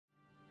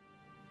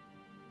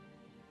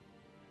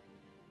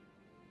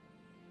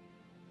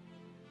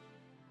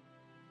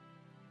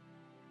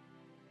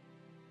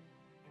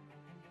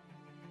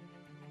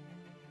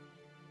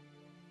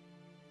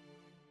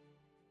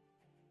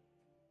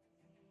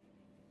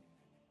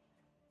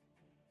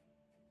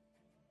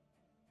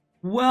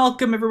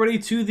Welcome everybody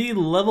to the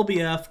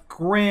LevelBF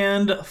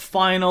Grand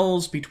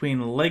Finals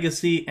between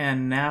Legacy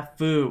and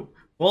NaFu.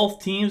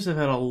 Both teams have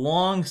had a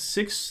long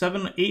 6,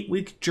 7, 8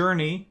 week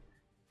journey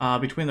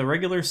between the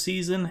regular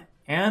season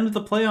and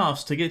the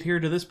playoffs to get here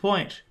to this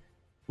point.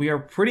 We are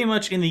pretty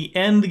much in the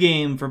end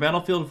game for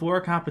Battlefield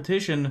 4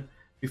 competition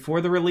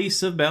before the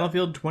release of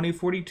Battlefield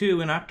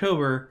 2042 in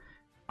October.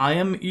 I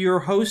am your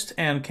host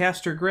and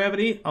caster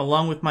Gravity,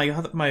 along with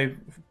my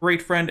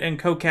great friend and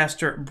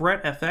co-caster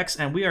BrettFX,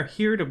 and we are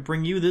here to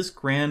bring you this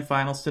grand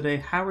finals today.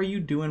 How are you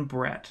doing,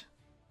 Brett?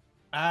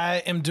 I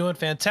am doing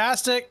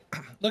fantastic.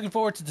 Looking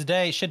forward to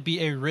today. It should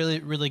be a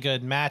really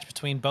good match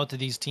between both of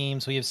these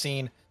teams. We have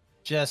seen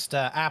just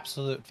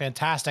absolute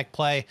fantastic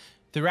play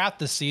throughout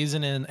the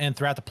season and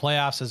throughout the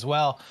playoffs as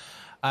well.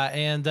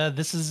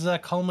 This is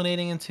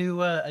culminating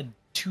into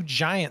two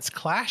giants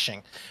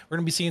clashing. We're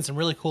going to be seeing some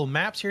really cool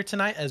maps here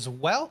tonight as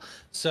well.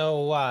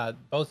 So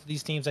both of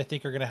these teams, I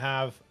think, are going to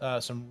have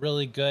some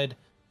really good,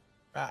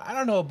 I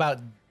don't know about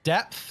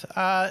depth,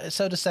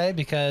 so to say,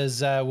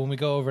 because when we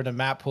go over to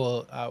map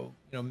pool,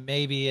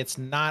 maybe it's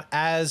not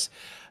as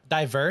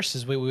diverse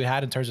as we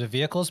had in terms of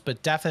vehicles,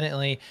 but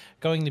definitely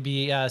going to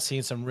be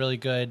seeing some really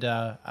good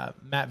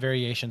map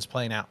variations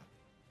playing out.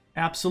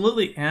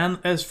 Absolutely, and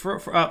as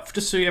for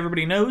just so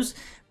everybody knows,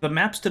 the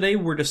maps today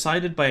were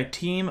decided by a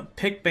team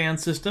pick ban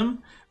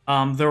system.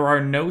 There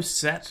are no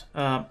set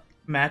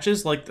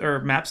maps like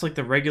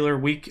the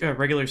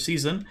regular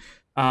season.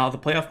 The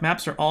playoff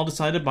maps are all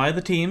decided by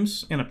the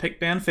teams in a pick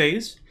ban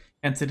phase.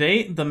 And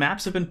today, the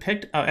maps have been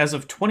picked as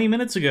of 20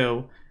 minutes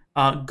ago.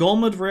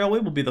 Gulmud Railway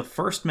will be the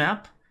first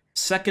map.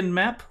 Second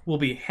map will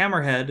be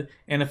Hammerhead,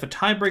 and if a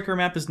tiebreaker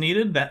map is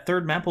needed, that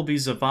third map will be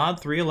Zavad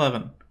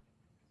 311.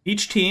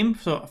 Each team,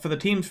 so for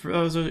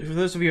those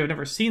of you who have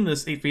never seen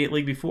this 8v8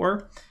 league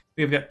before,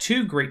 we've got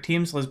two great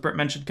teams, as Brett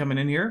mentioned, coming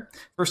in here.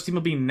 First team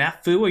will be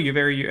NaFu,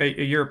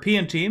 a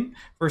European team,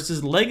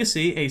 versus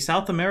Legacy, a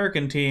South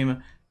American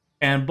team,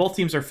 and both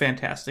teams are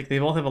fantastic. They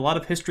both have a lot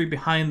of history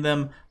behind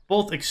them,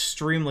 both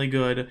extremely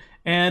good.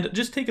 And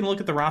just taking a look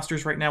at the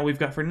rosters right now, we've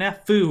got for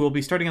NaFu, we'll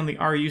be starting on the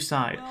RU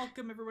side.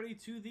 Welcome everybody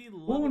to the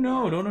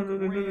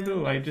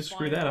no, I just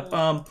screwed that up.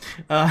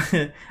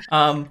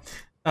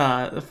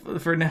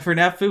 For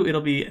NaFu,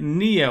 it'll be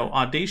Neo,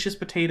 Audacious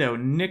Potato,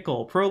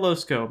 Nickel,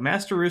 Prolosco,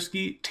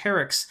 Masteruski,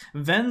 Terex,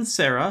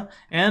 Vensera,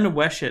 and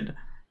Weshid.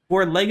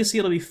 For Legacy,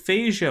 it'll be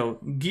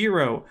Phajo,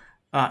 Giro,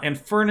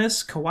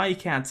 Infernus, Kawaii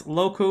Cats,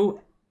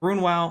 Loco,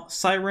 Brunwow,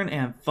 Siren,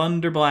 and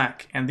Thunder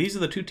Black. And these are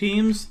the two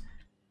teams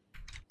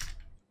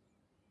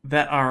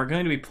that are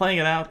going to be playing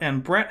it out.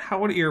 And Brett,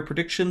 how are your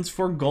predictions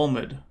for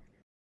Gulmud?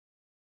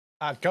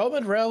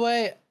 Gulmud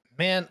Railway,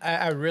 man,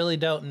 I really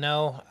don't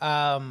know.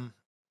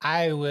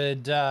 I'd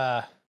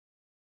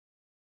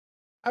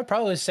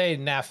probably say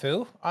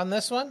NaFu on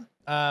this one,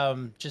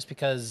 just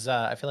because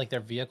I feel like their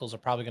vehicles are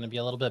probably going to be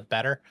a little bit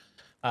better,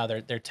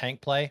 their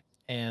tank play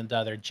and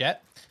their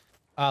jet.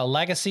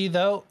 Legacy,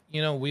 though,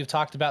 we've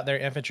talked about their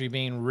infantry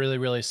being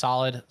really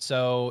solid.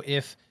 So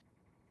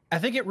I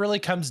think it really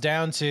comes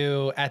down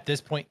to, at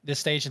this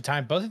stage in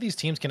time, both of these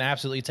teams can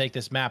absolutely take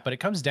this map, but it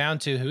comes down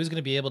to who's going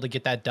to be able to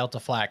get that Delta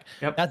flag.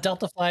 Yep. That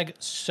Delta flag,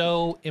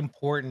 so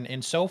important.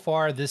 And so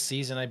far this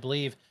season, I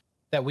believe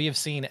that we have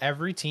seen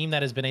every team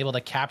that has been able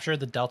to capture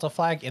the Delta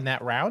flag in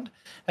that round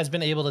has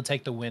been able to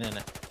take the win in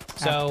it.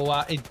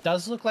 So it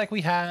does look like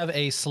we have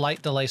a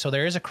slight delay. So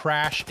there is a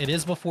crash. It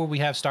is before we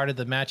have started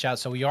the match out.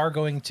 So we are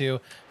going to,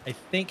 I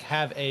think,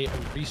 have a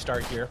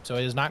restart here. So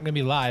it is not going to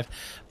be live.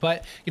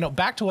 But,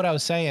 back to what I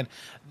was saying,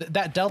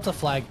 that Delta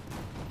flag,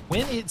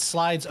 when it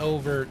slides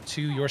over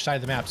to your side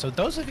of the map. So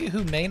those of you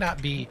who may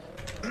not be,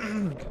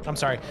 I'm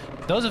sorry,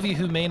 those of you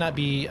who may not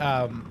be,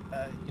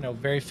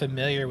 very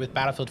familiar with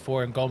Battlefield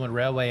 4 and Gulmud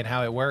Railway and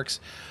how it works,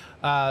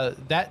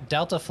 that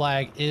Delta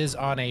flag is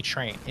on a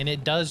train, and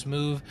it does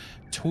move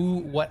to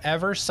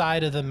whatever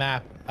side of the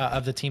map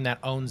of the team that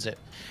owns it.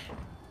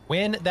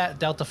 When that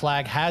Delta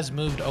flag has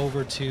moved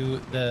over to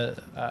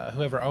the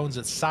whoever owns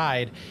its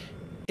side,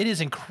 it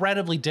is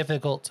incredibly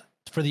difficult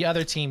for the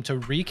other team to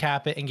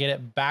recap it and get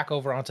it back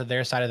over onto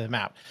their side of the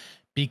map.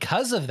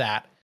 Because of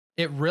that,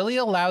 it really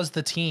allows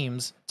the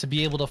teams to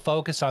be able to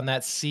focus on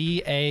that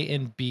C, A,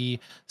 and B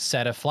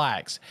set of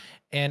flags.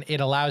 And it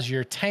allows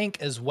your tank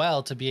as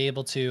well to be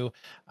able to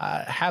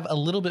have a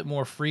little bit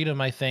more freedom,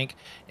 I think,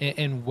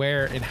 in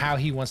where and how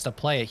he wants to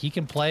play it. He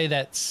can play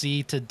that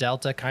C to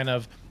Delta kind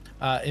of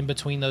in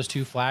between those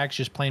two flags,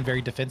 just playing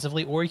very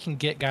defensively, or he can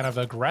get kind of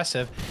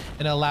aggressive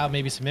and allow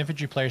maybe some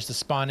infantry players to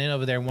spawn in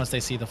over there once they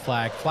see the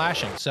flag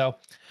flashing. So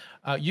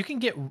you can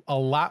get a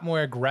lot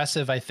more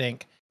aggressive, I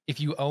think, if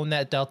you own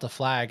that Delta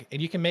flag,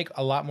 and you can make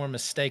a lot more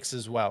mistakes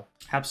as well.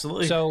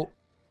 Absolutely. So,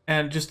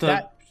 and just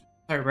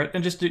sorry, Brett,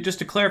 and just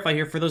to clarify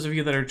here, for those of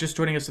you that are just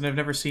joining us and have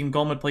never seen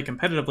Gulmud play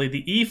competitively,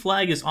 the E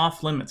flag is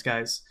off limits,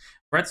 guys.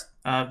 Brett's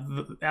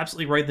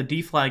absolutely right. The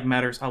D flag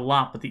matters a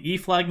lot, but the E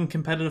flag in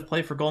competitive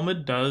play for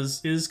Gulmud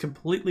is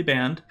completely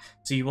banned,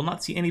 so you will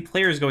not see any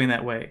players going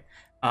that way.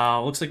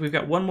 Looks like we've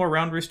got one more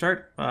round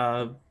restart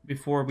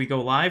before we go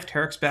live.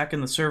 Tarek's back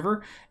in the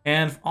server.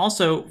 And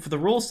also, for the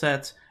rule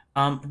set,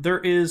 there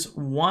is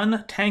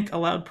 1 tank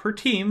allowed per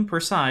team, per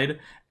side,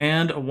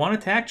 and 1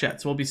 attack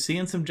jet. So we'll be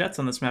seeing some jets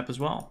on this map as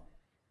well.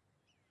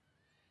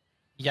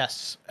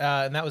 Yes,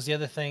 and that was the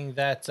other thing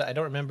that I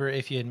don't remember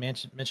if you had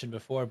mentioned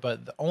before,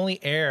 but the only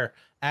air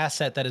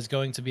asset that is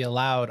going to be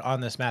allowed on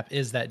this map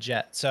is that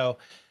jet. So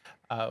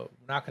we're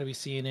not going to be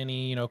seeing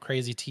any,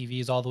 crazy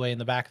TVs all the way in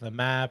the back of the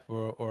map,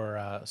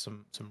 or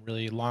some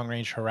really long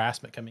range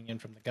harassment coming in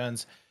from the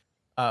guns.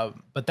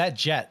 But that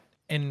jet,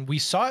 and we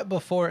saw it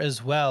before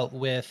as well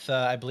with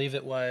I believe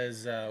it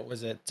was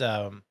it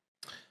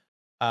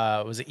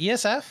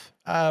ESF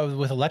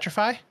with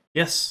Electrify?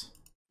 Yes.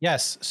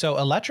 Yes. So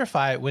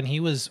Electrify, when he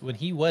was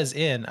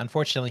in,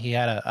 unfortunately he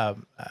had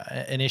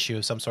an issue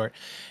of some sort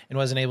and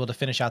wasn't able to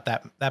finish out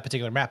that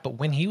particular map. But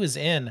when he was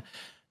in,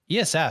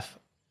 ESF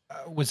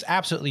was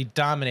absolutely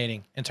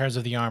dominating in terms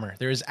of the armor.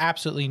 There is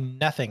absolutely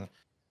nothing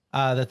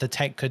that the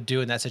tank could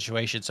do in that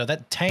situation. So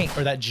that tank,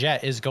 or that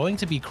jet, is going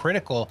to be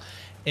critical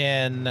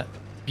in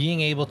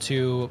being able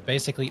to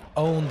basically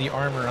own the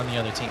armor on the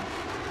other team.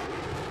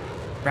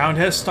 Round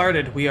has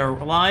started. We are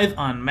live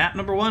on map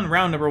number 1,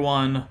 round number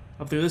 1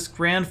 of this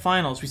grand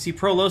finals. We see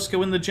Pro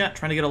Losco in the jet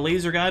trying to get a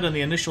laser guide on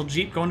the initial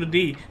Jeep going to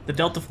D. The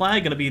Delta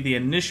flag going to be the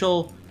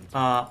initial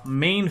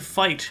main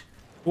fight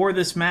for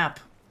this map.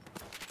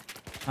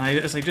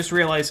 As I just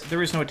realized,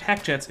 there is no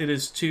attack jets. It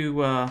is to...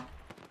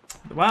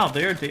 wow,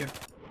 there.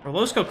 Pro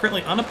Losco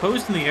currently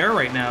unopposed in the air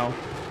right now.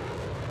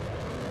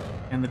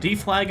 And the D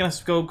flag going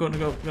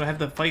to have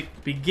the fight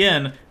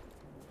begin.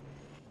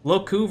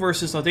 Loku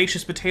versus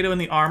Audacious Potato in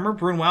the armor.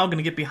 Brunwell going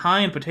to get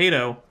behind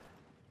Potato.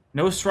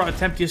 No straw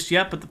attempt just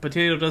yet, but the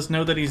Potato does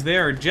know that he's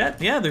there.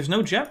 Jet, yeah, there's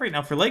no jet right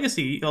now for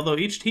Legacy, although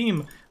each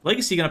team,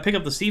 Legacy going to pick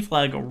up the C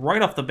flag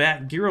right off the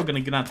bat. Giro going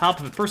to get on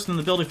top of it. Person in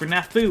the building for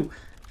NaFu.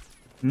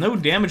 No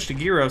damage to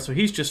Giro, so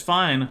he's just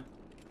fine.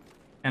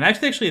 And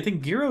actually, I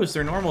think Giro is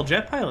their normal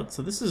jet pilot,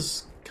 so this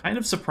is kind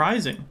of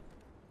surprising.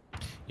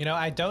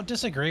 I don't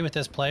disagree with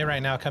this play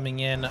right now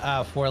coming in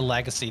for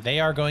Legacy. They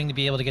are going to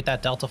be able to get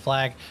that Delta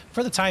flag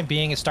for the time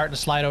being. It's starting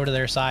to slide over to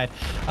their side,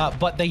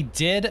 but they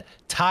did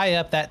tie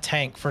up that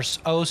tank for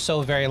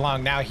so very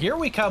long. Now here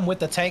we come with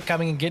the tank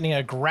coming and getting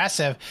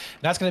aggressive.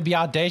 That's going to be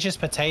Audacious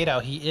Potato.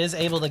 He is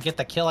able to get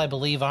the kill, I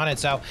believe, on it.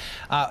 So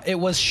it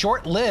was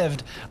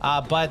short-lived,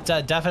 but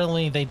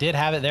definitely they did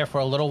have it there for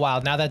a little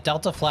while. Now that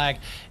Delta flag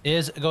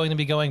is going to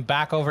be going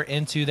back over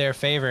into their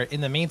favor.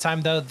 In the meantime,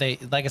 though,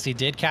 Legacy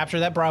did capture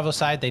that Bravo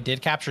side. They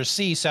did capture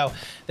C, so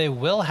they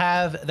will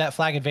have that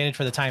flag advantage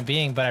for the time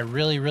being, but I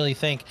really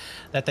think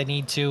that they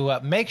need to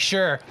make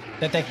sure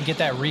that they can get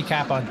that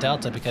recap on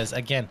Delta, because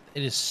again,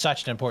 it is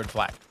such an important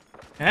flag.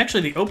 And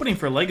actually, the opening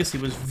for Legacy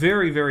was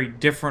very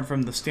different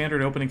from the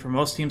standard opening for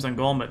most teams on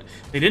Golmud.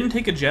 They didn't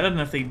take a jet, and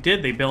if they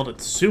did, they bailed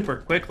it super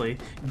quickly.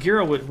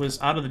 Giro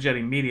was out of the jet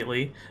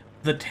immediately.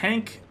 The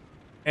tank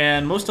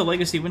and most of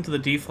Legacy went to the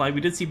D flag.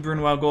 We did see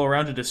Brunwell go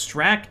around to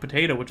distract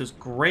Potato, which is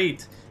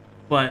great,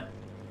 but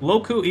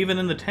Loku, even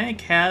in the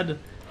tank, had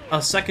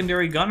a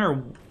secondary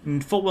gunner,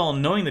 full well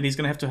knowing that he's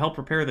going to have to help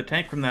repair the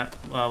tank from that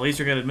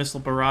laser-guided missile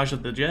barrage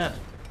of the jet.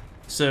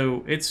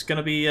 So it's going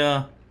to be...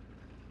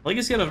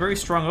 Legacy had a very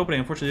strong opening.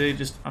 Unfortunately,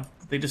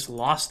 they just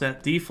lost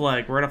that D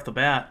flag right off the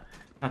bat,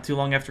 not too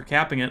long after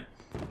capping it.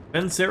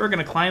 Ben Sarah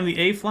going to climb the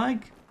A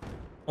flag.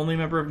 Only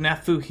member of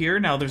NaFu here.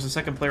 Now there's a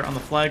second player on the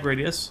flag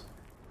radius.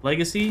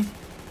 Legacy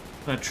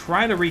going to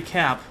try to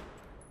recap.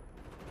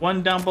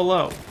 One down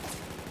below.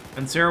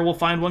 And Sarah will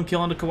find 1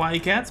 kill onto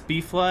Kawaii Cats. B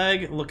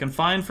flag looking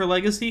fine for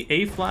Legacy.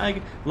 A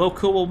flag,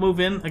 Loku will move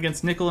in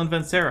against Nickel and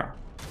Vencera.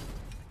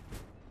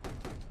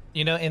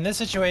 In this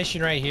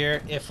situation right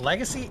here, if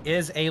Legacy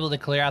is able to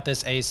clear out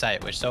this A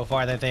site, which so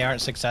far that they aren't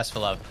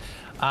successful of,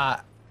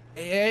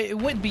 it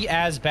wouldn't be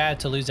as bad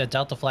to lose that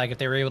Delta flag if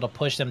they were able to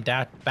push them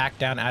back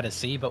down out of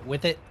C. But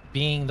with it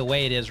being the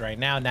way it is right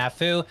now,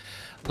 NaFu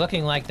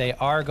looking like they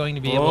are going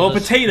to be able to...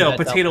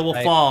 Potato will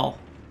fall.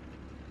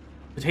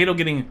 Potato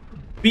getting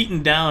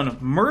beaten down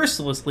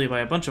mercilessly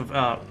by a bunch of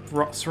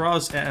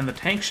Sras and the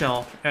tank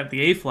shell at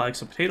the A flag.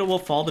 So Potato will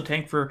fall. The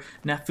tank for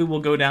NaFu will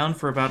go down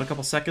for about a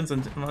couple seconds,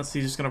 unless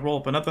he's just going to roll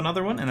up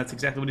another one, and that's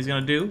exactly what he's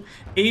going to do.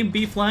 A,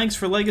 B flags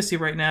for Legacy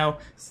right now.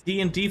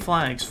 C and D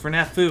flags for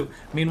NaFu.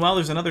 Meanwhile,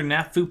 there's another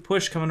NaFu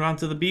push coming around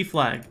to the B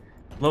flag.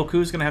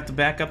 Loku's going to have to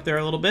back up there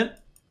a little bit.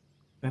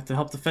 Have to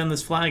help defend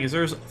this flag, as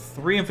there's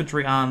 3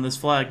 infantry on this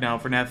flag now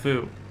for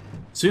NaFu.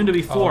 Soon to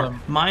be 4.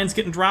 Mines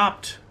getting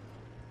dropped.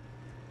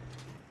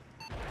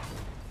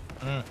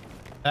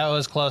 That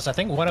was close. I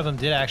think one of them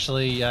did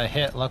actually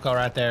hit Loco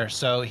right there,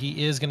 so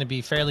he is going to be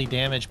fairly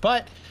damaged.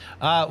 But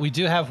we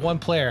do have one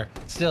player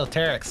still,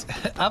 Terex,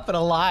 up and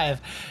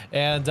alive,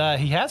 and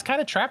he has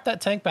kind of trapped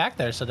that tank back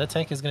there, so that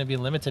tank is going to be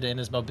limited in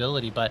his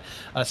mobility. But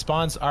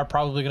spawns are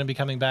probably going to be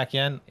coming back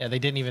in. Yeah, they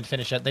didn't even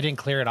finish it. They didn't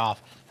clear it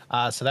off.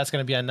 So that's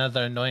going to be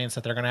another annoyance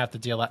that they're going to have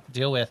to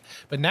deal with.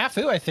 But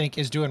NaFu, I think,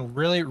 is doing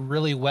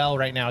really well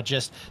right now,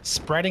 just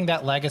spreading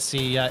that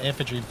Legacy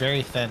infantry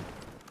very thin.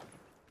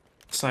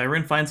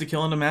 Siren finds a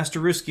kill into Master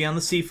Ruski on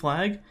the C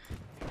flag.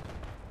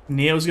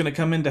 Neo's going to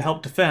come in to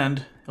help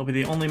defend. He'll be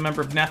the only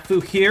member of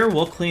NaFu here.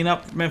 We'll clean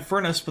up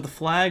Furnace, but the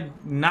flag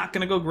not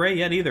going to go gray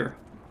yet either.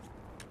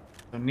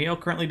 So Neo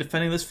currently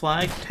defending this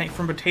flag. Tank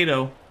from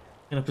Potato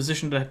in a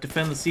position to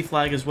defend the C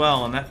flag as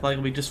well, and that flag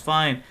will be just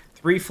fine.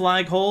 3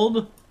 flag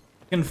hold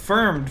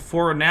confirmed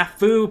for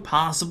NaFu,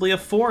 possibly a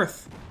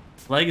 4th.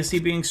 Legacy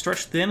being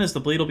stretched thin as the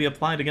bleed will be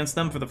applied against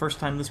them for the first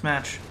time this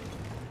match.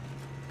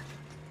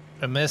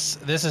 And this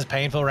is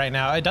painful right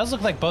now. It does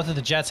look like both of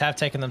the jets have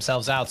taken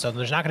themselves out, so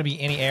there's not going to be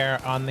any air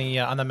on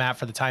the map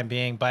for the time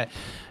being. But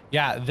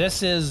yeah,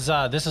 this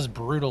is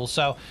brutal.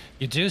 So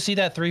you do see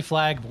that 3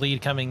 flag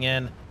bleed coming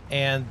in,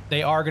 and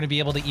they are going to be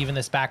able to even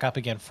this back up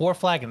again. 4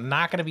 flag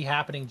not going to be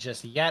happening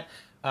just yet.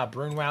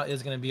 Brunwell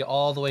is going to be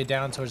all the way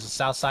down towards the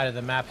south side of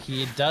the map.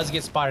 He does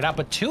get spotted out,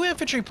 but 2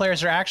 infantry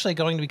players are actually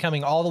going to be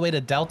coming all the way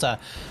to Delta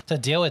to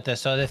deal with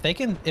this. So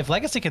if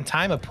Legacy can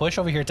time a push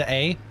over here to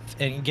A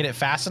and get it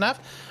fast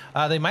enough,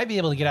 they might be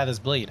able to get out of this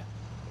bleed.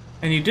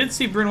 And you did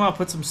see Brunwell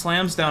put some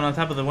slams down on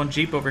top of the one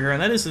Jeep over here, and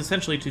that is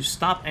essentially to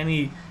stop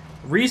any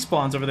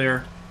respawns over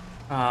there.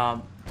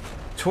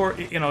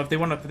 You know,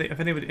 if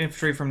any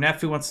infantry from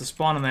NaFu wants to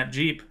spawn on that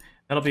Jeep,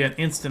 that'll be an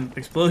instant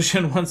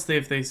explosion once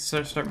if they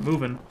start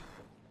moving.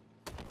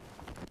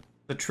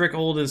 The trick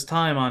old is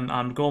time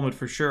on Goldman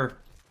for sure.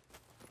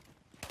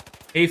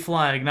 A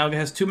flag now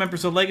has 2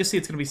 members of Legacy.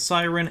 It's going to be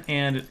Siren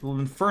and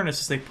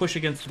Furnace as they push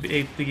against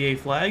the A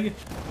flag.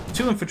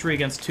 2 infantry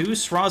against 2.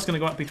 Sraw's going to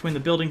go out between the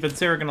building.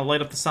 Vincera going to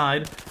light up the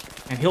side,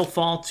 and he'll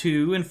fall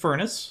to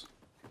Infernus.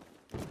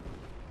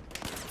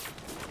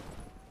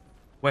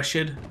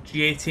 Weshid,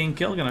 G18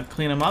 kill, going to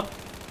clean him up.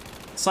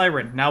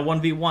 Siren now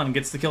 1v1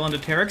 gets the kill into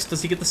Terex.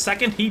 Does he get the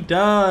second? He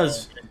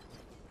does.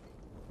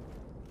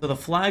 So the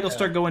flag will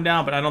start going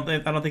down, but I don't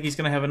think he's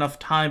going to have enough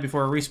time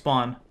before a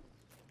respawn.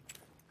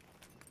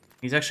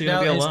 He's actually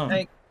going to be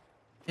alone.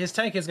 His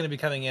tank is going to be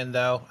coming in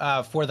though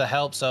for the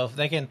help, so if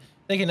they can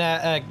you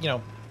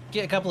know,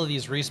 get a couple of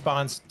these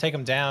respawns, take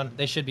them down,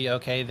 they should be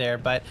okay there.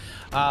 But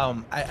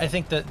I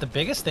think that the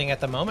biggest thing at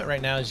the moment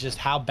right now is just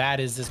how bad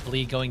is this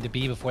bleed going to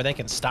be before they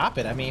can stop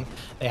it. I mean,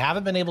 they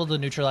haven't been able to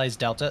neutralize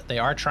Delta. They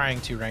are trying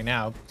to right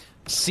now.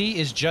 C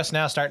is just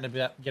now starting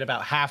to get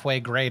about halfway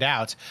grayed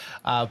out,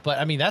 but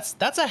I mean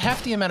that's a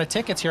hefty amount of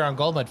tickets here on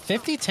Goldmud.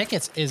 50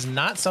 tickets is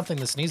not something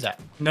to sneeze at.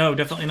 No,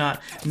 definitely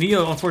not.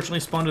 Neo unfortunately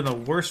spawned in the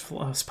worst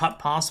spot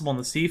possible on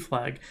the C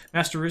flag.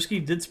 Master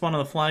Ruski did spawn on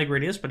the flag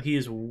radius, but he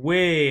is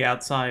way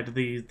outside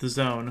the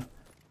zone.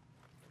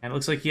 And it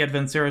looks like he had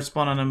Vincera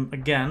spawn on him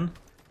again.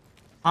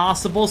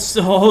 Possible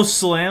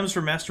slams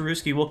for Master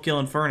Ruski will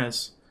kill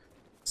Infernus.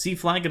 C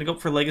flag gonna go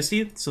for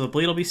Legacy, so the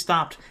bleed will be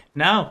stopped.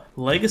 Now,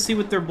 Legacy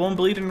with their blown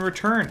bleed in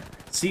return.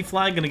 C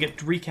flag gonna get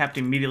recapped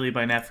immediately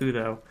by NaFu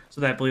though,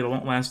 so that bleed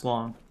won't last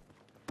long.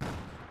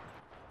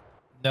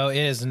 No, it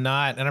is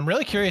not, and I'm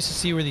really curious to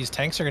see where these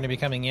tanks are gonna be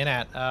coming in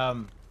at.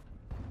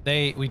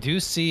 We do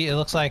see, it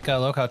looks like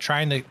Loco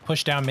trying to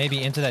push down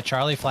maybe into that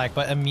Charlie flag,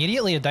 but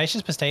immediately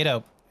Audacious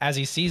Potato, as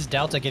he sees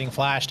Delta getting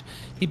flashed,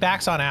 he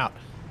backs on out.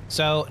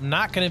 So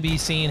not going to be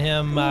seeing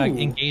him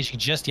engaging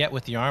just yet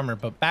with the armor,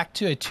 but back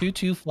to a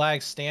 2-2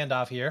 flag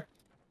standoff here.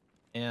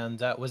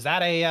 And was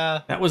that a...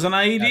 that was an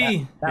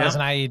IED. That was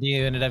an IED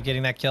who ended up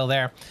getting that kill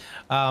there.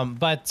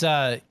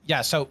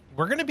 Yeah, so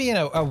we're going to be in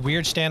a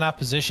weird standoff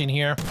position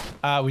here.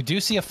 We do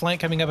see a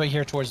flank coming up out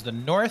here towards the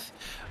north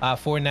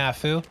for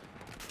NaFu.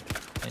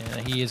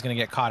 And he is going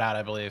to get caught out,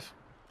 I believe.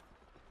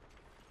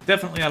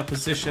 Definitely out of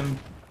position.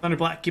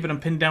 Thunderblack keeping him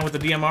pinned down with the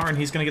DMR, and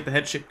he's going to get the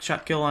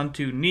headshot kill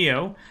onto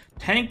Neo.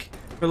 Tank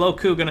for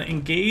Loku going to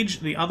engage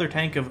the other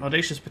tank of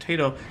Audacious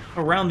Potato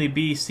around the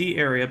BC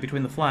area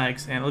between the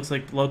flags, and it looks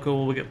like Loku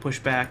will get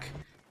pushed back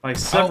by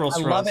several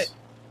straws. I love it.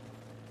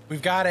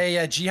 We've got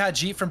a Jihad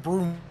Jeep from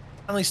Broom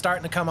finally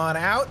starting to come on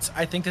out.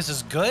 I think this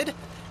is good.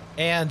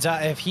 And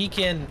if he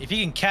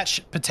can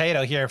catch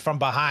Potato here from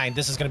behind,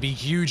 this is going to be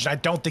huge. I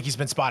don't think he's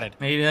been spotted.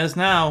 He has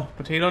now.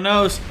 Potato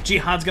knows.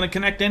 Jihad's going to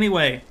connect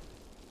anyway.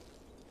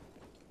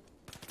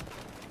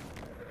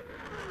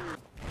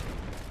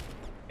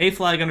 A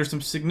flag under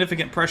some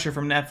significant pressure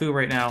from NaFu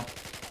right now.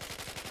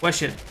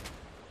 Weshid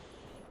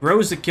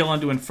grows the kill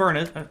onto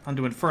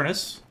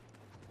Infernus.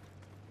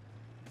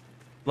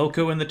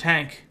 Loco in the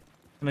tank.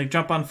 And they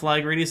jump on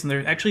flag radius, and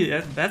they're actually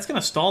that's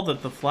going to stall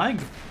the flag.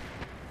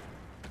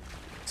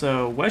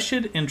 So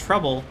Weshid in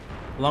trouble,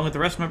 along with the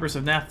rest members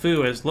of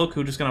NaFu, as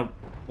Loco just going to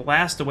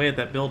blast away at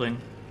that building.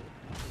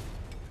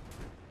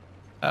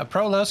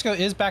 Pro Losco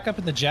is back up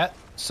in the jet,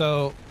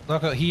 so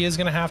Loco, he is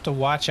going to have to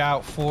watch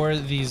out for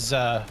these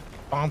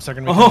bombs that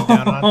are going to be coming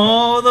down on.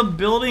 Oh, the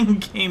building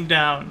came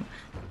down.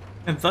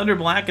 And Thunder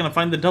Black going to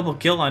find the double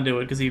kill onto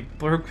it because he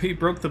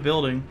broke the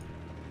building.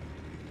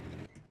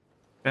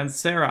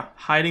 Vincera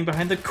hiding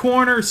behind the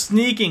corner,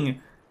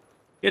 sneaking.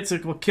 Gets a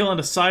kill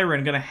into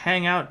Siren, going to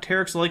hang out.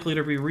 Terex likely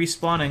to be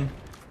respawning.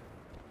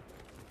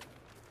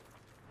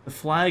 The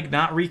flag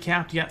not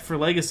recapped yet for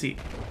Legacy.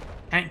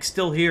 Tank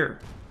still here.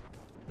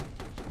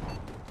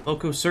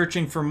 Loco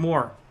searching for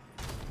more.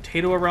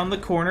 Potato around the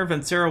corner.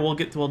 Vincera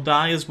will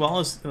die as well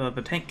as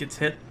the tank gets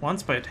hit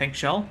once by a tank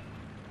shell.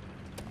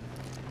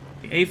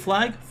 The A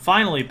flag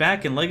finally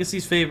back in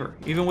Legacy's favor,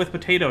 even with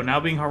Potato now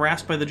being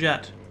harassed by the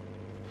Jet.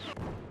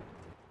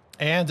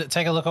 And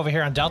take a look over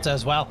here on Delta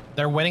as well.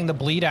 They're winning the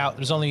bleed out.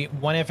 There's only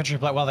one infantry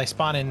play. Well, they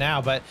spawn in now,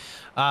 but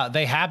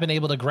they have been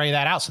able to gray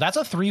that out. So that's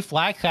a 3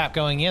 flag cap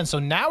going in. So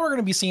now we're going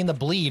to be seeing the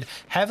bleed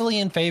heavily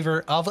in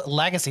favor of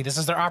Legacy. This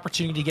is their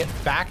opportunity to get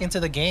back into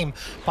the game,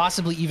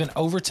 possibly even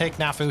overtake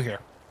NaFu here.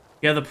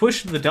 Yeah, the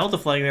push to the Delta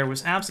flag there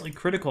was absolutely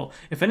critical.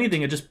 If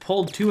anything, it just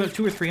pulled two or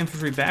three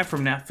infantry back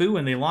from NaFu,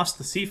 and they lost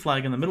the C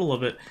flag in the middle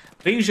of it.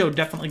 Beijo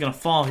definitely going to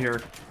fall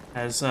here,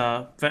 as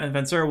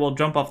Vencera will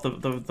jump off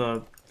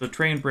the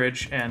train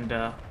bridge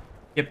and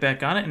get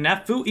back on it. And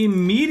NaFu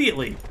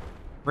immediately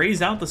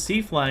raise out the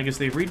C flag as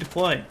they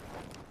redeploy.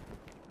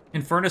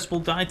 Infernus will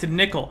die to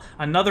Nickel.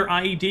 Another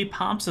IED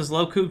pops as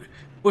LevelBF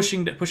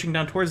pushing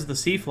down towards the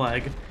C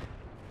flag.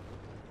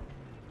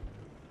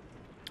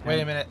 Wait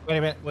a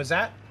minute.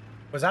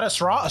 Was that a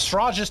straw? A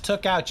straw just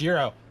took out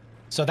Giro.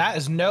 So that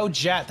is no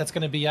Jet that's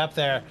going to be up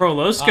there.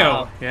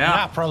 Prolosco,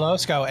 yeah.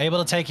 Prolosco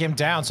able to take him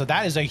down. So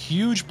that is a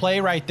huge play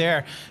right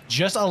there.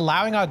 Just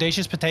allowing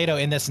Audacious Potato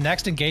in this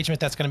next engagement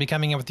that's going to be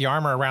coming in with the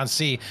armor around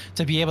C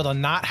to be able to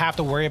not have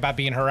to worry about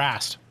being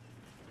harassed.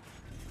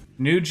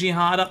 New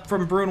Jihad up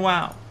from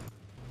Brunwao.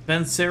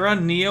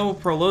 Vencera, Neo,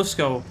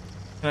 Prolosco.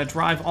 Going to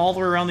drive all the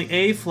way around the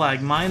A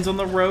flag. Mines on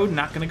the road,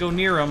 not going to go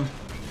near him.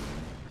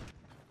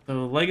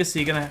 So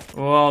Legacy going to...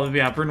 Well,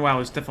 yeah, Brunwao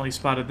is definitely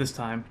spotted this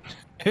time.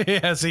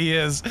 Yes, he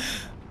is.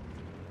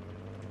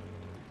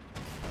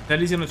 Then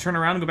he's going to turn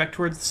around and go back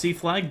towards the C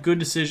flag. Good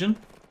decision.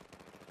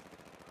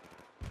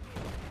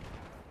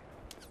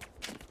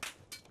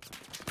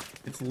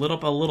 It's lit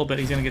up a little bit.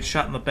 He's going to get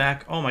shot in the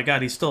back. Oh my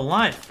god, he's still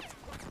alive.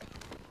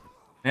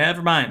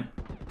 Never mind.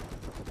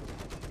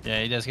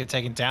 Yeah, he does get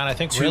taken down. I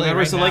think Two really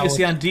members right of now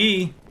Legacy on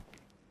D.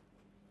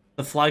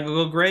 The flag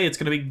will go gray. It's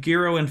going to be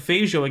Giro and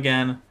Fajo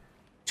again.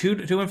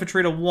 2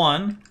 infantry to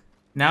 1.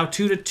 Now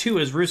 2 to 2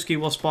 as Ruski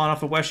will spawn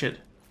off a Weshit.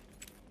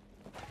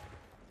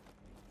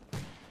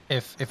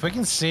 If we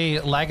can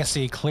see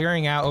Legacy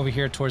clearing out over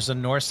here towards the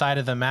north side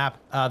of the map,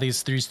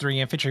 these 3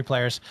 infantry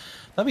players,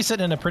 they'll be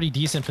sitting in a pretty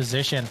decent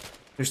position.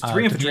 There's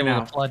 3 infantry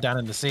now. To flood down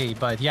into sea.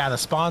 But yeah, the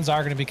spawns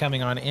are going to be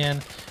coming on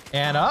in.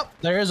 And up,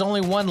 there is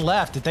only one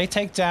left. If they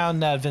take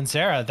down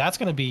Vencera, that's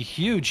going to be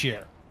huge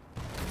here.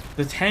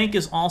 The tank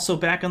is also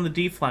back on the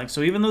D flag,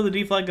 so even though the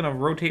D flag is going to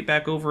rotate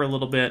back over a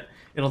little bit,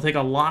 it'll take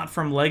a lot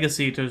from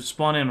Legacy to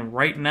spawn in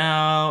right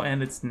now,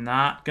 and it's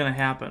not going to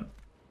happen.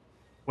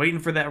 Waiting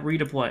for that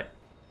redeploy.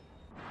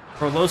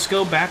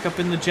 Prolosco back up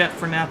in the Jet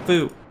for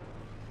NaFu.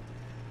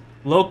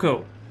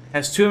 Loco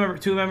has two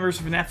members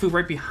of NaFu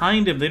right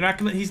behind him.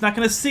 He's not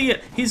gonna see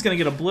it. He's gonna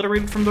get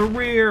obliterated from the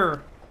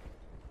rear.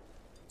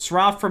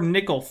 Srav from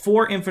Nickel,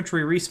 4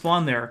 infantry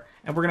respawn there,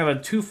 and we're gonna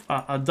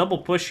have a double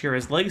push here.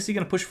 Is Legacy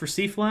gonna push for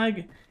C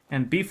flag,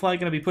 and B flag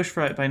gonna be pushed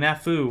by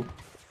NaFu?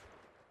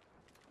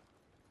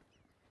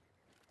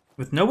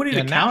 With nobody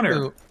to counter.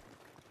 NaFu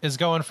is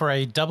going for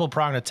a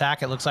double-pronged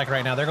attack, it looks like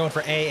right now. They're going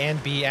for A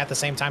and B at the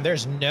same time.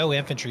 There's no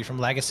infantry from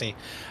Legacy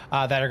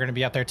that are going to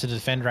be up there to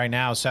defend right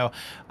now. So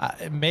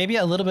maybe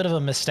a little bit of a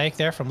mistake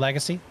there from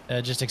Legacy,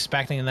 just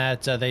expecting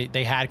that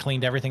they had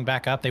cleaned everything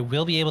back up. They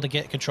will be able to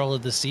get control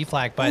of the C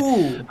flag, but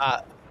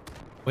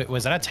wait,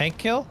 was that a tank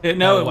kill?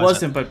 No, it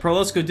wasn't, but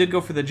Prolosco did go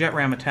for the jet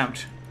ram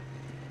attempt.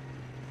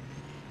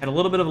 Had a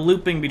little bit of a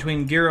looping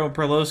between Giro and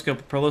Prolosco,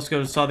 but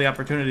Prolosco saw the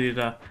opportunity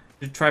to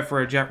try for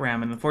a jet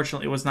ram, and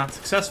unfortunately it was not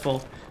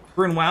successful.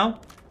 Brunwao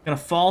gonna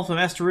fall to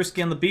Master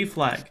Ruski on the B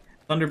flag.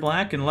 Thunder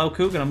Black and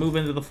LevelBF gonna move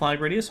into the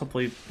flag radius,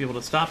 hopefully be able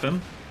to stop him.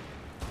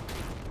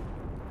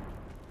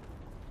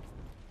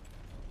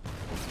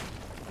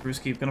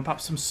 Ruski gonna pop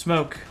some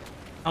smoke.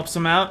 Helps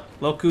him out.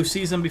 LevelBF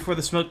sees him before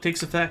the smoke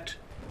takes effect.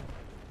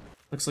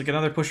 Looks like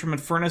another push from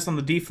Infernus on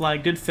the D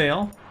flag did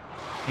fail.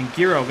 And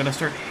Giro gonna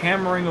start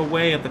hammering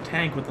away at the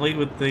tank with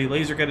the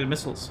laser-guided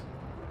missiles.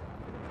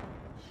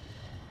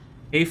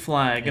 A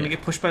flag gonna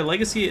get pushed by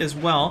Legacy as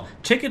well.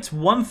 Tickets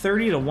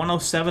 130 to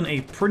 107,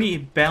 a pretty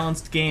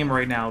balanced game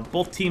right now.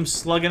 Both teams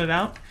slugging it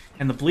out,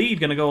 and the bleed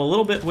gonna go a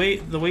little bit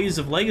the ways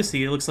of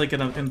Legacy. It looks like in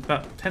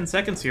about 10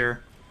 seconds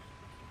here,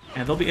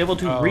 and they'll be able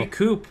to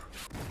recoup.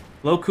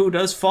 LevelBF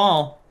does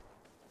fall.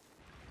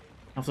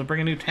 I'll have to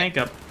bring a new tank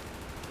up.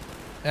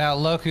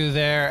 LevelBF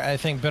there, I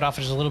think, bit off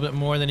just a little bit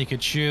more than he could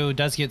chew.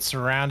 Does get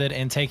surrounded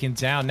and taken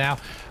down. Now,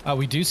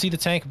 we do see the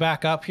tank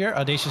back up here.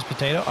 Audacious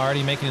Potato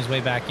already making his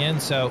way back in.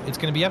 So it's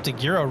going to be up to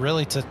Giro,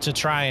 really, to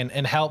try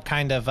and help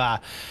kind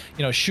of,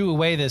 shoo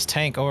away this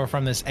tank over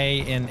from this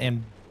A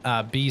and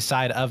B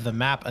side of the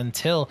map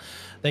until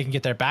they can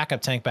get their backup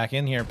tank back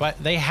in here. But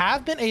they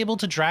have been able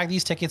to drag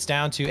these tickets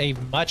down to a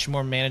much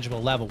more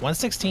manageable level.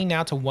 116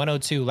 now to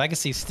 102.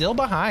 Legacy still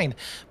behind,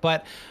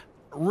 but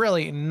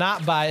really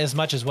not by as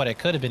much as what it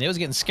could have been. It was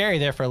getting scary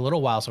there for a little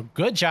while, so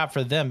good job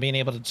for them being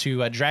able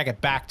to drag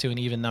it back to an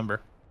even number.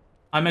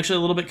 I'm actually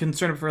a little bit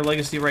concerned for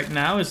Legacy right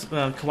now, as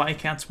Kawaii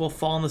Cats will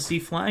fall on the C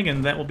flag,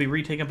 and that will be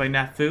retaken by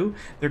NaFu.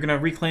 They're going to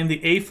reclaim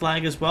the A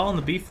flag as well, and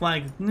the B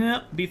flag,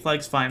 B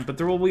flag's fine, but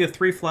there will be a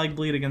 3 flag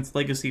bleed against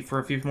Legacy for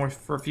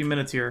a few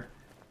minutes here.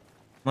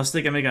 Unless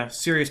they can make a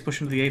serious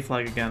push into the A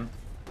flag again.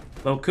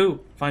 LevelBF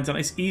finds a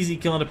nice easy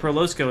kill into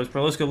Prolosco as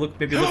Prolosco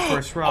maybe look for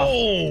a straw.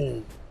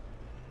 Oh!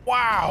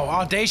 Wow,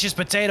 Audacious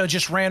Potato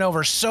just ran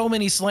over so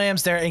many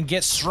slams there and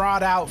gets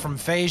strawed out from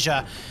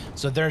Phasia.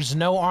 So there's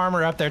no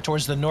armor up there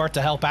towards the north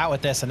to help out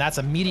with this, and that's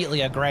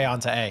immediately a gray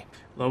onto A.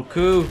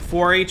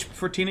 LevelBF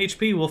 14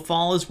 HP will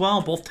fall as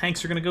well. Both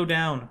tanks are going to go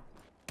down.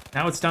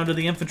 Now it's down to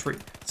the infantry.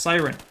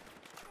 Siren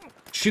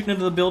shooting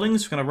into the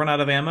buildings, going to run out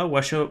of ammo.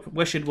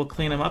 Weshid will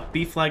clean him up.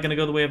 B flag going to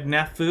go the way of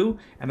NaFu,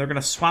 and they're going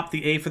to swap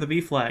the A for the B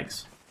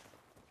flags.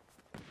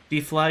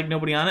 D flag,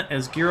 nobody on it,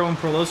 as Giro and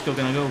Prolosco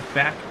going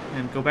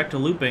to go back to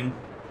looping.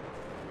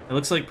 It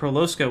looks like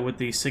Prolosco with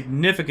the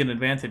significant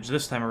advantage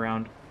this time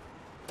around.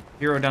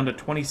 Giro down to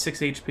 26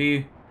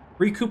 HP,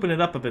 recouping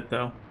it up a bit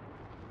though.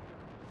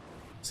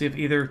 See if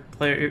either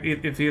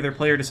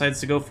player decides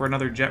to go for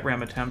another jet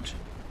ram attempt.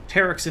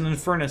 Terex and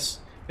Infernus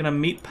going to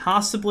meet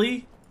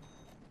possibly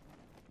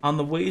on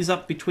the ways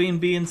up between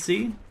B and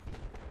C.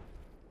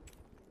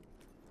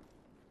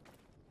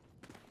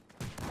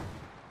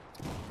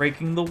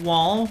 Breaking the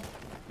wall.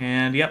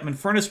 And yep,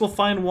 Infernus will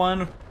find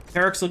one.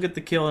 Terex will get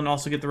the kill and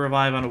also get the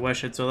revive on a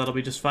Weshid, so that'll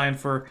be just fine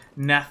for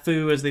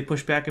NaFu as they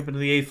push back up into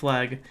the A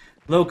flag.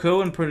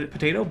 LevelBF and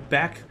Potato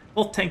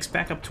both tanks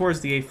back up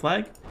towards the A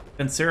flag.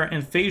 Then Sarah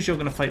and Phasia are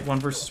going to fight 1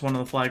 versus 1 on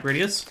the flag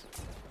radius.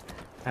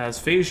 As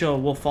Phasia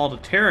will fall to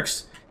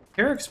Terex.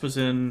 Terex was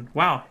in...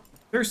 Wow.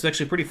 Terex is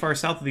actually pretty far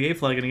south of the A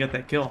flag and he got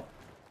that kill.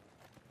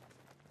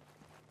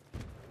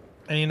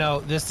 And you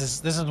know, this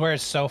is where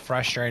it's so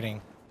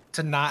frustrating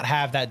to not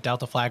have that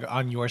Delta flag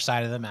on your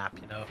side of the map,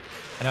 you know.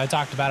 I know I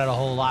talked about it a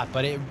whole lot,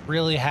 but it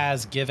really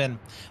has given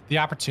the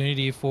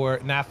opportunity for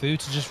NaFu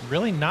to just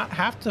really not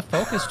have to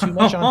focus too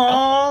much on...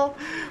 Oh,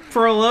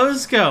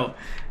 Prolosco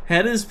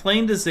had his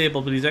plane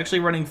disabled, but he's actually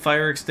running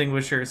fire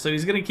extinguisher, so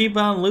he's going to keep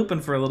on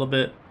looping for a little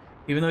bit,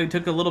 even though he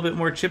took a little bit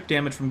more chip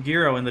damage from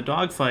Giro in the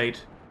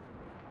dogfight.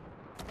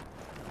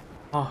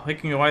 Oh, it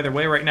can go either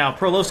way right now.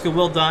 Prolosco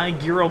will die.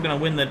 Giro going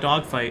to win the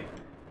dogfight,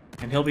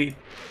 and he'll be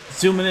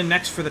zooming in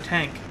next for the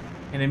tank,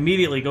 and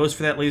immediately goes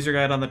for that laser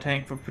guide on the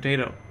tank for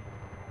Potato.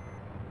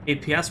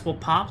 APS will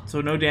pop, so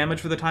no damage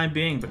for the time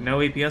being, but no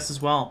APS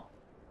as well.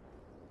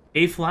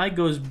 A flag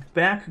goes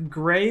back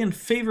gray in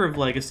favor of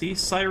Legacy.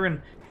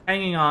 Siren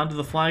hanging on to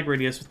the flag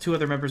radius with 2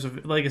 other members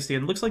of Legacy,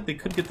 and looks like they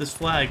could get this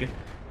flag.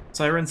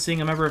 Siren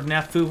seeing a member of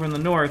NaFu from the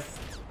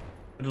north,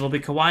 but it'll be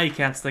Kawaii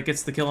Cats that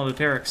gets the kill on the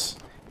Terex.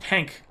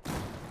 Tank.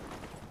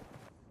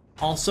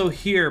 Also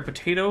here,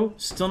 Potato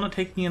still not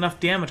taking enough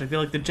damage. I feel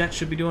like the Jet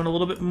should be doing a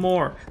little bit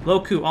more.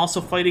 LevelBF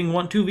also fighting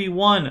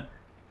 2v1.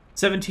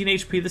 17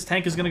 HP, this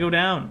tank is going to go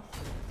down.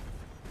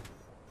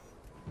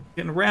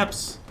 Getting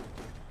reps.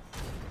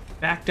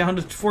 Back down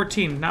to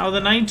 14, now the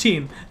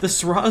 19. The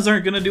Sras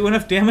aren't going to do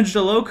enough damage to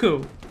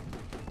LevelBF.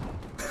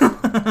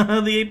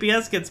 The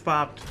APS gets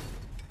popped.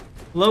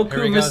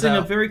 LevelBF missing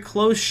a very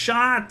close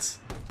shot.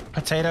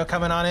 Potato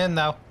coming on in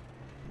though.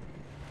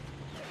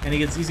 And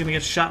he's going to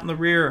get shot in the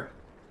rear.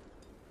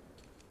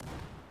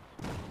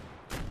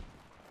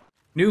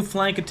 New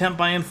flank attempt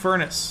by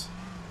Infernus.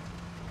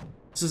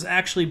 This is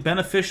actually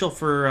beneficial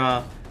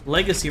for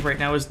Legacy right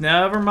now. Is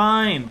never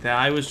mind.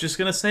 I was just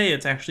going to say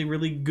it's actually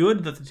really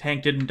good that the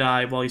tank didn't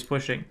die while he's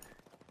pushing.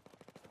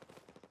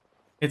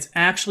 It's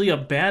actually a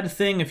bad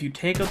thing if you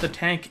take out the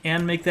tank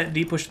and make that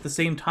D push at the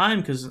same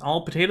time, because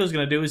all Potato's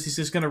going to do is he's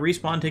just going to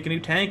respawn, take a new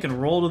tank,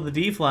 and roll to the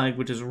D flag,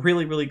 which is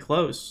really, really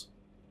close.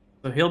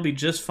 So he'll be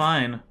just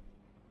fine.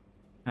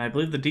 And I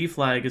believe the D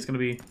flag is going to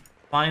be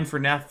fine for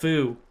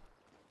NaFu.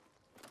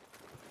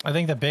 I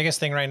think the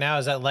biggest thing right now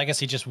is that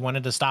Legacy just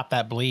wanted to stop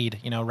that bleed.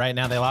 You know, right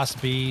now they lost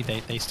B,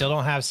 they still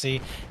don't have C.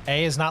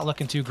 A is not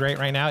looking too great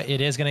right now. It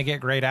is going to get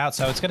grayed out,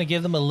 so it's going to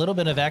give them a little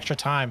bit of extra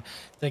time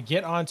to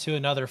get onto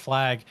another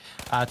flag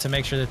to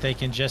make sure that they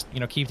can just, you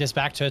know, keep this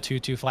back to a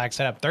 2-2 flag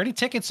setup. 30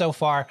 tickets so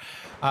far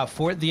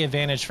for the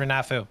advantage for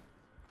NaFu.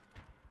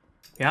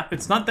 Yeah,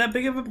 it's not that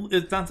big of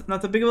not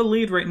that big of a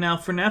lead right now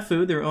for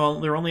NaFu. They're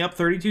only up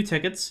 32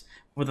 tickets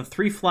with a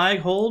 3 flag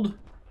hold.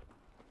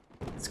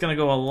 It's going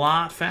to go a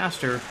lot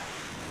faster.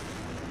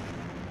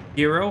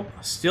 Hero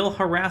still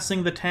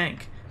harassing the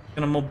tank.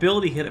 Going to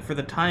mobility hit it for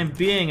the time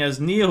being as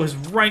Neo is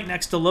right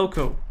next to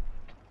Loco.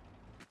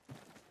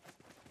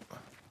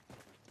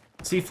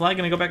 C flag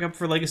going to go back up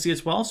for Legacy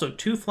as well. So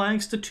 2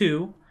 flags to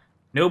 2.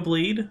 No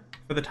bleed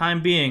for the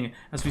time being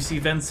as we see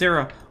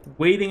Vencera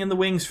waiting in the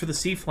wings for the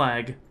C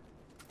flag.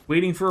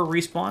 Waiting for a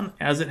respawn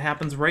as it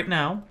happens right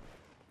now.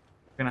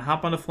 We're going to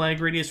hop on the flag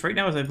radius right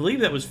now as I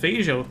believe that was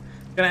Phasia.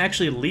 Gonna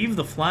actually leave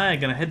the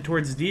flag, gonna head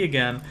towards D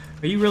again.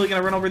 Are you really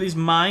gonna run over these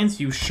mines?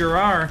 You sure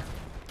are.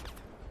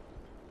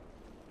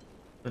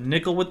 The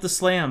nickel with the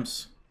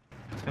slams.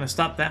 Gonna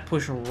stop that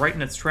push right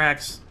in its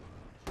tracks.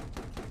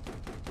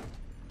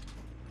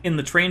 In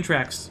the train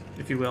tracks,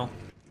 if you will.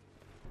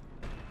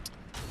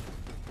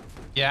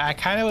 Yeah, I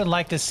kind of would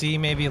like to see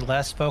maybe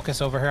less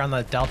focus over here on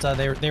the Delta.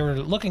 They were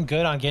looking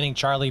good on getting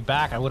Charlie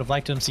back. I would have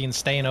liked to have seen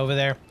staying over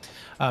there.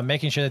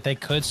 making sure that they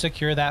could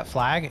secure that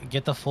flag,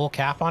 get the full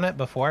cap on it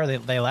before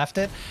they left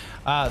it.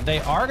 They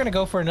are going to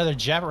go for another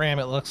jet ram,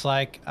 it looks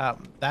like.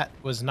 That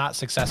was not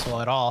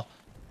successful at all.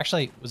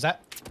 Actually, was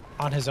that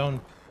on his own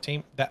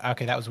team?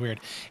 Okay, that was weird.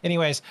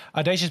 Anyways,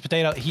 Audacious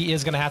Potato, he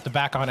is going to have to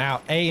back on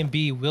out. A and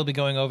B will be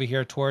going over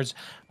here towards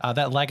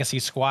that Legacy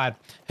squad.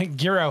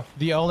 Giro,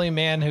 the only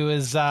man who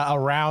is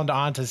around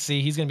onto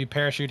C, he's going to be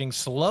parachuting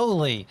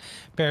slowly,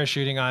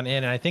 parachuting on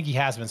in, and I think he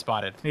has been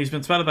spotted. He's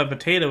been spotted by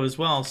Potato as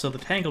well, so the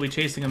tank will be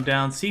chasing him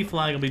down. C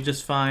flag will be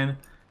just fine.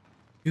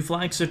 2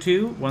 flags to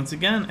 2, once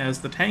again,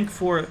 as the tank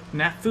for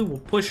NaFu will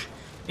push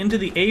into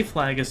the A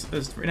flag as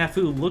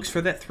NaFu looks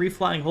for that 3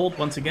 flag hold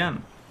once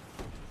again.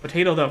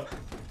 Potato, though,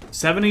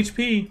 7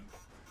 HP.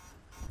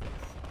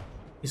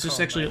 He's just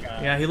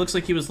yeah, he looks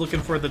like he was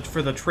looking for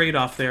the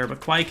trade-off there, but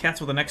Quiet Cats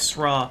with the next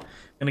straw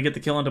gonna get the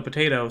kill into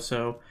Potato,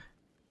 so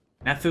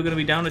NaFu gonna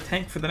be down a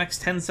tank for the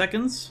next 10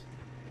 seconds.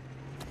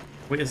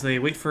 As they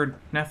wait for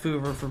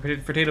NaFu for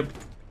Potato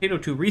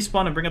to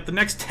respawn and bring up the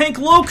next tank.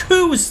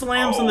 Loku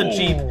slams on the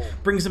Jeep,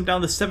 brings him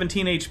down to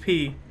 17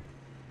 HP.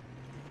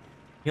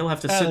 He'll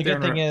have to sit the there.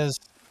 Good thing is,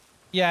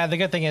 yeah, the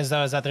good thing is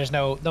though is that there's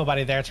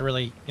nobody there to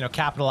really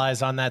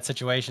capitalize on that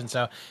situation,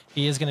 so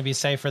he is going to be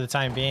safe for the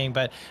time being.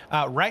 But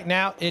right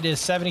now it is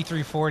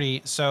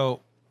 73-40, so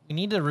we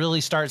need to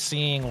really start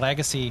seeing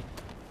Legacy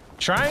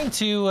trying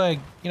to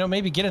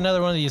maybe get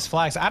another one of these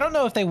flags. I don't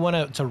know if they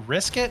want to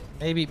risk it.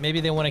 Maybe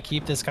they want to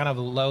keep this kind of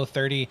low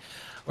 30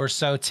 or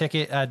so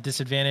ticket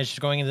disadvantage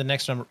going into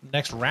the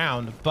next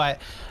round. But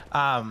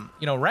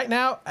right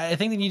now I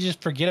think they need to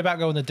just forget about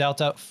going to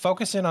Delta,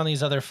 focus in on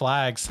these other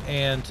flags,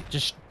 and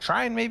just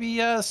try and maybe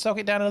soak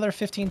it down another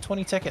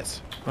 15-20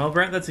 tickets. Well,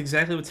 Brett, that's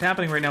exactly what's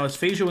happening right now. Is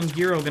Phajo and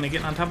Giro going to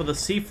get on top of the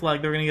C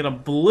flag? They're going to get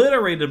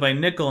obliterated by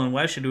Nickel and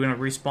Wesh, who are going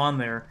to respawn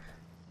there.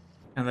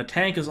 And the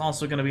tank is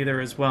also going to be there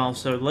as well.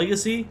 So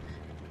Legacy,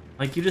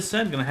 like you just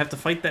said, going to have to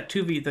fight that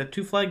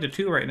 2 flag to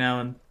 2 right now,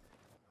 and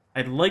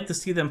I'd like to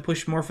see them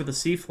push more for the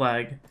C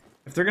flag.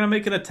 If they're going to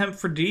make an attempt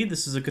for D,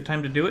 this is a good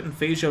time to do it, and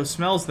Phajo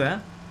smells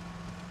that.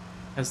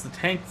 As the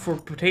tank for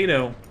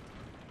Potato,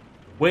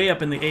 way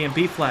up in the A and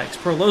B flags.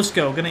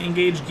 Prolosco going to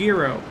engage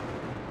Giro.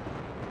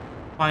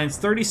 Finds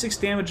 36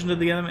 damage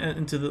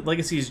into the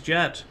Legacy's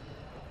jet,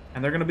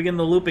 and they're going to begin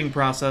the looping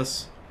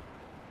process.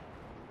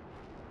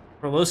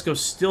 Prolosco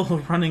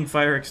still running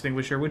Fire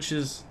Extinguisher, which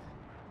is,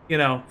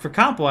 for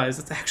comp-wise,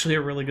 it's actually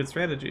a really good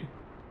strategy.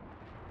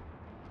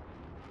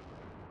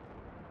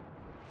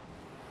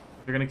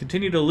 They're going to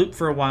continue to loop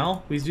for a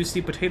while. We do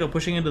see Potato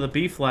pushing into the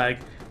B flag.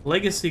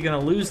 Legacy going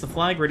to lose the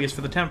flag radius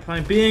for the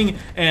time being,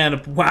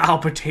 and wow,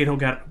 Potato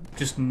got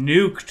just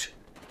nuked.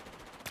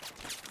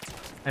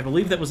 I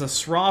believe that was a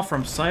straw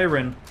from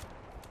Siren,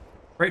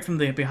 right from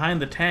behind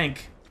the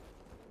tank.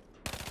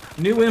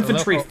 New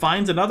infantry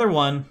finds another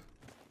one.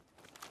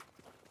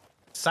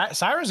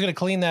 Siren's going to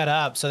clean that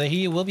up so that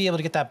he will be able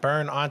to get that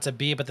burn onto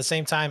B, but at the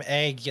same time,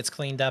 A gets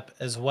cleaned up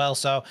as well.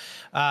 So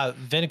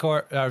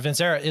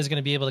Vincera is going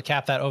to be able to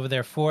cap that over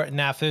there for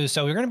NaFu.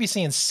 So we're going to be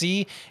seeing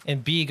C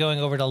and B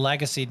going over to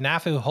Legacy.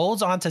 NaFu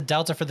holds on to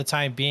Delta for the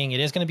time being. It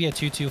is going to be a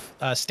 2-2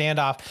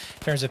 standoff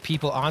in terms of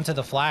people onto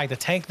the flag. The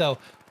tank, though,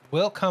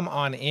 will come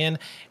on in,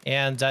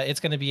 and it's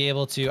going to be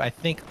able to, I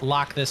think,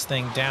 lock this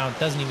thing down.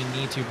 Doesn't even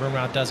need to. Broom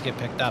round does get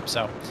picked up,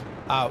 so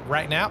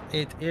right now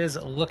it is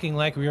looking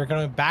like we are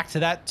going back to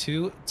that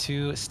 2-2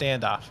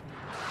 standoff.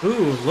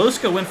 Ooh,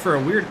 Loska went for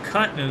a weird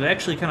cut, and it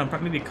actually kind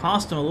of maybe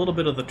cost him a little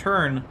bit of the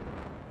turn.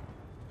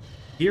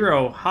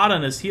 Hero hot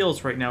on his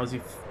heels right now as he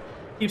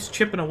keeps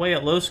chipping away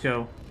at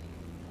Losko.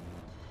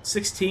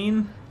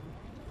 16.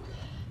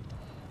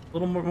 A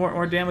little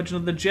more damage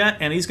into the jet,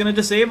 and he's going to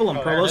disable him.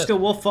 Prolosco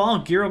will fall.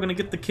 Giro going to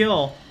get the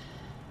kill.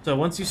 So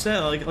once you said,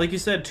 like you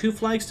said, 2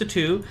 flags to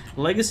 2.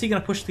 Legacy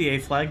going to push the A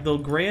flag. They'll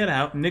gray it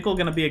out. Nickel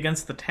going to be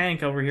against the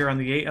tank over here on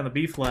the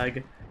B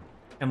flag,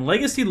 and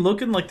Legacy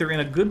looking like they're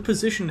in a good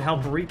position to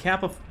help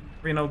recap,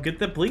 get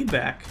the bleed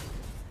back.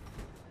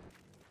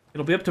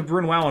 It'll be up to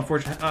Brunwao,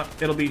 unfortunately.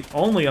 It'll be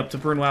only up to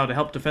Brunwao to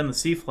help defend the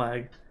C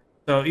flag.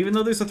 So even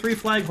though there's a 3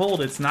 flag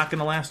hold, it's not going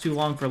to last too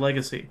long for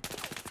Legacy.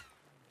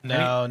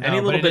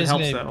 Any little bit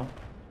helps, though.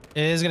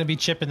 It is going to be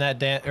chipping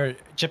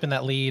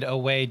that lead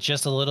away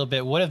just a little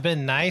bit. Would have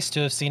been nice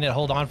to have seen it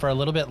hold on for a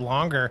little bit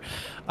longer.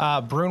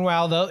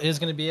 Brunwao, though, is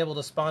going to be able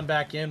to spawn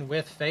back in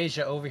with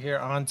Phasia over here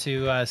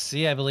onto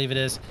C, I believe it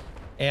is.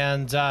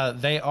 And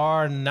they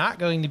are not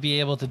going to be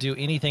able to do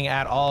anything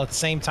at all. At the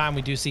same time,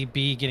 we do see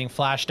B getting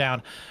flashed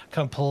down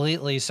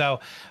completely.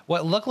 So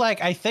what looked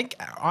like, I think,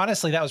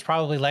 honestly, that was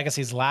probably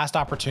Legacy's last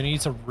opportunity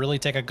to really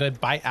take a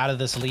good bite out of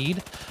this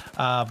lead.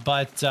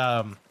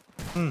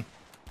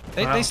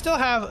 They still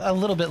have a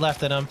little bit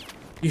left in them.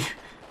 Yeah,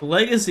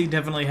 Legacy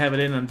definitely have it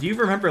in them. Do you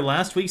remember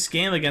last week's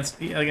game against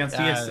was it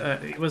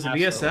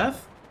BSF?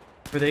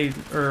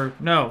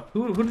 No?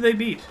 Who did they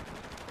beat?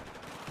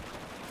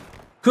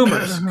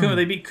 Coomers.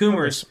 They beat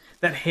Coomers.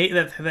 That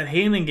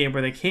Hailing game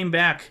where they came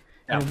back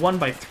and won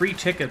by 3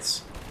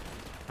 tickets.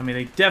 I mean,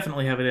 they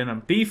definitely have it in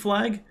them. B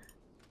flag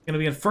gonna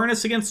be in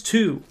Furnace against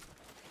 2.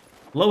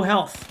 Low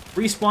health.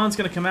 Respawn's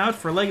going to come out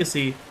for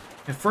Legacy.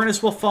 And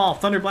Furnace will fall.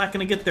 Thunderblack going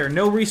to get there.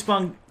 No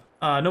respawn,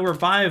 no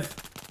revive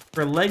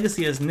for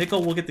Legacy as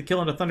Nickel will get the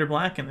kill into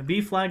Thunderblack. And the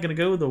B flag going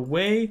to go the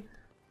way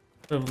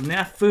of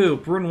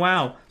NaFu. Brun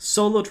Wow.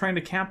 Solo trying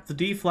to cap the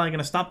D flag. Going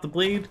to stop the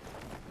bleed.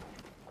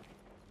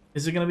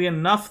 Is it going to be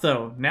enough,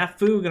 though?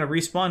 NaFu going to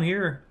respawn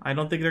here. I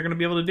don't think they're going to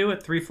be able to do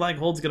it. 3 flag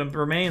holds going to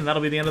remain.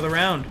 That'll be the end of the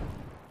round.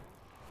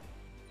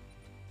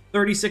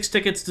 36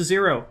 tickets to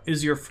 0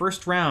 is your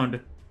first round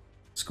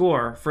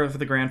score for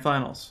the grand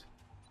finals.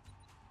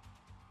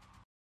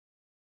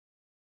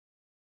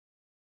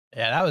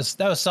 Yeah,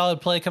 that was solid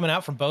play coming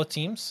out from both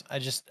teams.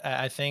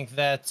 I think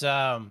that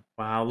wow,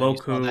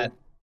 Loku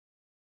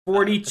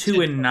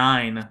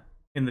 42-9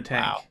 in the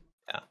tank. Wow.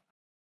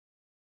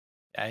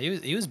 Yeah,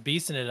 he was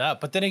beasting it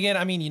up. But then again,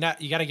 I mean, you got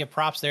to give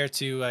props there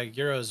to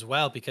Euro as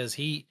well, because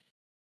he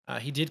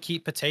did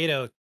keep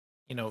Potato.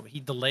 You know, he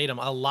delayed him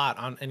a lot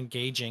on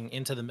engaging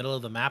into the middle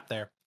of the map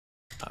there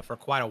for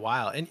quite a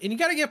while. And you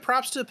got to give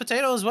props to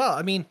Potato as well.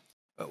 I mean,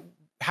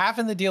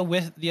 having the deal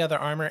with the other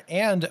armor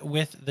and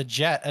with the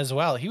jet as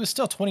well, he was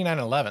still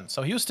 29-11.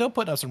 So he was still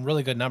putting up some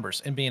really good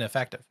numbers and being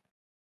effective.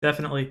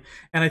 Definitely.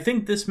 And I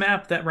think this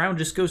map, that round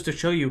just goes to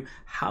show you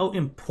how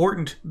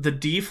important the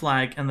D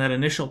flag and that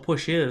initial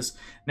push is.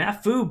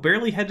 NaFu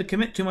barely had to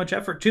commit too much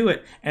effort to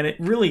it, and it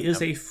really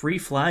is a free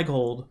flag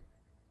hold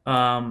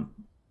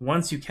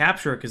once you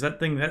capture it, because that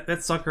thing,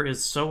 that sucker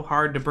is so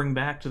hard to bring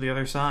back to the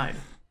other side.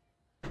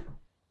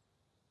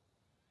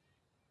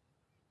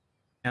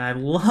 And I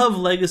love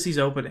Legacy's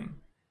opening.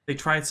 They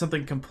tried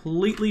something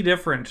completely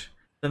different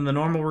than the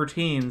normal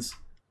routines.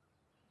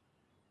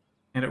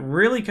 And it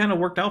really kind of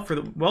worked out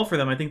well for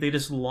them. I think they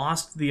just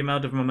lost the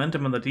amount of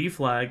momentum on the D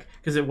flag,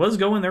 because it was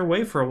going their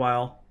way for a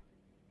while.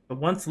 But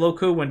once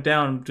Loco went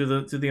down to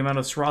the amount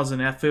of Sraz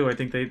and NaFu, I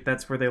think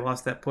that's where they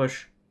lost that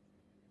push.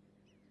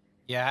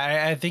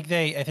 Yeah, I think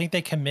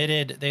they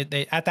committed.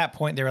 They at that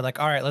point they were like,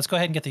 all right, let's go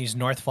ahead and get these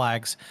north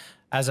flags,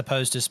 as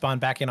opposed to spawn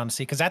back in on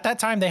C, because at that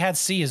time they had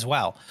C as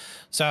well.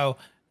 So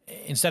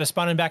instead of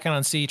spawning back in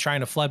on C,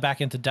 trying to flood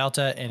back into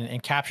Delta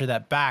and capture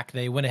that back,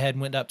 they went ahead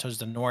and went up towards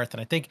the north.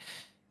 And I think,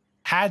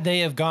 had they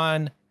have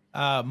gone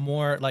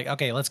more like,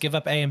 okay, let's give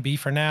up A and B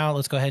for now,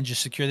 let's go ahead and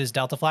just secure this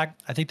Delta flag,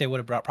 I think they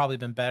would have probably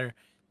been better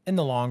in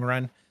the long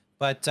run.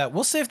 But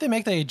we'll see if they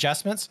make the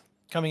adjustments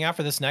coming out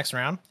for this next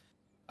round.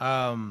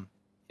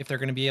 If they're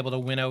going to be able to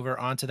win over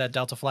onto that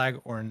Delta flag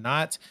or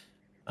not.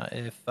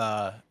 If you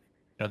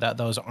know, that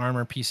those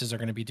armor pieces are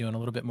going to be doing a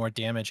little bit more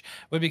damage.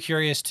 Would be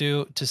curious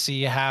to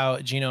see how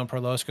Gino and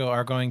Prolosco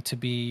are going to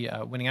be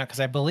winning out, because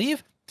I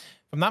believe, if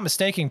I'm not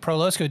mistaken,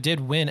 Prolosco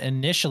did win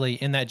initially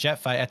in that jet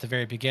fight at the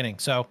very beginning.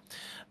 So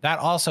that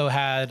also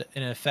had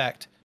an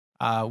effect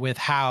with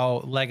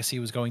how Legacy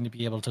was going to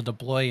be able to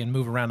deploy and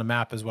move around the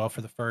map as well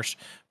for the first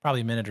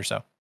probably minute or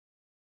so.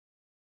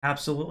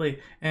 Absolutely.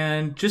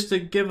 And just to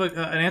give an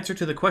answer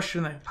to the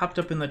question that popped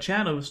up in the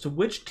chat as to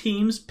which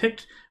teams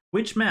picked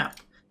which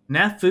map.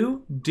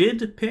 NaFu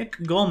did pick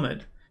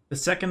Gulmid. The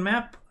second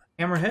map,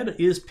 Hammerhead,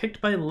 is picked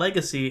by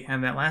Legacy,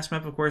 and that last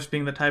map, of course,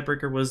 being the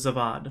tiebreaker, was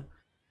Zavad.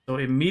 So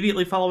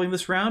immediately following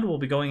this round, we'll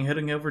be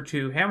heading over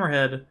to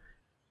Hammerhead,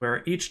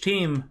 where each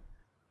team is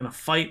going to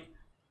fight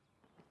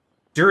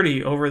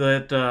dirty over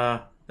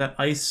that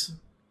ice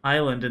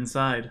island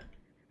inside.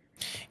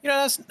 You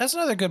know, that's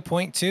another good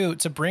point too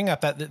to bring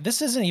up, that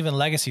this isn't even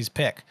Legacy's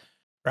pick,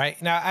 right?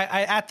 Now,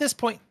 I at this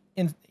point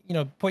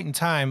in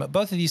time,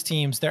 both of these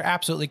teams, they're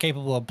absolutely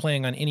capable of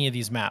playing on any of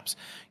these maps.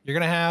 You're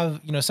gonna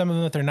have, some of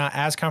them that they're not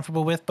as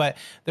comfortable with, but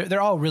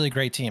they're all really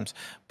great teams.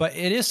 But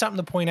it is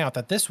something to point out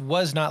that this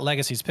was not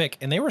Legacy's pick,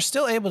 and they were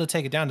still able to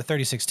take it down to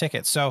 36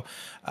 tickets. So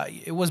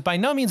it was by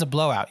no means a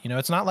blowout.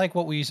 It's not like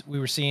what we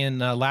were seeing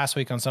last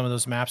week on some of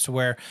those maps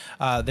where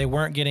they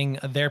weren't getting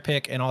their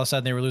pick and all of a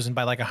sudden they were losing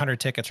by like 100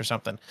 tickets or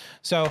something.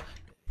 So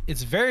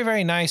it's very,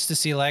 very nice to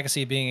see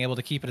Legacy being able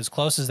to keep it as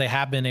close as they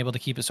have been able to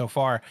keep it so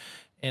far.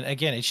 And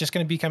again, it's just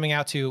going to be coming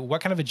out to what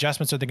kind of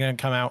adjustments are they going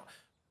to come out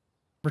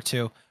for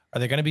two. Are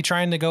they going to be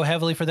trying to go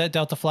heavily for that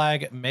Delta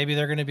flag? Maybe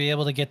they're going to be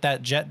able to get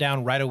that jet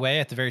down right away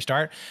at the very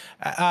start.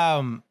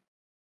 Now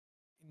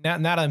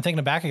that I'm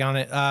thinking back on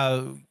it,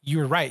 you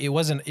were right. It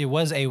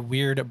was a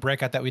weird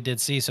breakout that we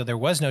did see. So there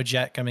was no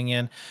jet coming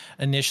in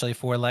initially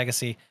for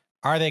Legacy.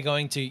 Are they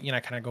going to,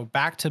 kind of go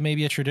back to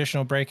maybe a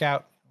traditional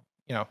breakout?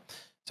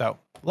 So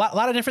a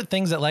lot of different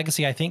things that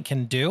Legacy, I think,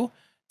 can do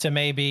to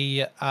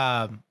maybe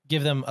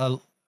give them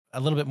a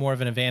little bit more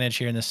of an advantage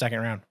here in the second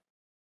round.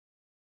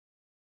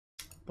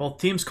 Both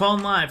teams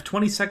calling live.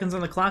 20 seconds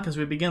on the clock as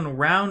we begin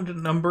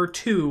round number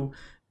 2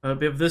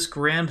 of this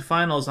grand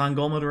finals on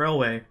Gulmid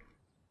Railway.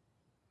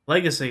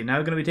 Legacy now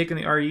going to be taking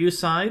the RU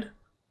side.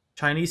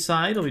 Chinese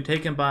side will be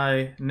taken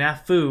by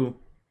NaFu.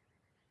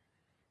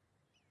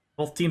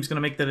 Both teams going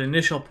to make that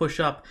initial push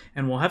up,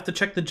 and we'll have to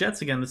check the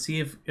jets again to see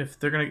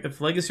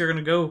if Legacy are going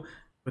to go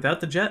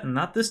without the jet, and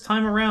not this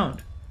time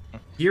around.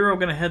 Hero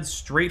going to head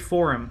straight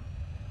for him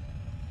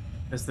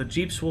as the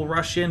Jeeps will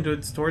rush in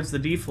towards the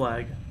D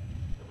flag.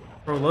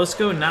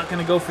 Prolosco not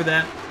going to go for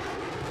that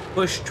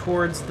push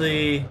towards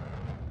the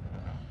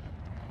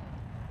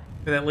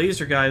For that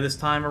laser guy this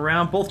time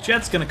around. Both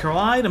jets gonna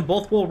collide and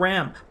both will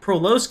ram.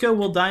 Prolosco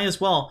will die as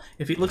well.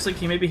 If it looks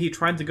like maybe he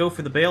tried to go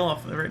for the bail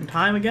off the right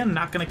time again,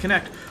 not gonna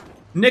connect.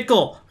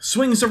 Nickel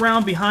swings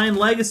around behind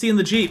Legacy in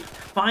the Jeep.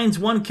 Finds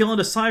one kill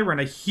into Siren.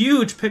 A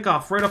huge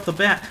pickoff right off the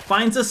bat.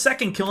 Finds a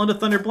second kill into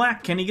Thunder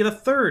Black. Can he get a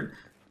third?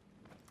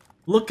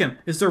 Looking.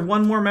 Is there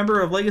one more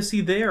member of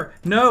Legacy there?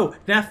 No.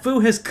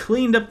 NaFu has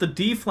cleaned up the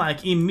D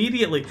flag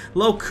immediately.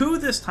 LevelBF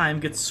this time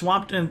gets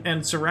swapped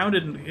and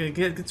surrounded and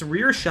gets a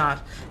rear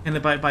shot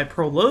and by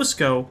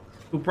Prolosco,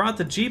 who brought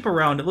the Jeep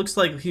around. It looks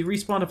like he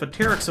respawned off a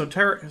Terex,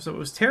 so it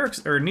was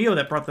Terex or Neo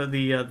that brought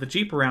the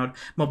Jeep around.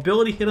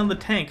 Mobility hit on the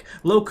tank.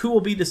 LevelBF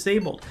will be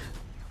disabled.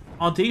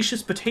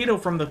 Audacious Potato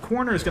from the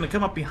corner is going to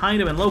come up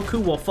behind him, and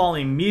LevelBF will fall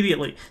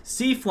immediately.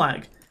 C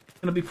flag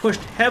going to be pushed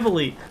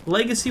heavily.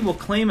 Legacy will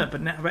claim it,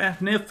 but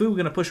NaFu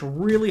going to push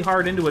really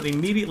hard into it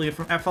immediately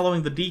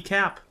following the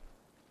decap.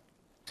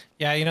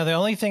 Yeah, you know, the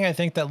only thing I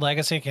think that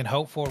Legacy can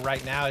hope for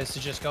right now is to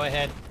just go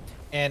ahead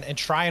and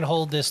try and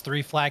hold this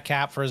 3 flag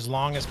cap for as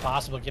long as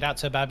possible, get out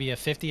to about be a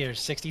 50 or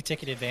 60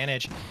 ticket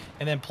advantage,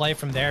 and then play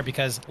from there,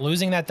 because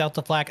losing that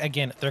Delta flag,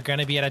 again, they're going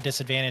to be at a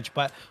disadvantage,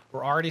 but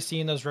we're already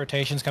seeing those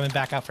rotations coming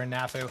back out for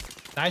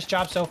NaFu. Nice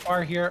job so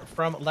far here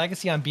from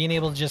Legacy on being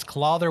able to just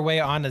claw their way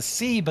on to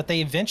C, but they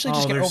eventually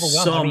just get overwhelmed.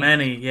 So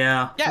many,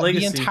 yeah. Yeah,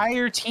 Legacy. The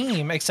entire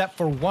team, except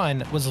for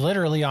one, was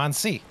literally on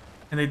C.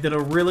 And they did a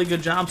really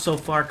good job so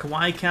far.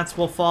 Kawaii Cats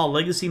will fall.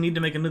 Legacy need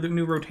to make another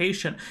new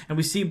rotation. And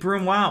we see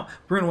Brune Wow.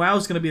 Brune Wow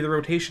is going to be the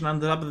rotation on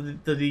the top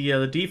of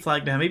the D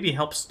flag now. Maybe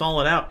help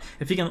stall it out.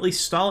 If he can at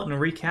least stall it and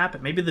recap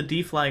it, maybe the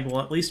D flag will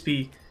at least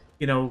be,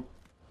 you know,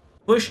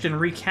 pushed and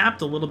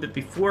recapped a little bit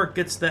before it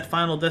gets to that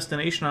final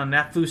destination on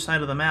NaFu's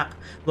side of the map.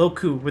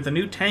 LevelBF with a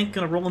new tank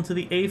going to roll into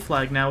the A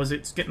flag now as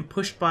it's getting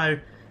pushed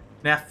by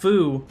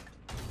NaFu.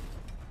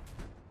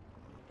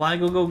 Flag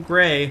will go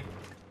gray.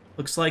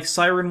 Looks like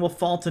Siren will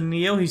fall to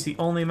Neo. He's the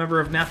only member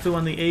of NaFu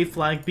on the A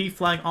flag. B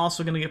flag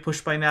also going to get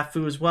pushed by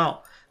NaFu as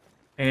well.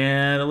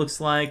 And it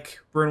looks like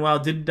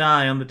Brunwell did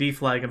die on the D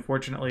flag,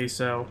 unfortunately,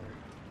 so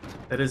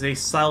that is a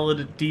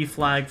solid D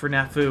flag for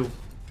NaFu.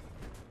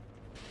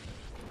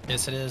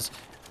 Yes, it is.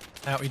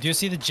 Now, we do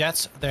see the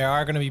Jets. They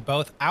are going to be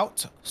both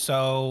out,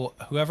 so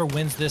whoever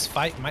wins this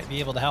fight might be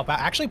able to help out.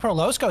 Actually,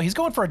 Prolosco, he's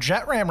going for a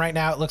Jet Ram right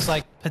now, it looks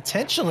like,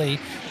 potentially.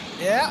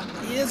 Yeah,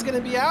 he is going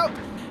to be out.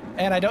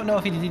 And I don't know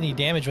if he did any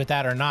damage with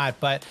that or not,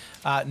 but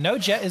no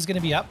Jet is going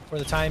to be up for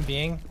the time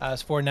being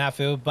for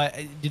NaFu. But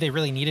do they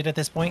really need it at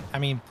this point? I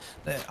mean,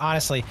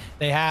 honestly,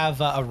 they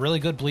have a really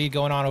good bleed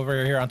going on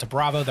over here onto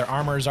Bravo. Their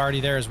armor is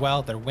already there as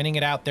well. They're winning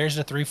it out. There's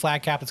the 3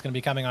 flag cap that's going to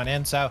be coming on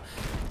in. So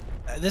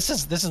this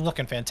is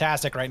looking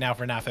fantastic right now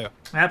for NaFu.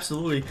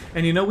 Absolutely.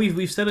 And you know,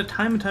 we've said it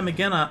time and time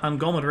again on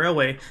Gulmud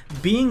Railway,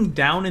 being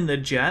down in the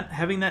jet,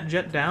 having that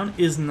jet down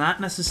is not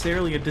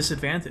necessarily a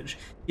disadvantage.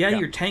 Yeah,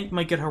 your tank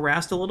might get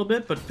harassed a little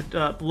bit, but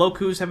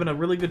LevelBF's having a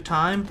really good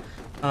time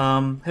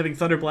having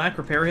Thunder Black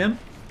repair him.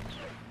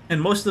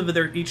 And most of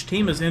each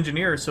team is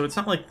engineers, so it's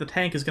not like the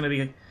tank is going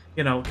to be,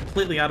 you know,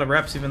 completely out of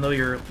reps, even though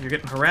you're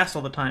getting harassed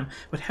all the time.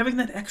 But having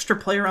that extra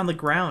player on the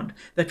ground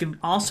that can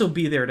also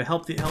be there to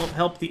help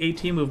the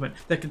AT movement,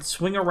 that can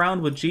swing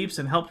around with jeeps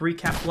and help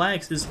recap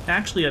flags, is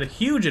actually at a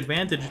huge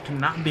advantage to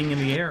not being in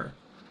the air.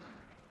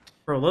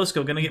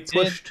 Prolosco gonna get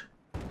pushed.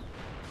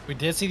 We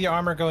did see the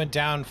armor going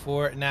down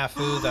for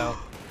NaFu though.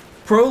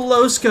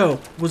 Prolosco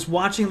was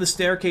watching the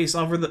staircase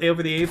over the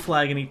A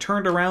flag, and he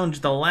turned around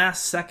the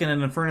last second,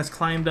 and Infernus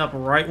climbed up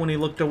right when he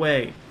looked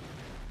away.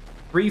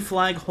 3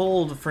 flag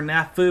hold for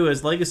NaFu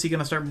as Legacy going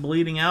to start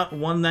bleeding out,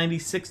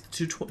 196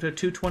 to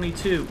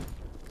 222.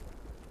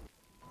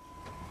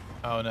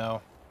 Oh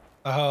no.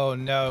 Oh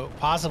no.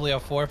 Possibly a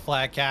 4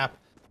 flag cap.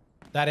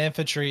 That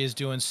infantry is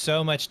doing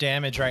so much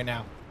damage right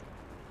now.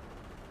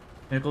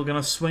 Nickel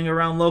going to swing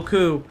around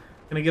LevelBF.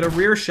 Going to get a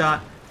rear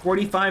shot.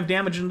 45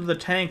 damage into the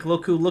tank.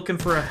 LevelBF looking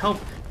for a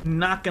help.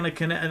 Not going to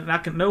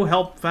connect. No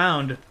help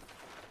found.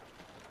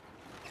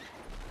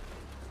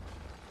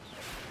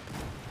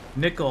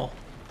 Nickel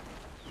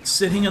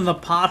sitting in the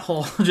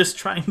pothole, just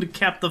trying to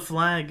cap the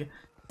flag.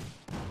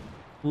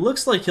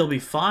 Looks like he'll be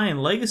fine.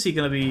 Legacy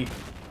gonna be...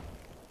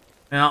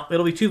 Now,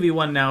 it'll be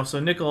 2v1 now, so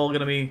Nickel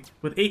gonna be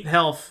with 8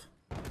 health.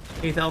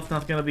 8 health,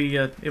 not gonna be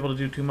able to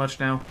do too much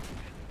now.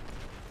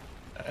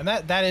 And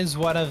that is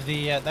one of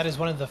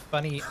the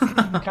funny,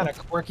 kind of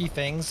quirky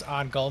things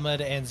on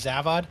Gulmud and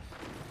Zavod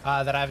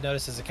that I've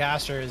noticed as a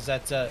caster is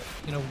that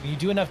you know, when you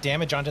do enough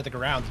damage onto the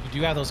ground, you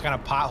do have those kind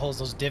of potholes,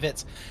 those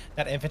divots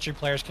that infantry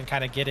players can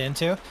kind of get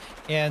into,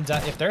 and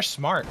if they're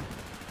smart,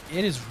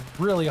 it is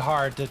really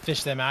hard to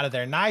fish them out of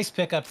there. Nice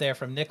pickup there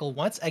from Nickel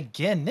once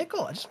again.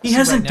 Nickel, he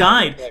hasn't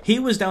died. He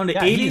was down to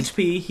 8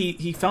 HP.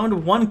 He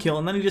found 1 kill,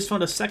 and then he just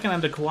found a second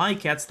onto Kawaii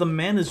Cats. The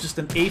man is just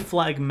an A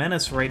flag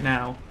menace right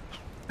now.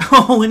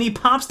 Oh, and he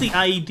pops the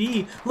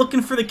IED,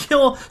 looking for the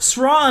kill.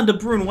 Sraw onto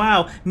Brune.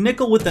 Wow,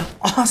 Nickel with an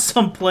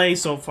awesome play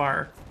so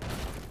far.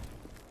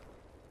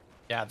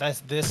 Yeah,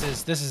 this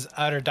is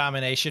utter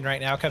domination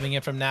right now coming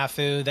in from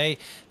NaFu.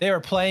 They were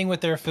playing with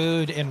their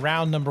food in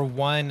round number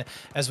 1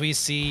 as we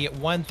see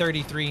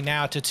 133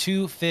 now to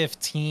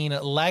 215.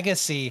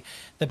 Legacy,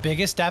 the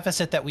biggest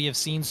deficit that we have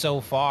seen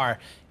so far,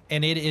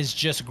 and it is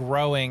just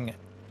growing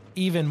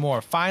even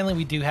more. Finally,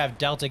 we do have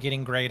Delta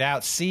getting grayed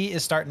out. C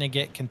is starting to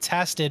get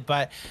contested,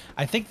 but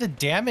I think the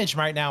damage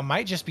right now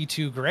might just be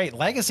too great.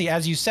 Legacy,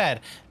 as you said,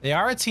 they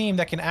are a team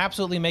that can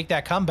absolutely make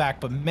that comeback,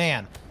 but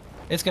man,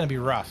 it's going to be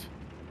rough.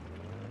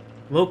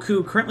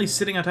 LevelBF currently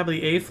sitting on top of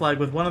the A flag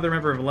with one other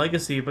member of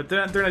Legacy, but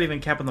they're not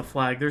even capping the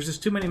flag. There's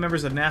just too many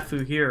members of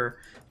NaFu here.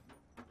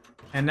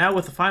 And now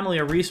with finally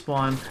a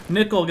respawn,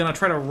 Nickel gonna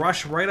try to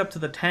rush right up to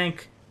the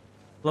tank.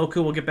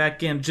 LevelBF will get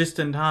back in just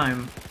in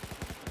time.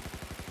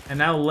 And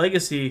now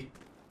Legacy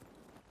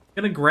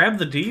gonna grab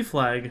the D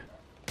flag.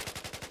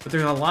 But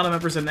there's a lot of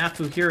members of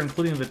NaFu here,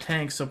 including the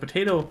tank, so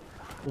Potato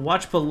will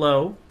watch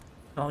below.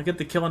 I'll get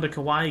the kill into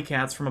Kawaii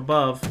Cats from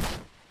above.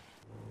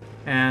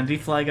 And D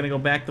flag gonna go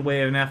back the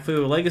way of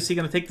NaFu. Legacy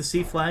gonna take the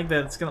C flag.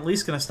 That's gonna at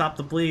least gonna stop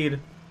the bleed.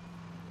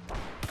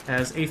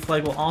 As A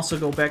flag will also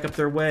go back up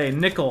their way.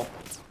 Nickel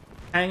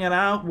hanging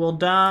out, will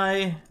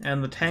die,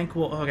 and the tank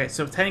will. Okay,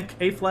 so tank,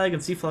 A flag,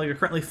 and C flag are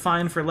currently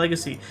fine for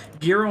Legacy.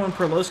 Giro and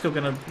Perlosco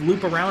gonna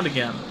loop around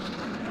again.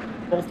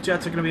 Both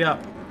jets are gonna be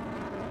up.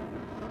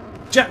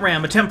 Jet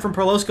ram attempt from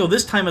Perlosco.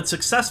 This time it's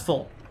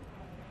successful.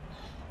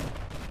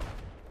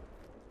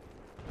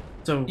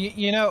 So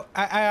you know,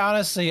 I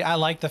honestly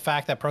like the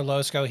fact that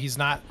Perlosco, he's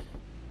not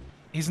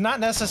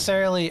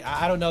necessarily.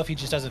 I don't know if he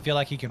just doesn't feel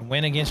like he can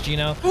win against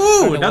Gino.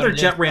 Ooh, another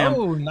jet ram.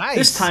 Oh, nice.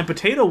 This time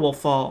Potato will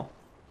fall.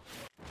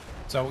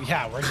 So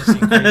yeah, we're just seeing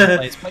crazy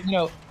plays. But you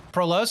know,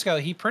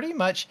 Perlosco, he pretty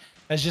much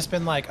has just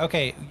been like,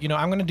 okay, you know,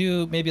 I'm going to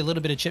do maybe a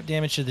little bit of chip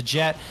damage to the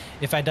jet.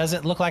 If it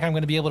doesn't look like I'm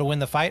going to be able to win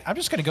the fight, I'm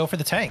just going to go for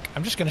the tank.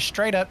 I'm just going to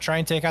straight up try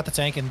and take out the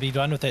tank and be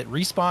done with it,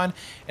 respawn,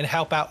 and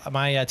help out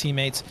my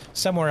teammates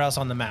somewhere else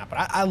on the map.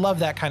 But I love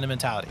that kind of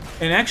mentality.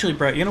 And actually,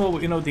 Brett, you know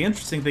what? You know the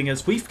interesting thing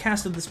is we've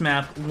casted this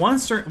map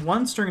once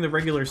during the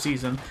regular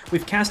season.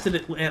 We've casted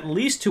it at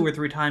least 2 or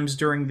 3 times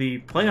during the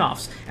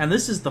playoffs, and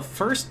this is the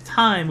first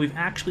time we've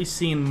actually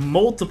seen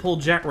multiple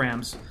jet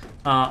rams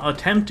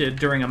attempted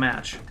during a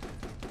match.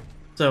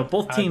 So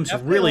both teams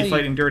really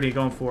fighting dirty,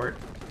 going for it.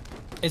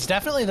 It's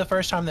definitely the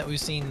first time that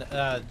we've seen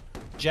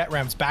jet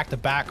rams back to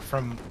back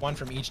from one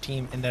from each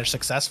team, and they're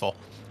successful.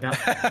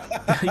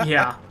 Yeah.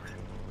 Yeah.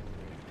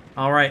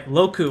 All right,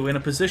 LevelBF in a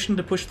position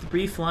to push the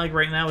B flag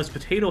right now as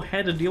Potato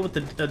had to deal with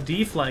the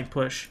D flag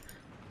push.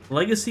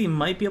 Legacy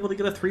might be able to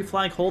get a 3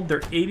 flag hold.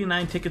 They're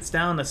 89 tickets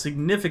down, a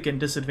significant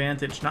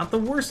disadvantage. Not the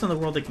worst in the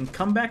world. They can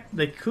come back.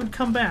 They could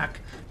come back,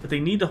 but they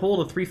need to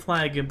hold a 3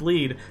 flag and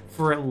bleed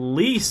for at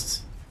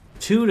least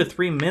 2 to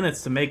 3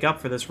 minutes to make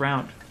up for this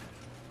round.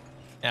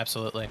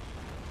 Absolutely.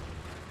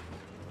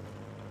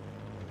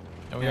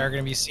 And we are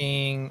going to be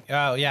seeing.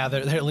 Oh yeah,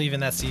 they're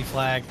leaving that C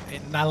flag.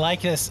 And I like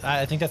this.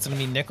 I think that's going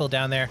to be Nickel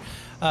down there,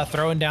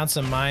 throwing down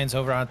some mines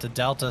over onto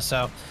Delta.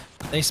 So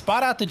they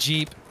spot out the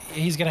Jeep.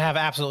 He's going to have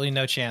absolutely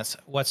no chance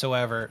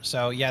whatsoever.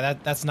 So yeah,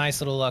 that's nice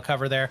little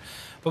cover there.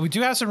 But we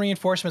do have some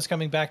reinforcements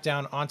coming back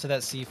down onto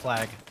that C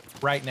flag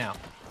right now.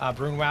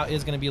 Brunwau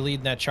is going to be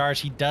leading that charge.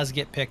 He does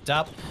get picked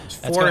up.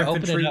 That's going to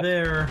open it up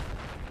there.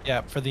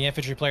 Yeah, for the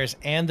infantry players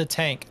and the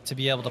tank to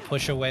be able to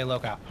push away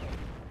Lockout.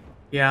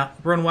 Yeah,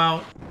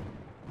 Brunwau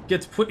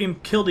gets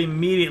killed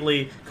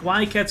immediately.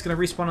 Kawaii Cat's going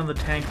to respawn on the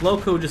tank.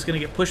 Loco just going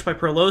to get pushed by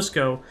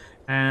Perlosco,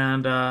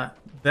 and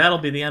that'll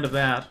be the end of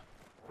that.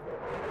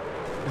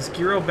 Is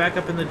Giro back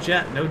up in the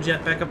jet? No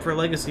jet back up for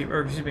Legacy,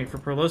 or excuse me, for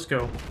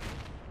Perlosco.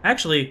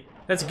 Actually,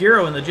 that's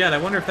Giro in the jet. I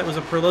wonder if that was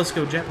a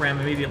Perlosco jet ram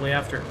immediately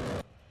after.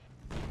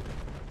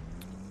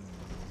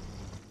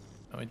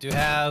 We do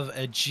have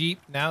a Jeep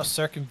now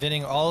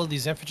circumventing all of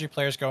these infantry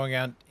players going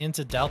out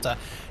into Delta.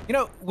 You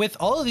know, with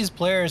all of these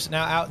players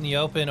now out in the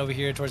open over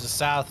here towards the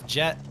south,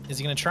 Jet, is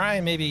he going to try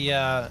and maybe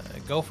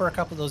go for a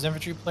couple of those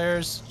infantry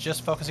players,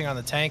 just focusing on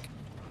the tank?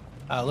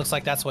 Looks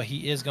like that's what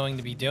he is going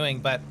to be doing.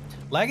 But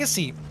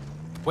Legacy,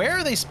 where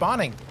are they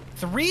spawning?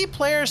 3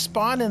 players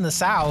spawn in the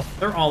south.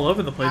 They're all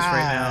over the place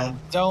right now.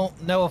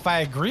 Don't know if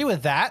I agree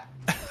with that.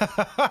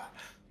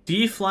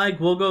 D flag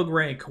will go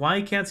gray.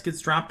 Kawaii Cats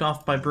gets dropped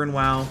off by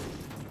Brunwau.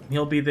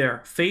 He'll be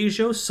there.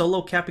 Phasio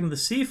solo capping the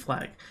C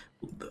flag.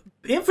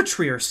 The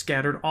infantry are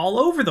scattered all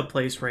over the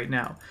place right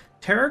now.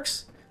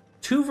 Terex,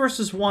 2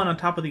 versus 1 on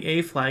top of the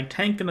A flag.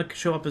 Tank gonna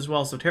show up as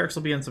well, so Terex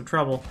will be in some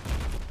trouble.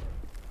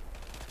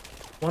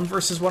 1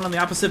 versus 1 on the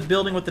opposite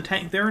building with the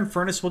tank there, and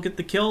Furnace will get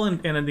the kill,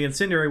 and the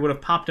incendiary would have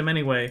popped him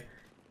anyway.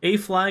 A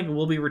flag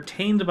will be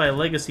retained by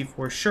Legacy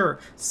for sure.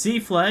 C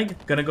flag,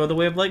 gonna go the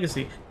way of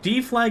Legacy.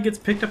 D flag gets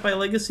picked up by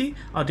Legacy.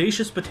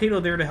 Audacious Potato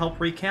there to help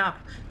recap.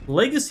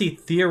 Legacy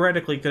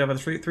theoretically could have a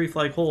 3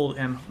 flag hold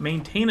and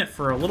maintain it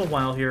for a little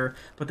while here,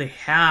 but they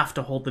have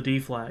to hold the D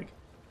flag.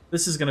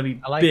 This is gonna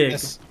be big.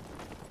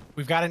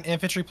 We've got an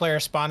infantry player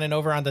spawning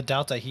over on the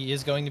Delta. He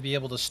is going to be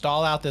able to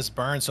stall out this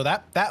burn. So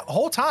that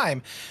whole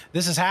time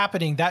this is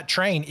happening, that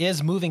train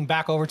is moving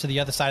back over to the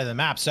other side of the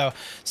map. So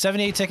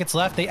 78 tickets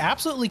left. They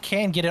absolutely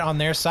can get it on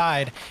their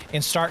side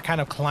and start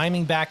kind of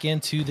climbing back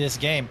into this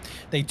game.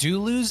 They do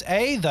lose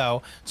A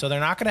though, so they're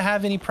not going to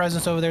have any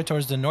presence over there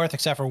towards the north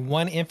except for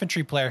one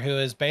infantry player who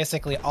is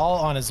basically all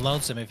on his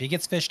lonesome. If he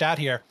gets fished out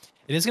here,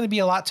 it is going to be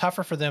a lot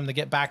tougher for them to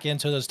get back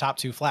into those top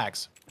 2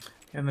 flags.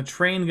 And the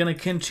train going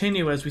to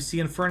continue as we see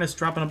Infernus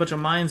dropping a bunch of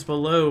mines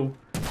below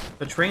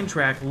the train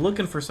track,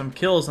 looking for some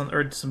kills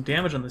or some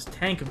damage on this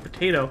tank of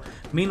Potato.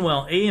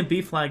 Meanwhile, A and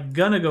B flag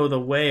going to go the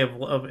way of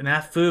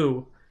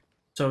NaFu.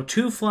 So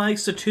 2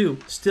 flags to 2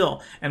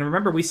 still. And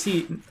remember, we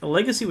see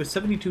Legacy with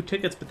 72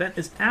 tickets, but that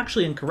is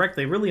actually incorrect.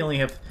 They really only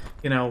have,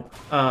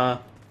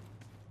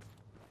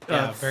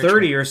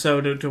 30 or so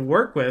to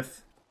work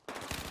with,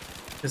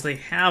 because they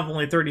have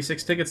only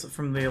 36 tickets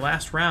from the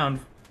last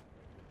round.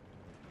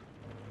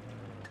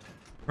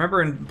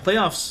 Remember, in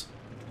playoffs,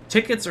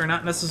 tickets are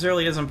not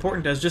necessarily as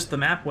important as just the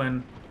map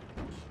win.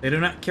 They do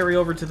not carry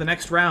over to the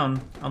next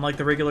round, unlike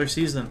the regular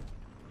season.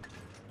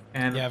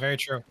 And yeah, very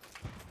true.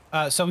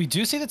 So we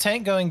do see the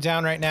tank going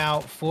down right now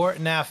for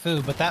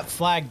NaFu, but that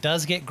flag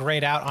does get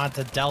grayed out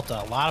onto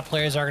Delta. A lot of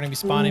players are going to be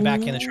spawning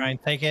back in to try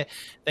and take it.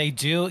 They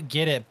do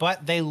get it,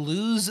 but they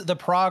lose the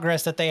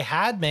progress that they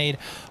had made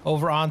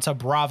over onto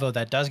Bravo.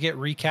 That does get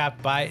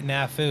recapped by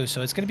NaFu.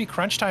 So it's going to be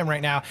crunch time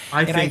right now.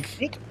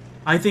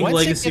 I think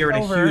Legacy are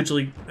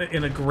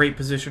in a great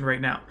position right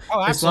now.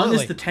 Oh, as long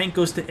as the tank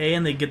goes to A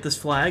and they get this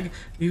flag,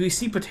 you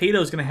see Potato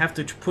is going to have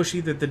to push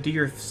either the D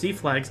or C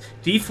flags.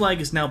 D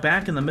flag is now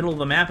back in the middle of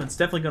the map. It's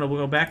definitely going to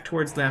go back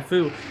towards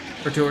NaFu,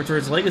 or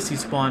towards Legacy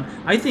spawn.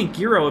 I think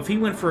Gyro, if he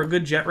went for a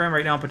good jet ram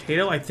right now on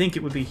Potato, I think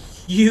it would be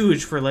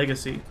huge for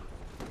Legacy.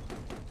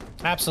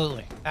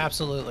 Absolutely,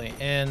 absolutely.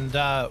 And,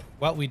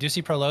 well, we do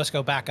see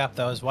Prolosco back up,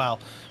 though, as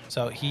well.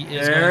 So he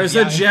is There's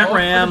a jet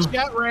ram.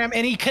 Jet ram,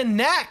 and he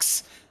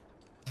connects.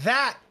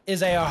 That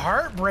is a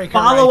heartbreaker.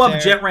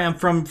 Follow-up jet ram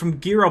from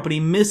Gyro, but he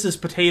misses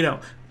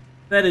Potato.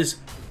 That is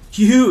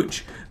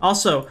huge.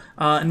 Also,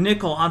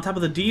 Nickel on top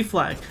of the D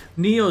flag.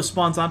 Neo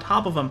spawns on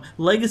top of him.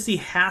 Legacy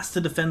has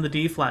to defend the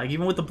D flag.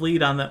 Even with the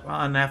bleed on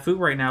NaFu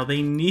right now,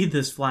 they need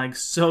this flag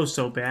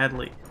so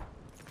badly.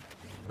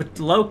 But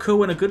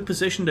LevelBF in a good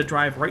position to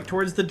drive right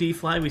towards the D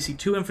flag. We see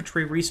 2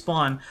 infantry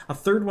respawn, a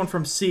third one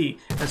from C.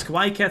 As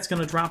Kawaii Cat's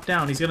going to drop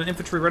down, he's got an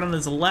infantry right on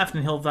his left,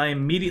 and he'll die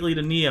immediately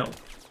to Neo.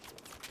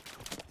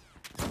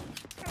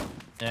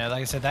 Yeah,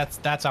 like I said,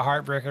 that's a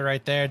heartbreaker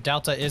right there.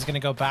 Delta is going to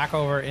go back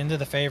over into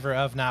the favor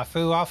of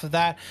NaFu off of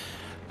that.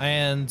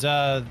 And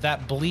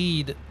that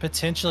bleed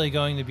potentially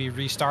going to be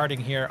restarting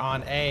here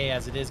on A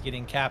as it is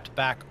getting capped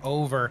back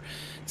over.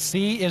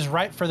 C is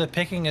ripe for the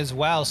picking as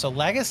well. So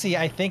Legacy,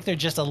 I think they're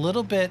just a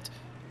little bit...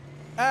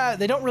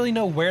 they don't really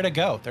know where to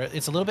go.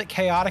 It's a little bit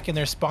chaotic in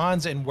their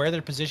spawns and where they're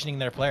positioning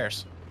their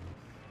players.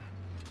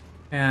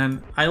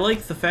 And I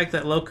like the fact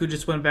that LevelBF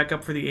just went back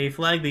up for the A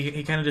flag.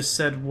 He kind of just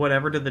said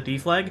whatever to the D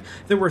flag.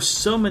 There were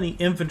so many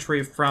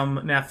infantry from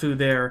NaFu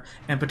there,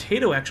 and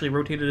Potato actually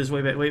rotated his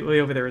way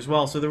over there as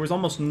well. So there was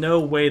almost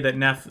no way that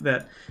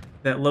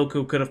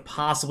LevelBF could have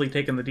possibly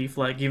taken the D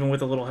flag, even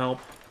with a little help.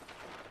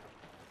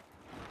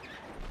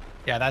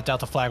 Yeah, that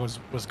Delta flag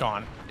was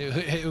gone.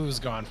 It was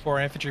gone.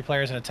 4 infantry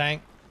players in a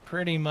tank.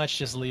 Pretty much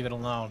just leave it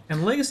alone.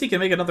 And Legacy can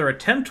make another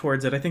attempt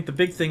towards it. I think the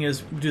big thing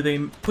is, do they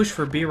push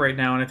for B right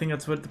now? And I think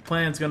that's what the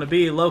plan's going to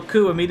be.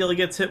 LevelBF immediately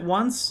gets hit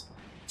once.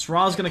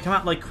 Sraw's going to come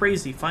out like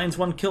crazy. Finds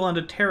 1 kill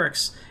onto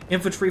Terex.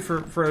 Infantry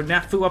for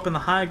NaFu up in the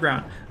high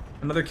ground.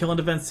 Another kill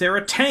into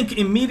Vencera. Tank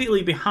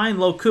immediately behind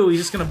LevelBF. He's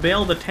just going to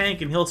bail the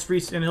tank and he'll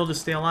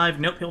just stay alive.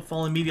 Nope, he'll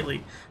fall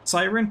immediately.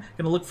 Siren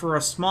going to look for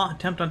a small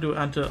attempt onto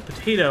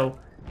Potato.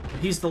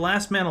 He's the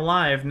last man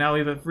alive. Now we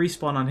have a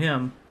respawn on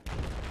him.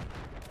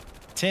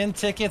 10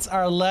 tickets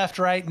are left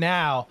right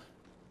now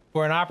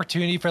for an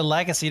opportunity for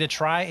Legacy to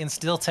try and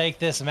still take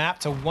this map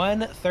to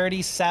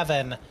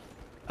 137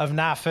 of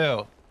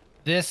NaFu.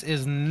 This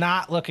is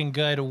not looking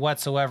good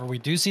whatsoever. We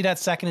do see that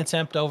second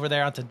attempt over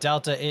there onto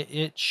Delta.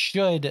 It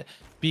should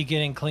be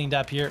getting cleaned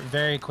up here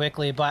very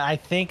quickly, but I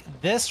think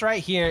this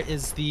right here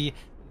is the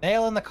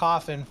nail in the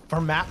coffin for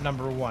map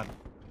number 1.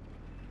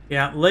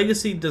 Yeah,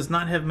 Legacy does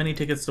not have many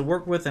tickets to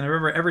work with, and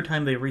remember, every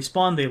time they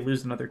respawn, they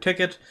lose another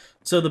ticket.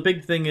 So the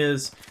big thing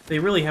is, they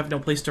really have no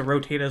place to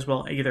rotate as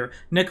well either.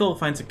 Nickel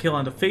finds a kill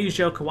onto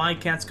Phasio, Kawaii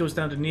Cats goes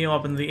down to Neo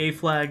up in the A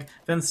flag,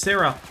 then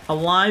Sarah,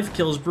 alive,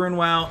 kills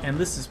Brunwow, and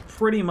this is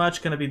pretty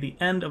much going to be the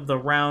end of the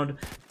round.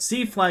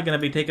 C flag going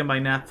to be taken by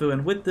NaFu,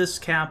 and with this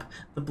cap,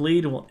 the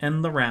bleed will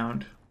end the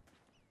round.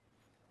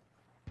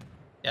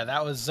 Yeah,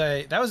 that was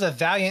a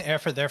valiant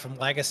effort there from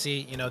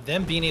Legacy. You know,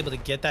 them being able to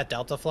get that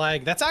Delta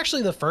flag. That's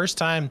actually the first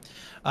time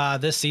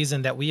this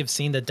season that we have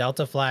seen the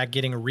Delta flag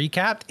getting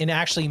recapped and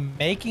actually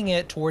making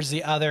it towards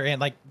the other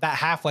end, like that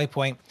halfway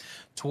point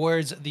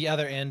towards the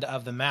other end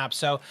of the map.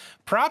 So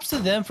props to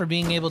them for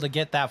being able to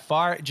get that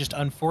far. Just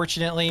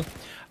unfortunately,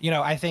 you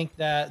know, I think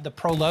that the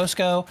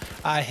Prolosco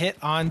hit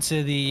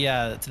onto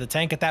the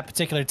tank at that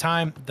particular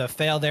time. The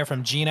fail there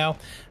from Gino,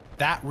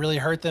 that really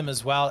hurt them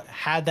as well.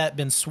 Had that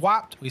been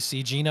swapped, we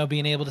see Gino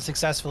being able to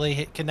successfully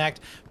hit connect.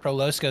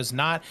 Prolosco's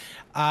not.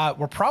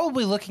 We're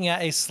probably looking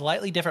at a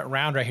slightly different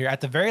round right here.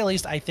 At the very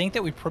least, I think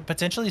that we're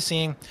potentially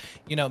seeing,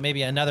 you know,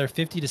 maybe another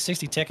 50 to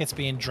 60 tickets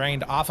being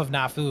drained off of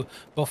NaFu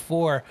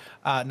before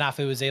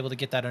NaFu is able to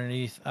get that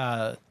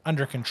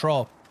under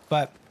control.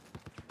 But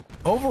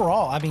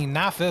overall, I mean,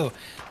 NaFu,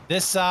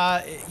 this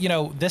you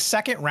know, this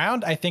second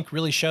round, I think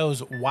really shows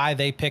why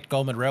they picked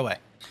Goldman Railway.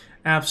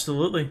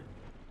 Absolutely.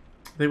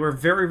 They were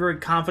very, very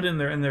confident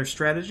in their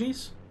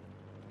strategies.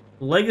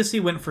 Legacy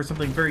went for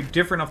something very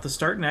different off the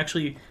start and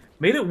actually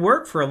made it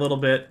work for a little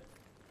bit.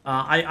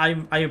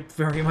 I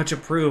very much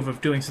approve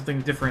of doing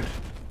something different.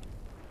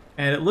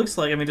 And it looks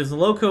like, I mean, there's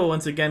Loco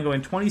once again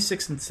going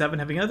 26-7,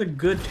 having another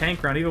good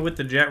tank round, even with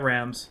the Jet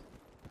Rams.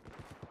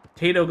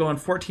 Tato going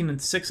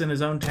 14-6 in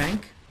his own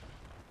tank.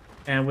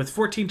 And with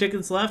 14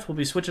 tickets left, we'll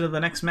be switching to the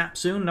next map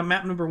soon.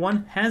 Map number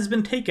 1 has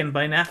been taken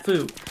by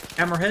NaFu.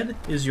 Hammerhead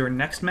is your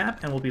next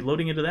map, and we'll be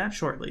loading into that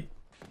shortly.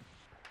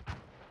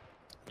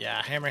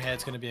 Yeah,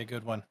 Hammerhead's going to be a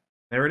good one.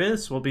 There it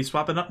is. We'll be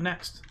swapping up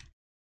next.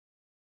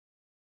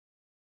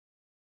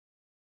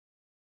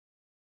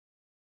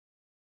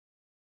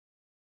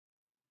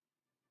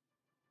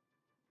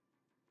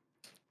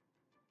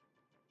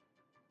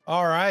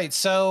 All right,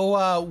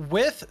 so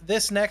with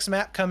this next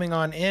map coming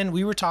on in,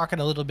 we were talking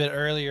a little bit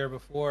earlier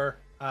before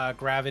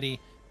Gravity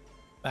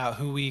about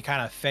who we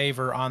kind of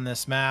favor on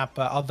this map.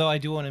 Although I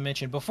do want to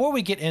mention, before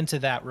we get into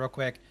that real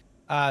quick,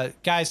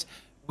 guys,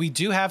 we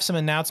do have some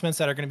announcements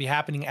that are going to be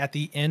happening at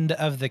the end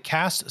of the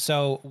cast.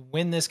 So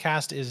when this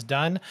cast is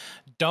done,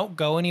 don't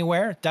go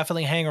anywhere.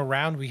 Definitely hang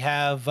around. We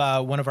have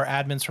one of our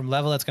admins from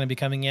Level that's going to be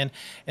coming in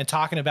and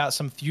talking about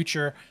some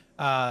future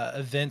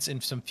events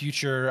and some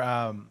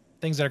future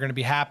things that are going to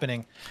be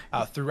happening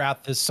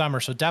throughout this summer.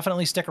 So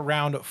definitely stick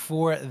around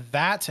for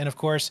that. And of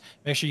course,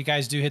 make sure you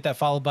guys do hit that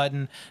follow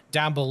button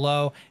down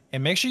below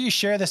and make sure you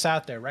share this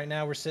out there. Right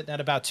now, we're sitting at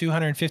about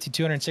 250,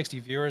 260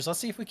 viewers. Let's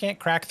see if we can't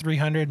crack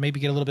 300, maybe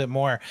get a little bit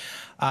more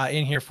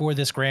in here for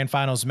this grand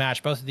finals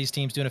match. Both of these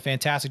teams doing a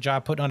fantastic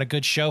job putting on a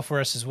good show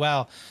for us as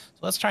well. So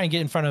let's try and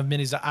get in front of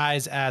many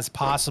eyes as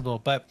possible.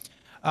 But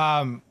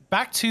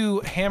back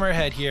to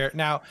Hammerhead here.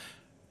 Now,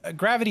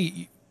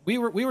 Gravity, we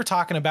were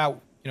talking about,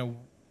 you know,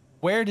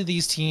 where do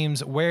these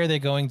teams, where are they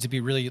going to be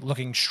really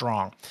looking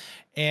strong?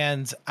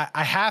 And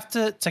I have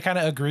to kind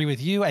of agree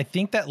with you. I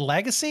think that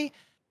Legacy,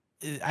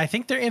 I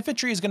think their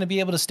infantry is going to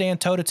be able to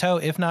stand toe-to-toe,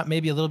 if not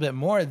maybe a little bit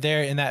more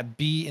there in that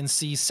B and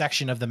C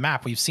section of the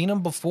map. We've seen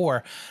them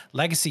before.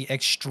 Legacy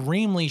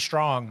extremely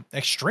strong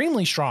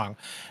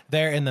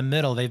there in the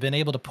middle. They've been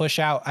able to push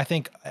out. I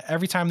think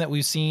every time that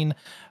we've seen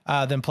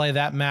them play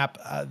that map,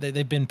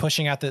 they've been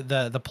pushing out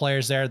the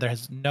players there.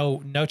 There's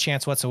no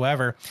chance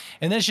whatsoever.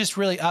 And then it's just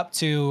really up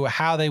to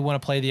how they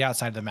want to play the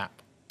outside of the map.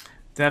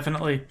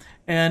 Definitely.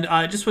 And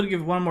I just want to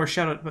give one more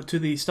shout out to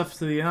the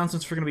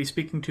announcements we're going to be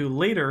speaking to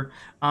later.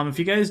 If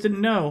you guys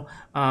didn't know,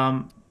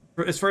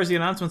 as far as the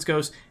announcements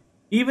goes,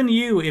 even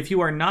you, if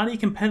you are not a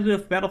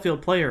competitive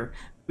Battlefield player,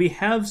 we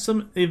have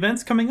some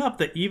events coming up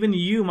that even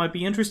you might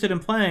be interested in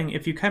playing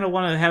if you kind of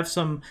want to have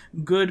some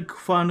good,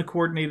 fun,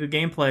 coordinated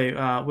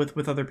gameplay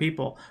with other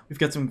people. We've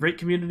got some great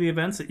community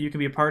events that you can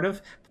be a part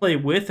of, play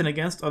with and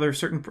against other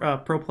certain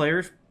pro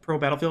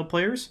Battlefield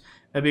players.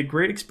 That'd be a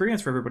great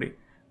experience for everybody.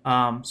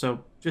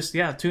 So just,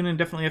 yeah, tune in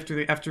definitely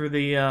after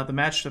the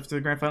match, after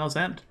the grand finals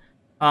end.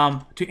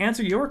 To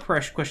answer your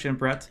question,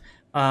 Brett,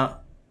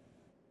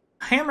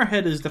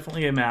 Hammerhead is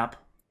definitely a map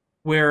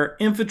where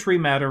infantry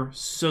matter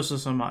so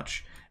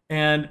much.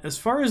 And as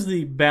far as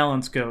the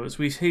balance goes,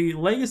 we see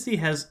Legacy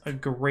has a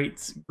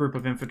great group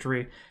of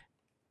infantry,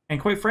 and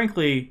quite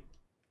frankly,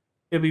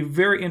 it'll be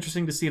very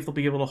interesting to see if they'll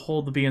be able to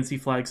hold the BNC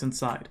flags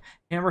inside.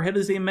 Hammerhead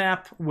is a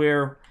map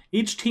where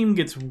each team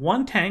gets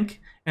one tank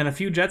and a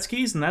few jet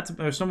skis, and or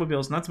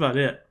snowmobiles, and that's about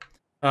it.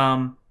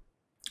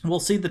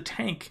 We'll see the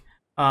tank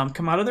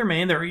come out of their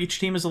main. Each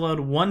team is allowed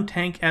one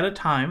tank at a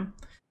time.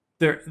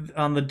 There,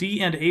 on the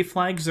D and A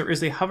flags, there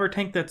is a hover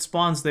tank that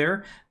spawns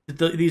there.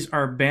 These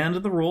are banned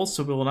in the rules,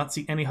 so we will not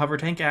see any hover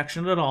tank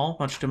action at all,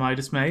 much to my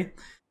dismay.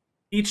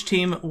 Each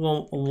team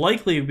will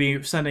likely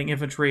be sending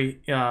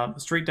infantry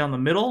straight down the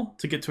middle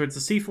to get towards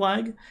the C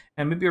flag,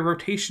 and maybe a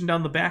rotation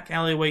down the back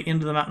alleyway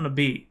into the mountain of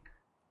B.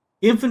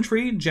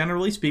 Infantry,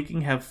 generally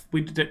speaking,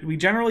 we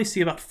generally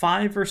see about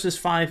 5 versus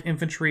 5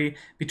 infantry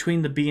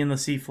between the B and the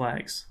C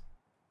flags.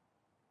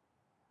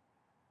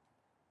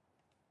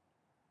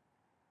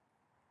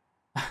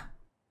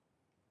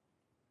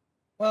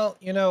 Well,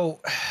 you know,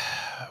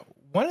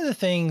 one of the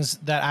things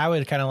that I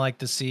would kind of like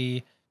to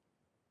see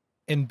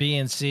in B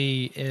and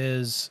C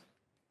is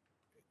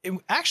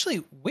actually,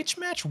 which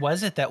match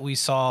was it that we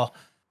saw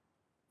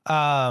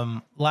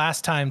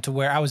last time to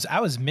where I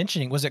was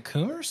mentioning, was it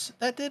Coomers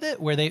that did it,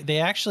 where they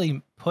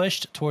actually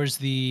pushed towards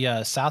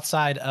the south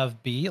side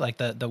of B, like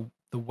the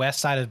the west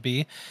side of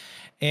B,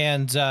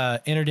 and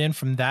entered in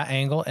from that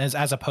angle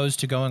as opposed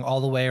to going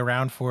all the way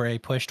around for a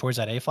push towards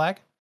that A flag?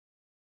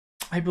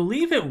 I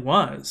believe it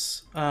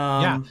was.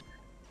 Yeah.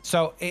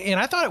 So, and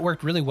I thought it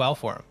worked really well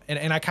for him.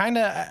 And I kind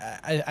of,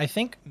 I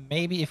think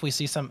maybe if we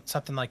see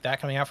something like that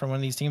coming out from one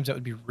of these teams, that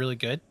would be really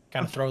good.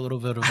 Kind of throw a little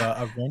bit of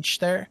a wrench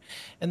there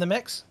in the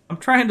mix. I'm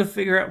trying to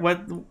figure out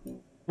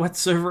what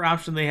server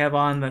option they have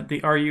on that the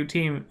RU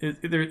team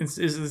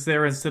is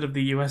there instead of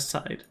the US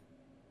side.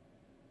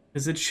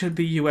 Because it should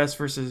be US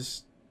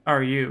versus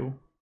RU.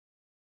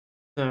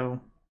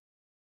 So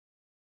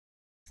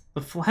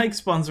the flag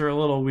spawns are a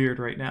little weird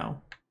right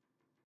now.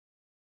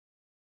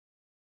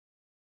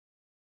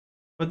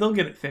 But they'll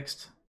get it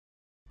fixed.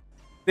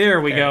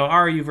 There we go.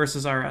 RU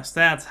versus RS.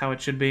 That's how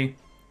it should be.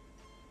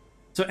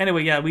 So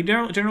anyway, yeah, we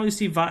generally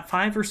see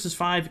 5 versus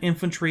 5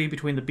 infantry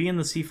between the B and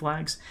the C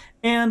flags.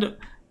 And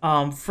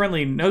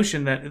friendly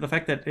notion that the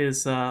fact that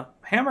is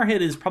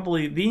Hammerhead is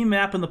probably the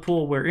map in the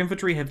pool where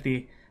infantry have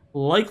the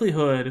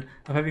likelihood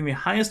of having the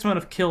highest amount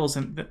of kills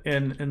in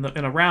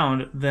a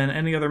round than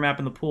any other map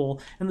in the pool.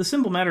 And the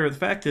simple matter of the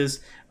fact is,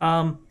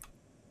 they're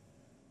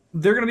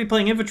going to be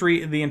playing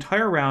infantry the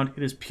entire round.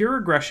 It is pure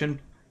aggression,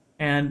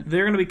 and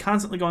they're going to be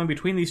constantly going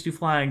between these two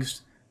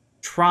flags,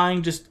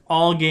 trying just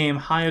all game,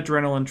 high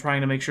adrenaline,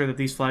 trying to make sure that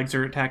these flags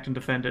are attacked and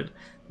defended.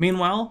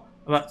 Meanwhile,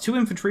 about 2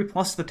 infantry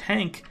plus the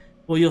tank,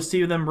 well, you'll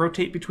see them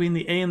rotate between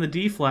the A and the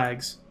D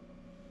flags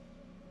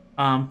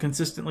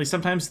consistently.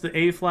 Sometimes the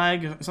A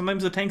flag,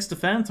 sometimes the tanks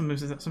defend,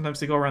 sometimes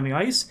they go around the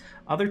ice,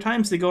 other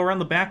times they go around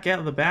the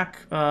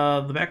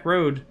back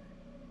road.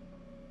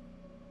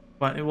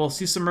 But we'll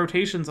see some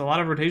rotations, a lot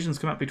of rotations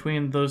come out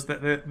between those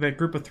that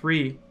group of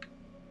 3.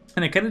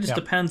 And it kind of just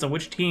depends on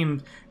which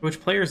team, which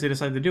players they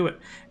decide to do it.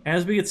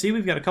 As we can see,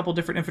 we've got a couple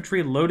different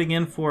infantry loading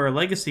in for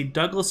Legacy.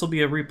 Douglas will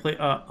be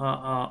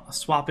a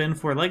swap in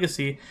for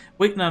Legacy,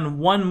 waiting on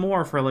one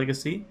more for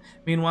Legacy.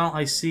 Meanwhile,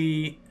 I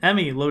see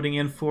Emmy loading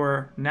in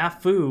for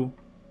NaFu. I'll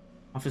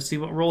have to see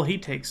what role he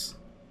takes.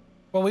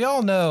 Well, we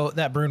all know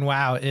that Brune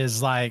Wow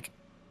is like,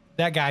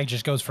 that guy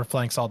just goes for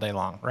flanks all day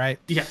long, right?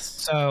 Yes.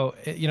 So,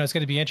 you know, it's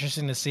going to be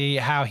interesting to see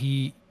how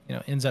he, you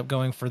know, ends up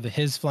going for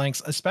his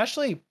flanks,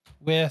 especially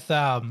with,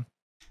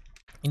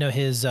 you know,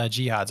 his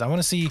jihads. I want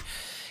to see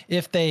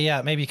if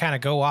they maybe kind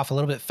of go off a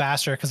little bit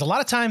faster, because a lot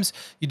of times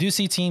you do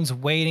see teams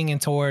waiting in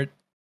towards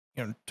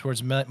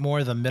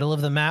more the middle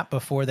of the map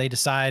before they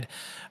decide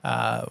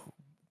to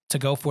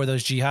go for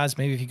those jihads.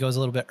 Maybe if he goes a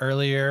little bit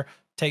earlier,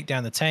 take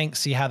down the tank,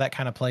 see how that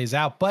kind of plays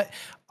out. But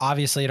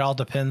obviously it all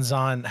depends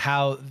on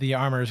how the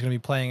armor is going to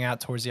be playing out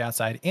towards the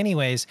outside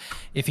anyways,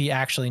 if he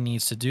actually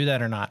needs to do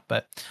that or not.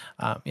 But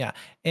yeah.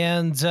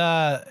 And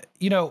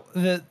you know,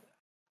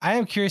 I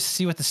am curious to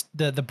see what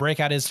the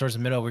breakout is towards the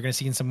middle. We're going to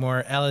see some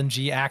more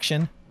LMG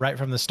action right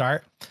from the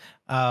start.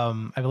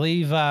 I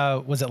believe,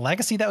 was it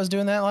Legacy that was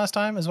doing that last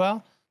time as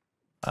well?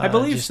 I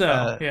believe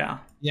so. Yeah.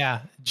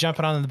 Yeah.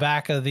 Jumping on the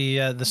back of the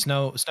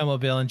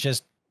snowmobile and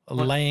just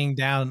laying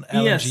down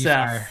LMG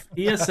fire.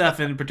 ESF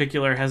in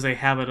particular has a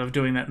habit of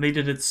doing that. And they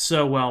did it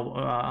so well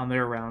on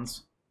their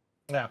rounds.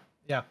 Yeah.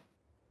 Yeah.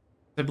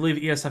 I believe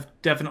ESF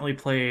definitely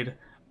played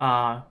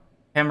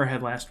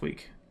Hammerhead last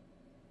week.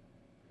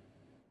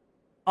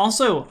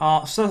 Also,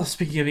 so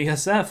speaking of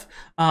ESF,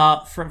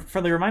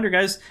 for the reminder,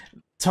 guys,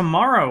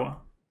 tomorrow,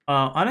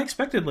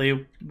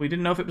 unexpectedly, we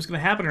didn't know if it was going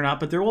to happen or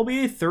not, but there will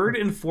be a 3rd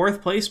and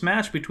 4th place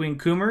match between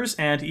Coomers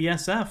and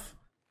ESF.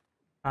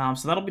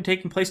 So that'll be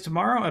taking place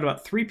tomorrow at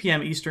about 3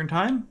 p.m. Eastern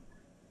Time,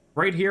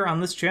 right here on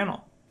this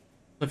channel.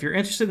 So if you're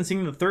interested in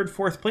seeing the 3rd,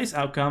 4th place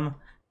outcome,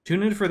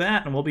 tune in for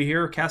that, and we'll be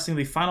here casting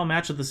the final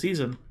match of the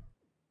season.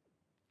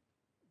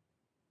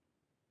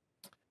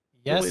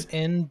 Yes,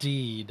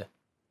 indeed.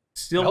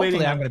 Still Hopefully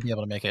waiting. I'm going to be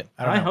able to make it.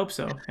 I hope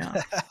so.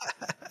 Yeah.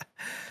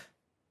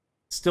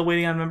 Still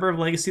waiting on a member of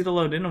Legacy to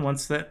load in, and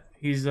once that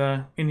he's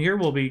in here,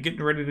 we'll be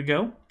getting ready to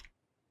go.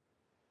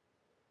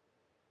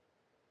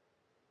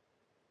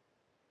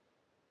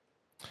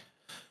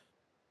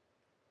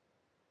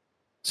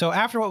 So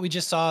after what we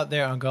just saw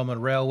there on Goma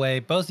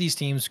Railway, both these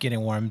teams getting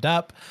warmed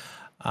up.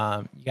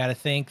 You got to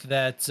think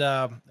that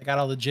they got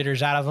all the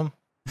jitters out of them.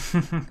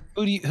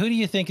 Who do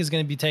you think is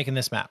going to be taking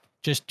this map?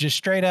 Just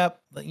straight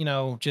up, you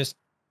know, just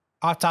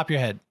off the top of your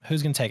head,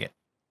 who's going to take it?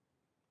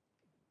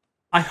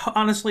 I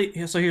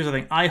honestly, so here's the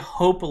thing. I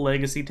hope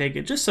Legacy take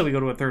it just so we go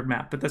to a 3rd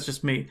map, but that's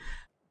just me.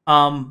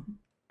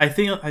 I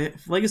think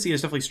Legacy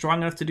is definitely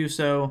strong enough to do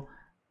so.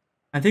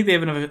 I think they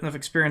have enough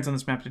experience on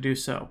this map to do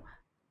so.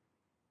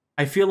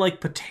 I feel like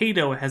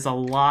Potato has a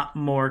lot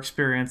more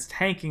experience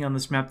tanking on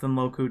this map than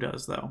Loku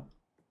does, though.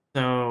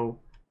 So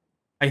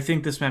I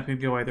think this map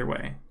could go either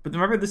way. But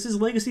remember, this is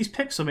Legacy's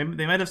pick, so maybe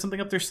they might have something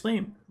up their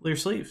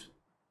sleeves.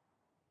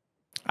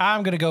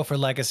 I'm gonna go for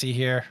Legacy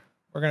here.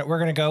 We're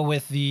gonna go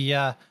with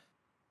the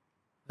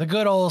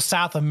good old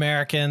South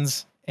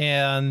Americans,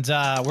 and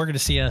we're gonna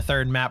see a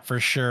 3rd map for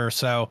sure.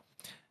 So,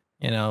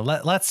 you know,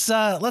 let's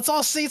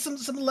all see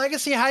some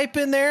Legacy hype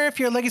in there. If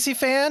you're a Legacy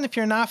fan, if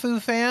you're a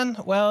NaFu fan,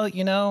 well,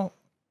 you know,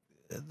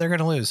 they're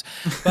gonna lose.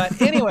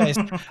 But anyways,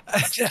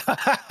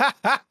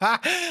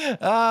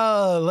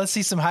 oh, let's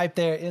see some hype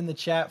there in the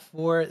chat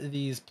for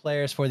these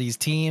players, for these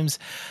teams.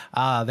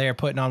 They're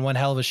putting on one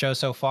hell of a show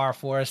so far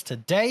for us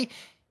today,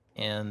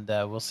 and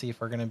we'll see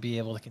if we're gonna be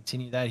able to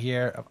continue that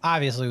here.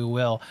 Obviously, we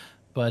will.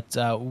 But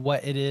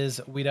what it is,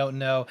 we don't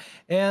know.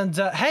 And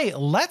hey,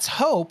 let's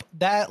hope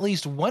that at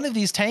least one of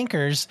these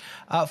tankers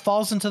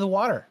falls into the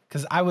water,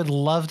 because I would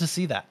love to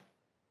see that.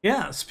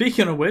 Yeah,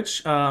 speaking of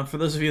which, for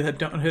those of you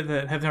that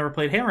have never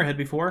played Hammerhead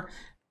before,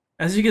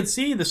 as you can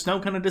see, the snow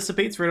kind of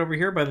dissipates right over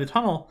here by the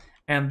tunnel,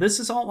 and this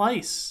is all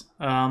ice.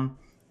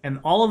 And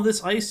all of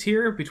this ice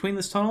here between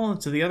this tunnel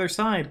and to the other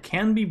side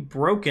can be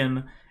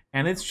broken,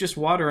 and it's just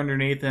water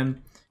underneath.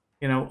 And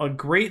you know, a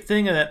great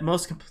thing that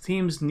most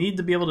teams need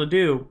to be able to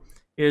do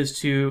is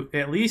to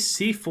at least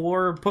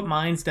C4, put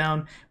mines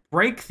down,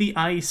 break the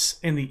ice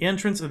in the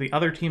entrance of the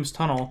other team's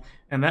tunnel,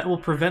 and that will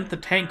prevent the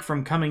tank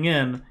from coming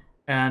in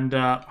and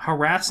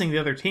harassing the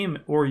other team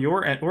or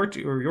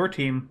your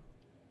team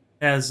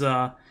as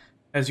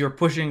you're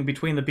pushing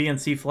between the B and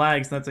C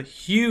flags. That's a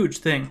huge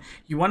thing.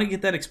 You want to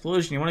get that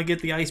explosion. You want to get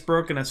the ice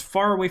broken as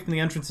far away from the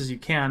entrance as you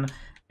can.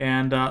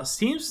 And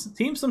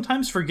teams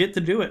sometimes forget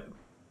to do it.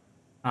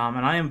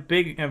 And I am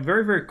very,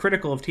 very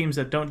critical of teams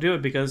that don't do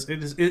it, because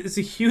it's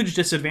a huge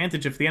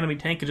disadvantage if the enemy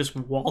tank can just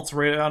waltz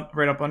right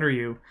up under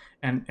you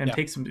and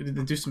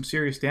do some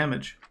serious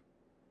damage.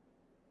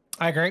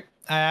 I agree.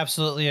 I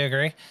absolutely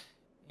agree.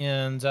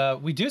 And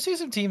we do see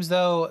some teams,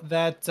 though,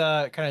 that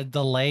kind of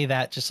delay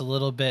that just a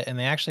little bit, and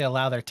they actually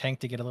allow their tank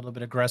to get a little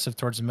bit aggressive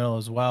towards the middle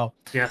as well.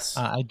 Yes.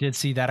 I did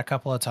see that a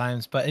couple of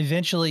times, but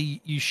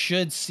eventually you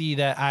should see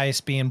that ice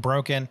being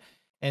broken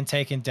and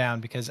taken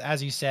down, because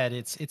as you said,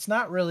 it's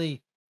not really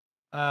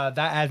that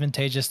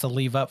advantageous to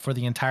leave up for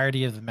the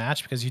entirety of the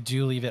match, because you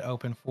do leave it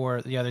open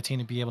for the other team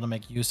to be able to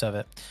make use of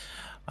it.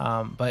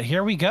 But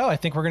here we go. I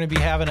think we're going to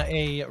be having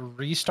a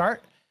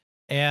restart,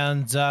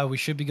 and we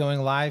should be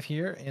going live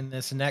here in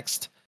this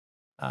next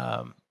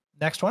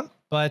one.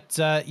 But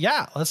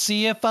yeah, let's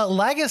see if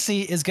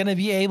Legacy is going to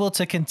be able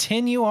to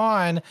continue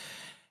on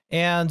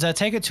and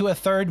take it to a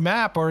third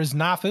map, or is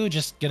NaFu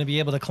just going to be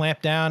able to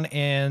clamp down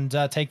and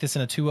take this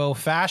in a 2-0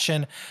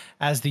 fashion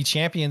as the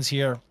champions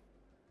here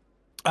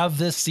of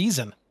this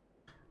season.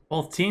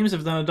 Both teams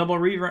have done a double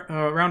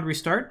round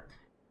restart,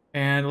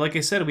 and like I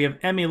said, we have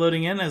Emmy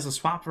loading in as a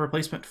swap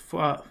replacement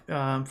for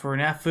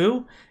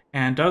NaFu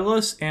and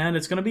Douglas, and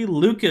it's going to be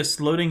Lucas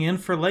loading in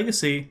for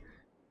Legacy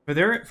for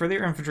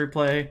their infantry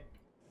play.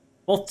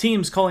 Both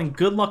teams calling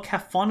good luck,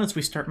 have fun as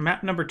we start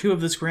map number 2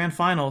 of this grand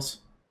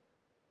finals.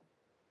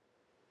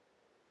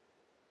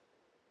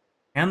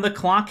 And the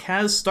clock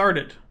has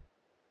started.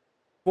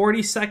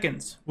 40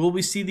 seconds. Will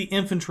we see the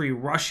infantry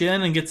rush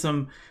in and get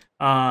some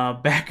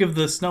back of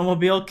the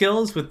snowmobile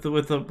kills with the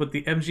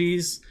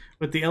MGs,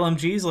 with the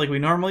LMGs like we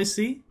normally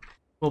see?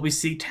 Will we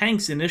see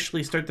tanks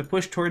initially start to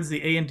push towards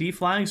the A and D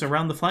flags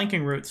around the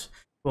flanking routes?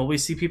 Will we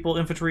see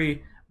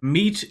infantry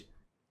meet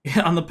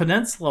on the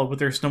peninsula with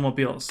their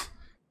snowmobiles?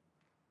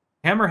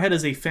 Hammerhead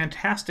is a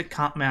fantastic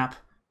comp map.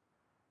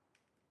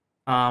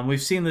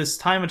 We've seen this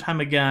time and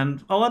time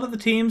again. A lot of the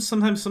teams,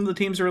 sometimes some of the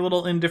teams are a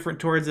little indifferent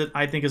towards it.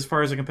 I think as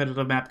far as a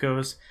competitive map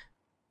goes,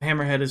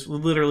 Hammerhead is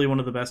literally one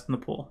of the best in the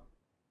pool.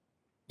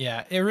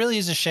 Yeah, it really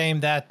is a shame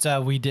that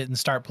we didn't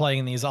start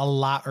playing these a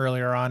lot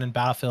earlier on in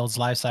Battlefield's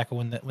life cycle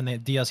when the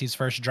DLCs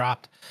first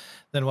dropped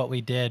than what we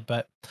did.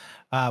 But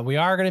we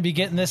are going to be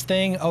getting this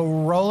thing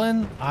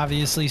rolling.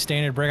 Obviously,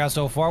 standard breakout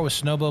so far with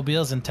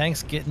snowmobiles and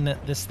tanks getting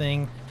this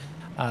thing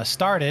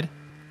started.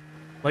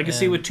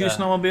 Legacy with 2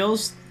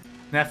 snowmobiles,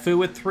 NaFu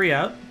with 3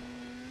 out.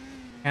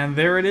 And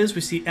there it is.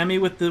 We see Emmy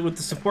with the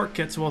support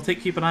kit, so we'll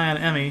keep an eye on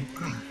Emmy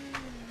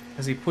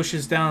as he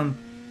pushes down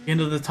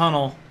into the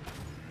tunnel.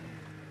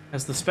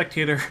 As the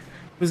spectator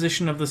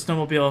position of the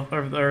snowmobile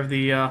or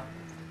the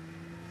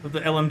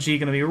LMG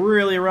going to be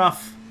really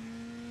rough.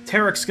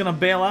 Tarek's going to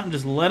bail out and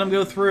just let him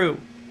go through.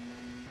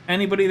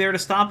 Anybody there to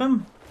stop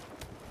him?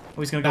 Oh,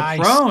 he's going to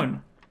go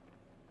prone.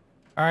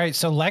 All right,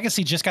 so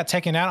Legacy just got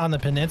taken out on the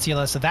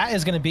peninsula, so that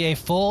is going to be a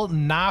full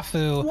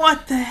NaFu.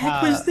 What the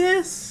heck was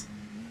this?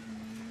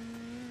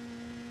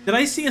 Did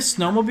I see a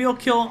snowmobile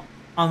kill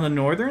on the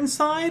northern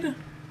side?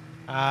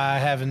 I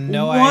have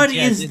no idea. What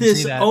is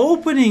this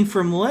opening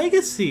from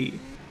Legacy?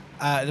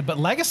 But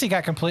Legacy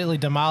got completely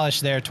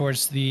demolished there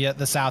towards the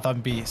south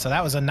on B. So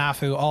that was a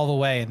NaFu all the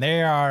way. And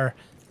they are...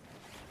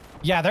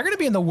 Yeah, they're going to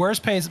be in the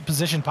worst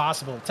position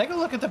possible. Take a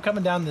look at them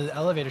coming down the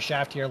elevator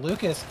shaft here.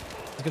 Lucas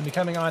is going to be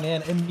coming on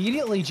in.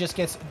 Immediately just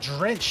gets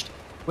drenched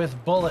with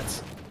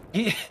bullets.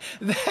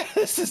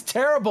 This is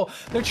terrible.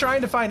 They're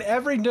trying to find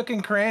every nook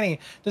and cranny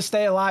to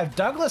stay alive.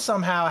 Douglas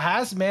somehow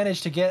has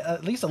managed to get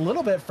at least a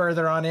little bit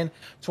further on in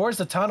towards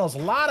the tunnels. A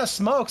lot of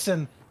smokes,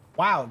 and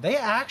wow, they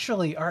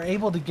actually are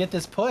able to get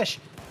this push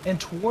and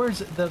towards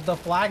the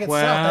flag itself.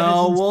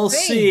 Well, we'll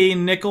see.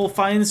 Nickel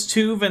finds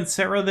 2.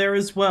 Vencera there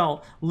as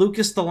well.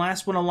 Lucas, the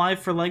last one alive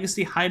for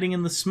Legacy, hiding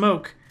in the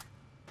smoke.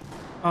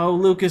 Oh,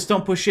 Lucas,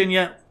 don't push in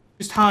yet.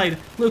 Just hide.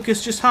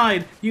 Lucas, just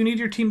hide. You need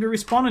your team to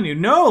respawn on you.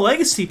 No,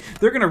 Legacy.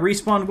 They're going to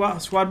respawn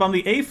squad bomb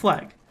the A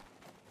flag.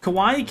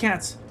 Kawaii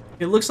Cats.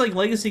 It looks like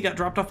Legacy got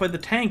dropped off by the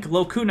tank.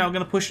 Loku now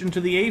going to push into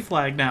the A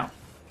flag now.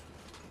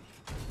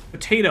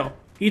 Potato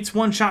eats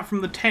one shot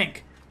from the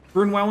tank.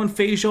 Brunwell and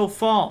Feijo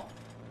fall.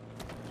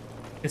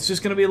 It's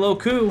just going to be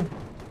Loku.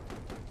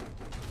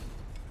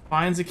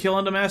 Finds a kill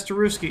into Master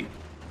Ruski.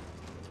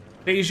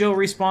 Feijo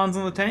respawns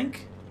on the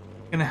tank.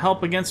 Gonna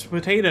help against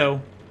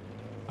Potato.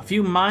 A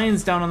few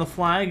mines down on the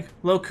flag.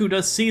 Loku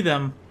does see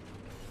them.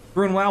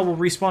 Brunwell will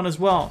respawn as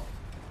well.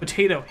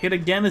 Potato hit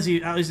again as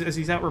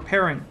he's out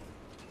repairing.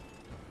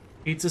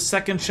 Eats a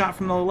second shot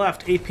from the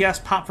left.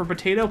 APS pop for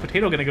Potato.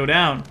 Potato gonna go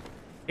down.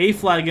 A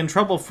flag in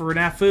trouble for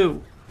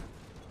NaFu.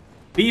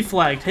 B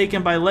flag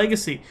taken by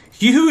Legacy.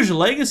 Huge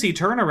Legacy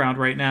turnaround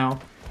right now.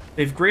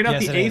 They've grayed out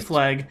the A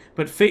flag,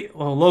 but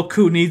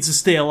Loku needs to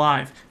stay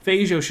alive.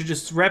 Feijo should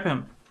just rep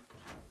him.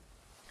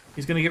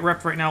 He's gonna get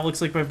repped right now, it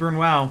looks like, by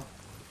Brunwell.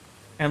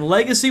 And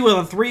Legacy with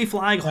a 3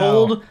 flag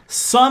hold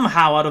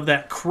somehow out of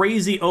that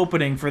crazy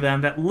opening for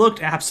them that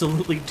looked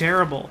absolutely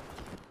terrible.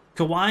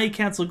 Kawaii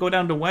Cats will go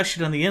down to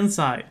Weshed on the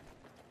inside.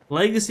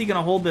 Legacy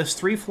gonna hold this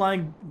 3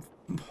 flag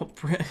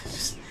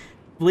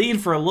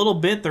bleed for a little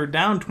bit. They're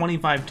down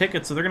 25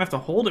 tickets, so they're gonna have to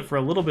hold it for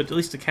a little bit at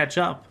least to catch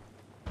up.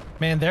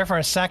 Man, there for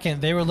a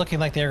second, they were looking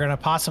like they were going to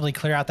possibly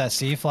clear out that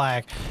C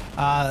flag.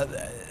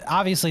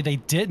 Obviously, they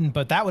didn't,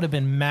 but that would have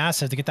been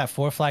massive to get that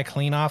 4 flag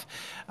clean off,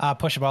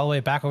 push them all the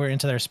way back over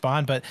into their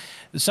spawn. But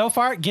so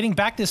far, getting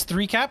back this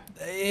 3 cap,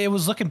 it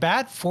was looking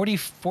bad.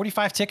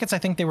 45 tickets, I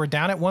think they were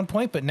down at one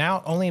point, but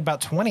now only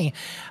about 20.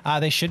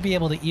 They should be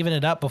able to even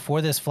it up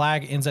before this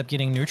flag ends up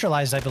getting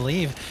neutralized, I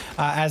believe,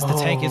 as the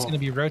tank is going to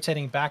be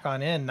rotating back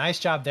on in. Nice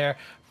job there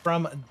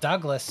from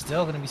Douglas,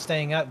 still going to be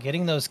staying up,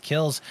 getting those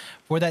kills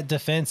for that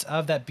defense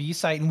of that B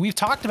site. And we've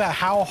talked about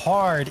how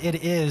hard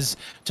it is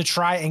to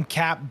try and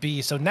cap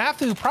B. So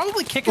NaFu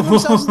probably kicking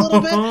themselves a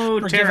little bit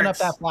for giving up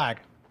that flag.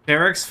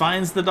 Terex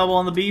finds the double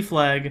on the B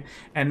flag,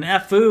 and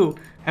NaFu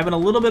having a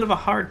little bit of a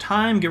hard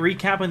time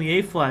recapping the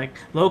A flag.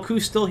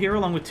 Loku's still here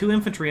along with 2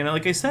 infantry, and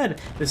like I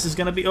said, this is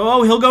going to be...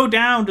 Oh, he'll go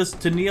down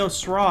to Neo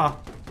Straw.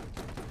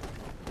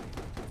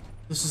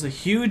 This is a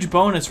huge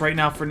bonus right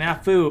now for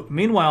NaFu.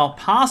 Meanwhile,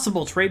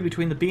 possible trade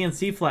between the B and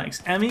C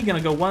flags. Emmy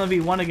gonna go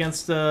 1v1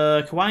 against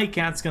Kawaii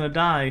Cat's gonna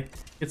die.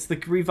 It's the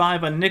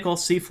revive on Nickel.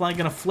 C flag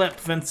gonna flip.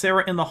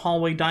 Vencera in the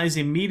hallway dies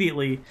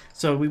immediately.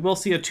 So we will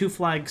see a 2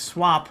 flag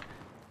swap.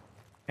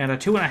 And a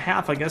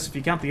 2.5, I guess, if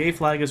you count the A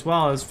flag as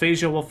well, as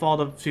Feijo will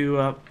fall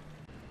to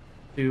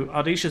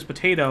Audacious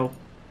Potato.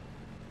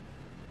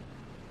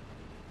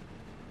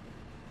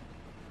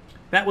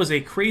 That was a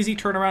crazy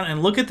turnaround,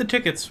 and look at the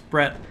tickets,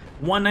 Brett.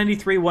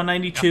 193,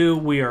 192,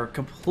 we are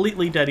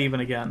completely dead even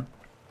again.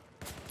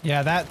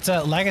 Yeah,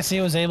 that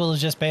Legacy was able to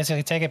just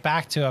basically take it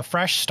back to a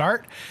fresh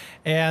start.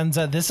 And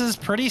this is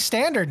pretty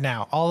standard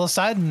now. All of a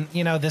sudden,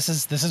 you know, this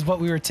is what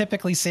we were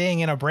typically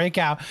seeing in a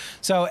breakout.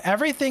 So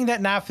everything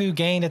that NaFu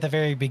gained at the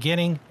very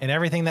beginning and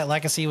everything that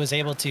Legacy was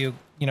able to,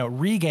 you know,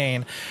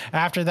 regain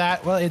after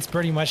that, well, it's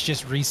pretty much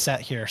just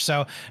reset here.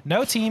 So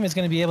no team is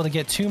going to be able to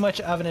get too much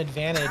of an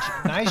advantage.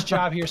 Nice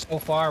job here so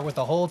far with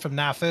the hold from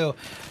NaFu,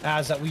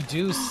 as we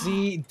do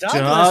see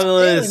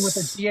Douglas with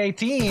the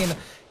G18.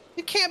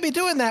 You can't be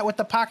doing that with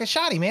the pocket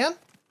shotty, man.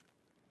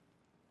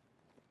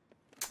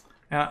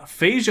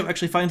 Feijo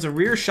actually finds a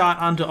rear shot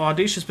onto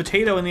Audacious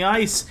Potato in the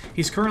ice.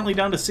 He's currently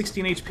down to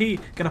 16 HP.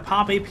 Gonna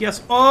pop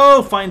APS.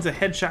 Oh, finds a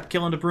headshot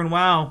kill into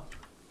Brunwell.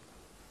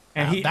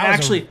 And he's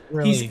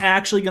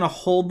actually gonna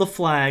hold the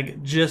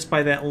flag just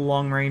by that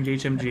long-range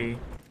HMG.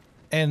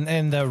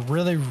 And the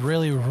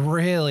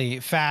really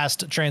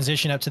fast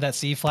transition up to that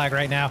C flag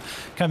right now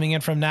coming in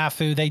from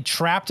NaFu. They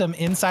trapped him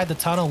inside the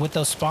tunnel with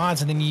those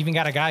spawns, and then you even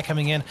got a guy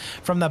coming in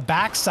from the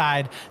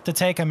backside to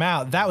take him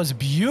out. That was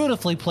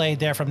beautifully played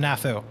there from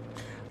NaFu.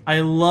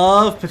 I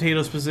love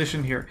Potato's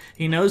position here.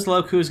 He knows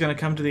Loku is going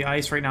to come to the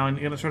ice right now and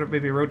going to sort of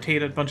maybe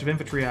rotate a bunch of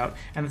infantry out,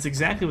 and that's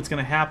exactly what's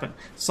going to happen.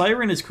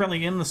 Siren is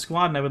currently in the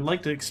squad, and I would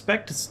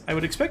expect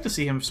to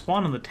see him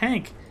spawn on the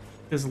tank.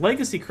 Because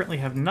Legacy currently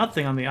have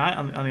nothing on the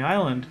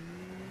island.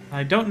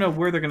 I don't know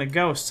where they're going to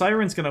go.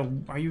 Siren's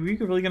going to... Are you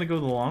really going to go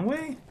the long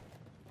way?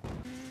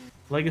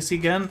 Legacy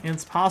again.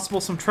 It's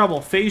possible some trouble.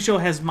 Feijo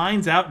has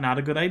mines out. Not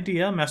a good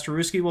idea. Master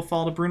Ruski will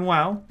fall to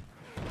Brunwell.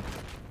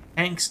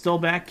 Hank's still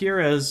back here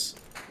as...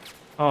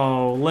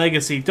 Oh,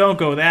 Legacy, don't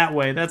go that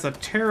way. That's a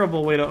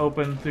terrible way to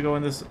go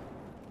in this...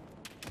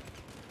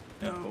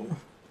 No.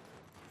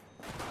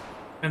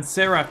 And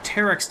Sarah,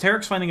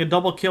 Terex finding a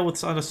double kill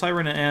with on a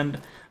Siren and...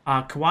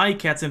 Kawaii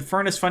Cat's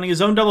Infernus finding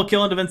his own double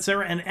kill into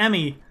Vencera and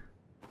Emmy.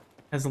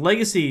 As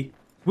Legacy,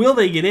 will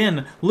they get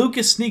in?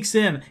 Lucas sneaks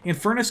in.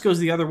 Infernus goes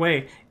the other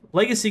way.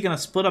 Legacy gonna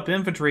split up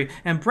infantry.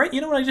 And Brett,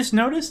 you know what I just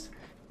noticed?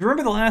 You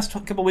remember the last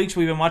couple weeks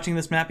we've been watching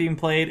this map being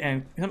played,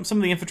 and some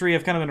of the infantry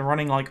have kind of been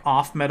running like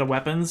off-meta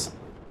weapons?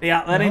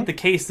 Yeah, that ain't the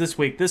case this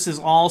week. This is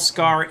all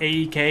Scar,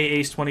 AEK,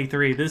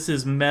 Ace-23. This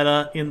is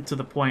meta into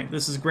the point.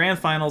 This is Grand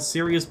Finals,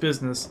 serious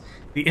business.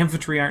 The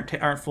infantry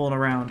aren't fooling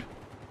around.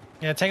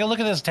 Yeah, take a look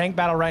at this tank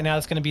battle right now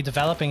that's going to be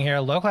developing here.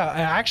 Local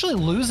actually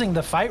losing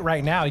the fight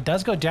right now. He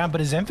does go down,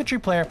 but his infantry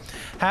player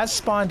has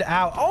spawned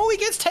out. Oh, he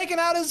gets taken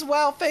out as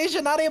well.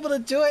 Phasia not able to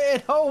do it.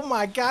 And oh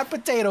my God,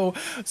 Potato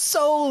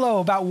so low.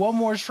 About one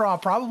more straw.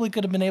 Probably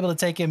could have been able to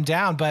take him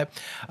down, but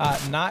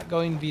not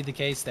going to be the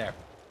case there.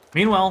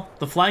 Meanwhile,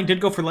 the flag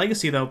did go for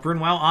Legacy, though.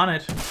 Brunwell on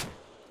it.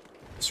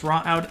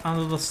 Sraw out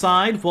onto the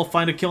side. We'll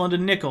find a kill into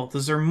Nickel.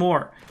 Is there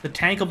more? The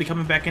tank will be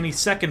coming back any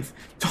second.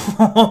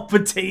 Oh,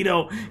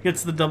 Potato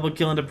gets the double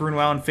kill into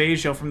Brunwell and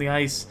Phasio from the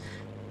ice.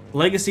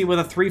 Legacy with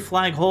a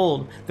 3-flag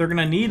hold. They're going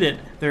to need it.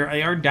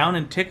 They are down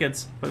in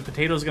tickets, but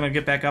Potato's going to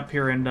get back up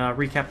here and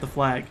recap the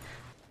flag.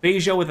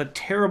 Phasio with a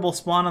terrible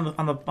spawn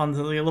on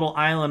the little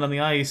island on the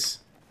ice.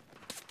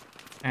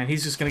 And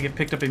he's just going to get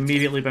picked up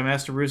immediately by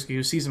Master Ruski,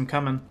 who sees him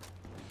coming.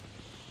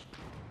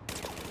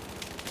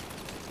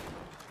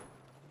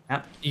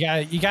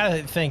 You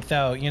gotta think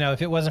though, you know,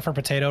 if it wasn't for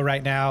Potato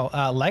right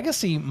now,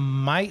 Legacy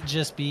might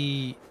just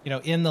be, you know,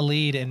 in the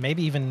lead and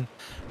maybe even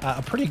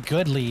a pretty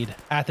good lead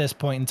at this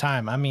point in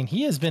time. I mean,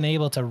 he has been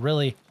able to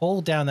really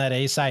hold down that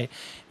A site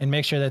and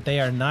make sure that they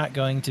are not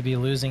going to be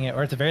losing it,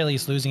 or at the very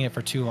least losing it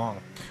for too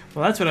long.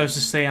 Well, that's what I was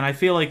just saying. I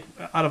feel like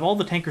out of all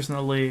the tankers in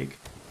the league,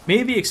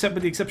 maybe except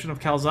with the exception of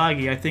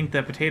Kalzagi, I think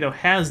that Potato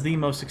has the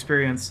most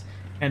experience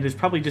and is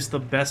probably just the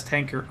best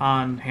tanker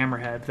on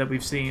Hammerhead that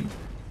we've seen.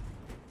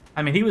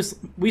 I mean,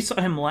 we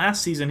saw him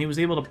last season. He was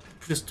able to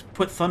just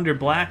put Thunder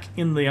Black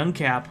in the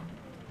uncap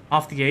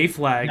off the A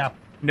flag.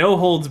 No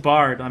holds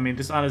barred. I mean,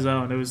 just on his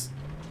own. It was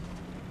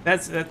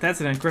that's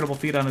an incredible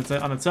feat on its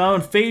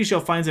own.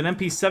 Phasio finds an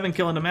MP7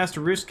 kill into Master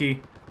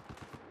Ruski.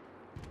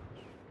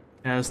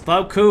 As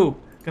Lauku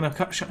gonna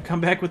come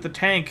back with the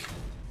tank.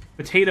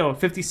 Potato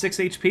 56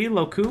 HP.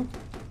 Lauku.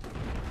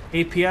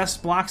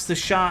 APS blocks the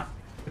shot.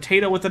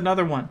 Potato with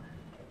another one.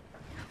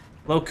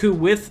 Lauku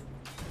with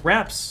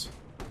reps.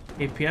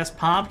 APS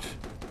popped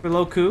for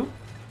Lauku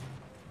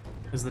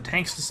as the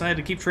tanks decide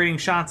to keep trading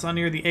shots on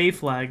near the A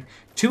flag.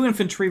 2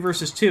 infantry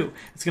versus 2.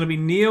 It's going to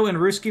be Neo and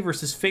Ruski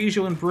versus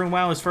Phasio and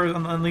Brunwell as far as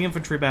on the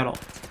infantry battle.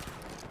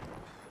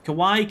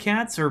 Kawaii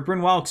Cats, or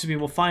Brunwell, excuse me,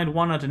 will find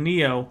one onto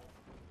Neo,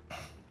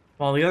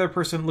 while the other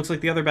person, looks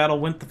like the other battle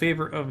went the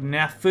favor of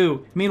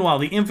NaFu. Meanwhile,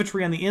 the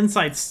infantry on the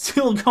inside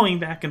still going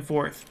back and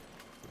forth.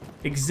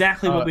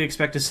 Exactly what we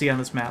expect to see on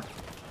this map.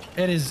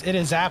 It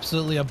is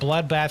absolutely a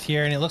bloodbath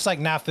here, and it looks like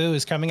NaFu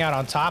is coming out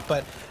on top,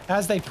 but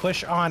as they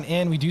push on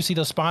in, we do see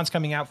those spawns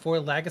coming out for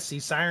Legacy.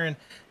 Siren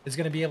is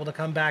going to be able to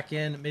come back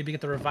in, maybe get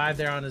the revive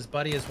there on his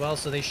buddy as well,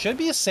 so they should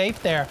be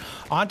safe there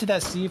onto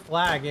that C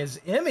flag as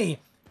Emmy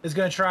is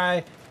going to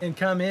try and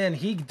come in.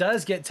 He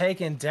does get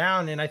taken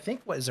down, and I think,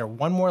 what, is there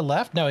one more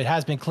left? No, it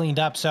has been cleaned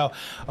up, so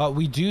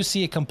we do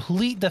see a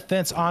complete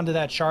defense onto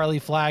that Charlie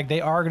flag. They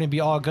are going to be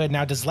all good.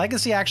 Now, does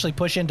Legacy actually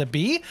push into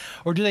B,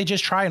 or do they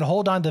just try and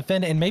hold on,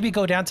 defend, and maybe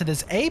go down to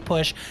this A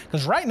push?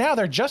 Because right now,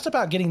 they're just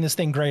about getting this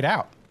thing grayed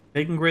out.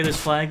 They can gray this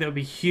flag. That would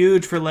be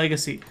huge for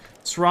Legacy.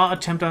 Sraw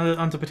attempt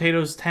onto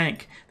Potato's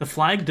tank. The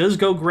flag does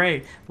go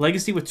gray.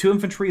 Legacy with 2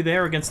 infantry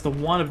there against the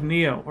 1 of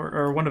Neo,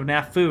 or 1 of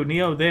NaFu.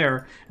 Neo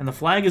there, and the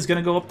flag is going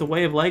to go up the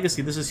way of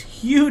Legacy. This is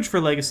huge for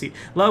Legacy.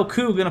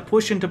 Lauku going to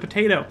push into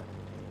Potato.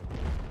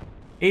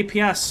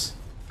 APS.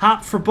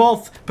 Hop for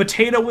both.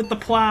 Potato with the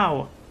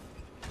plow.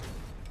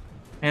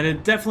 And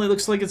it definitely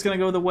looks like it's going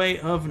to go the way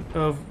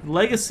of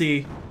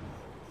Legacy.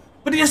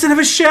 But he doesn't have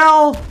a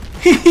shell!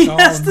 He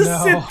has to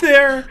sit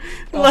there!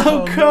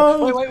 Lauku!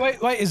 No.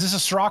 Wait. Is this a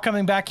straw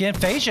coming back in?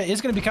 Phasia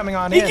is going to be coming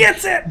on in. He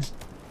gets it!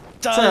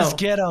 Does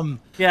get him.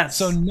 Yes.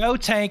 So no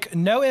tank,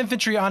 no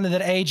infantry onto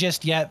that A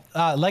just yet.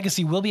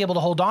 Legacy will be able to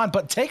hold on,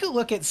 but take a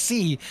look at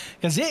C,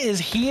 because it is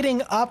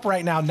heating up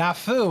right now.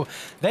 NaFu,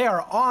 they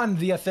are on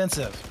the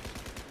offensive.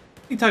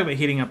 You talk about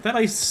heating up. That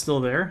ice is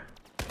still there.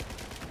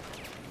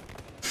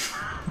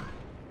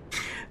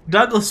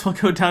 Douglas will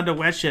go down to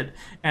wedge it,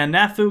 and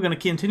NaFu going to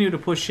continue to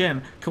push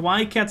in.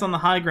 Kawaii Cat's on the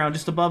high ground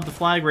just above the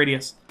flag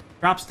radius.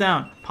 Drops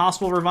down.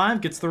 Possible revive.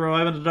 Gets the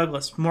revive into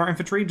Douglas. More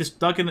infantry just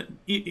ducking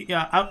in and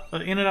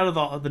out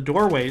of the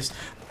doorways.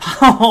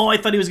 Oh, I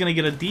thought he was going to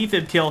get a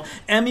defib kill.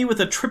 Emmy with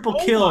a triple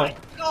kill. Oh my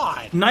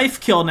God. Knife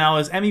kill now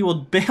as Emmy will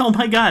bail. Oh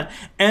my God.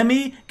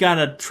 Emmy got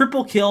a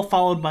triple kill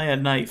followed by a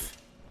knife.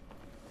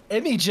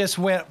 Emmy just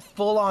went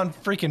full on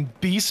freaking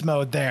beast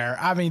mode there.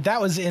 I mean, that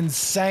was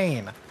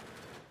insane.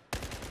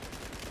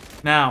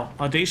 Now,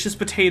 Audacious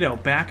Potato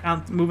back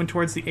on, moving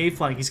towards the A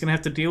flag. He's going to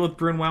have to deal with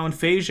Brunwell and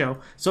Phasio.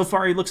 So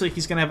far, he looks like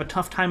he's going to have a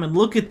tough time. And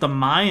look at the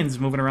mines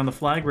moving around the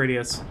flag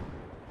radius.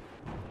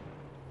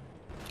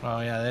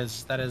 Oh yeah,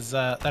 that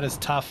is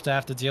tough to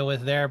have to deal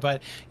with there.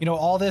 But you know,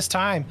 all this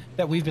time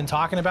that we've been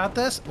talking about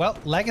this, well,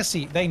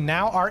 Legacy, they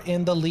now are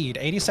in the lead,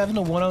 87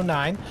 to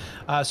 109.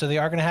 So they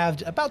are going to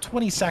have about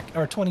 20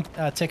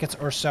 tickets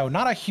or so.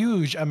 Not a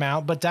huge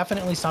amount, but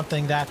definitely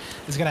something that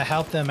is going to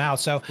help them out.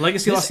 So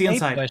Legacy lost the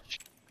inside.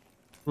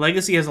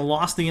 Legacy has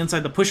lost the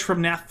inside. The push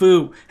from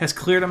NaFu has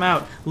cleared him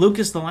out.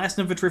 Lucas, the last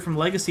infantry from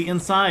Legacy,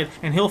 inside,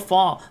 and he'll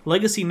fall.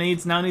 Legacy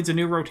now needs a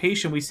new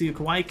rotation. We see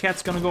Kawaii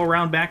Cat's going to go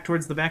around back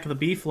towards the back of the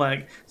B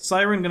flag.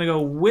 Siren going to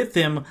go with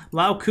him.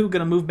 Lao Ku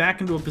going to move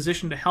back into a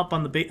position to help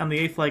on the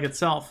A flag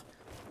itself.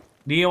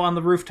 Neo on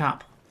the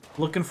rooftop,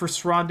 looking for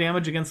straw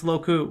damage against Lo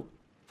Ku.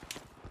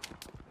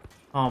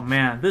 Oh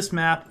man, this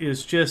map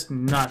is just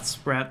nuts,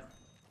 Brett.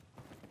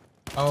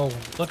 Oh,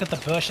 look at the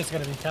bush that's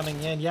going to be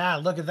coming in. Yeah,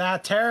 look at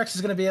that. Terex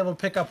is going to be able to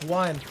pick up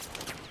 1.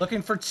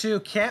 Looking for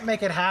 2. Can't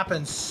make it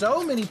happen.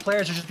 So many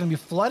players are just going to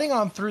be flooding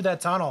on through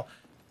that tunnel.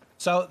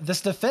 So this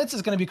defense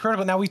is going to be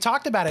critical. Now, we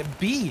talked about it.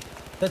 B,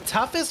 the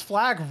toughest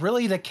flag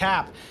really to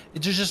cap.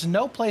 There's just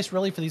no place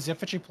really for these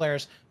infantry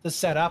players to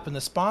set up, and the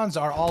spawns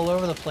are all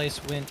over the place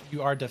when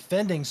you are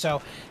defending.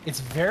 So it's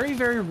very,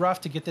 very rough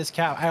to get this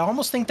cap. I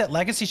almost think that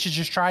Legacy should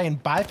just try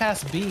and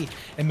bypass B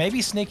and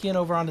maybe sneak in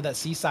over onto that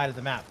C side of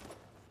the map.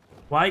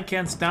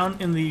 Wildcat's down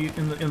in the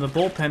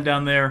bullpen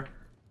down there.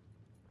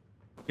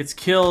 Gets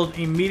killed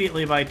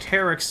immediately by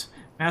Terex.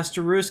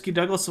 Master Ruski,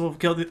 Douglas will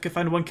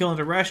find 1 kill on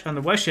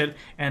the west shed,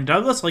 and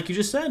Douglas, like you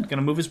just said,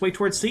 gonna move his way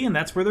towards C, and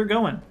that's where they're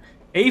going.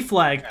 A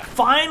flag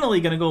finally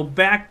gonna go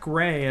back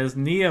gray as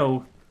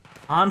Neo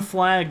on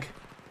flag.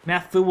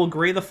 NaFu will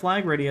gray the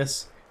flag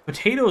radius.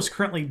 Potato is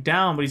currently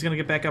down, but he's gonna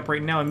get back up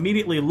right now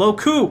immediately. Lo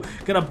Ku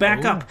gonna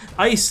back up.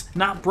 Ice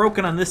not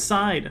broken on this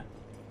side.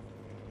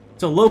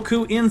 So Lo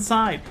Ku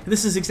inside.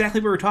 This is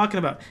exactly what we're talking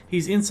about.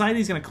 He's inside.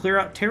 He's going to clear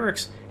out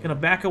Terex. Going to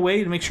back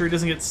away to make sure he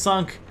doesn't get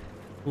sunk.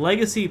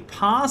 Legacy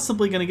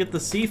possibly going to get the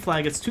C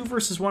flag. It's 2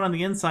 versus 1 on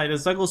the inside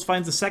as Douglas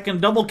finds a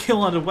second double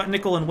kill onto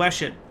Nickel and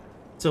Weshit.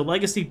 So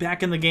Legacy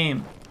back in the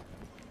game.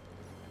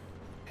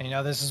 And, you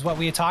know, this is what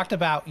we had talked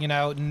about, you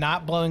know,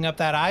 not blowing up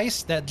that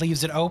ice. That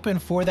leaves it open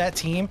for that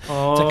team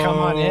to come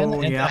on in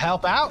and to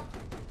help out.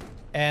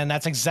 And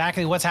that's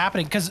exactly what's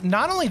happening. Because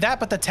not only that,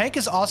 but the tank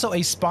is also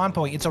a spawn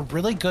point. It's a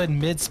really good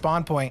mid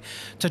spawn point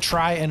to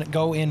try and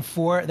go in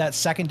for that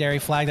secondary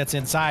flag that's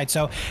inside.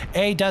 So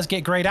A does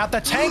get grayed out. The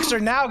tanks are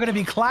now going to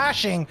be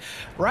clashing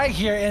right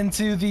here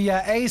into the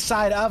A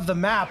side of the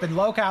map. And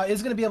Locao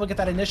is going to be able to get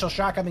that initial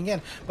shot coming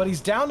in. But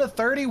he's down to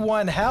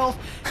 31 health.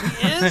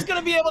 He is going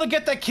to be able to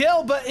get the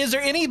kill. But is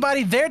there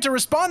anybody there to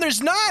respond?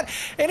 There's not.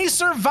 And he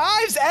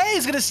survives. A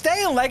is going to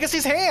stay in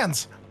Legacy's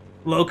hands.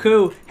 Lo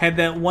Ku had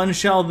that 1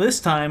 shell this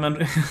time,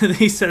 and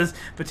he says,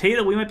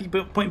 Potato, we might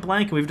be point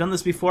blank, and we've done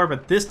this before,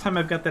 but this time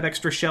I've got that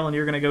extra shell, and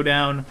you're going to go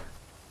down.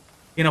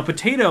 You know,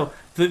 Potato,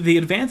 the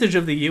advantage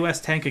of the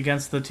U.S. tank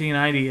against the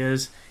T90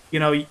 is, you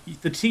know,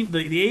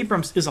 the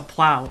Abrams is a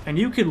plow, and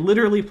you could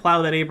literally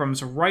plow that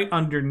Abrams right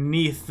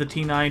underneath the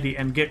T90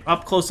 and get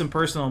up close and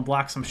personal and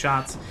block some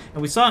shots.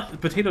 And we saw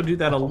Potato do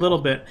that a little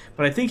bit,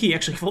 but I think he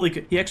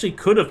actually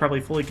could have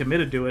probably fully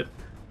committed to it.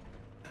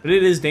 But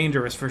it is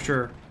dangerous for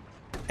sure.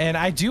 And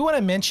I do want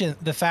to mention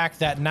the fact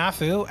that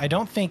NaFu, I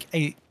don't think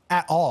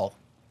at all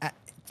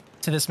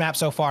to this map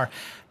so far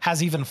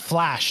has even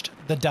flashed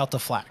the Delta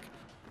flag.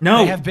 No.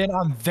 They have been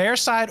on their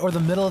side or the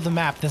middle of the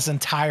map this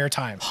entire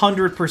time.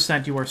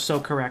 100%, you are so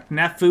correct.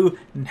 NaFu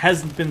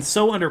has been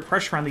so under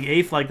pressure on the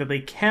A flag that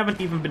they haven't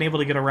even been able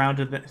to get around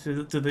to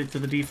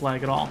the D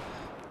flag at all.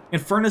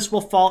 Infernus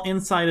will fall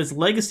inside as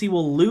Legacy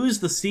will lose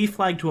the C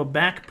flag to a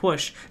back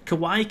push.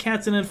 Kawaii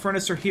Cats and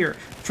Infernus are here.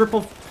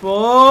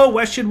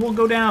 Weshid will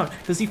go down.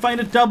 Does he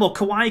find a double?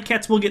 Kawaii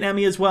Cats will get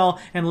Emmy as well,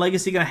 and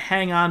Legacy gonna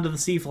hang on to the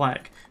C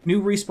flag.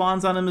 New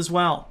respawns on him as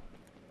well.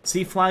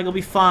 C flag will be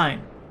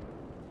fine.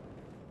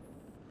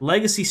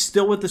 Legacy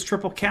still with this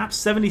triple cap,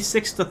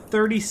 76 to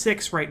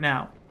 36 right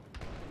now.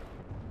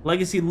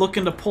 Legacy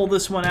looking to pull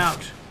this one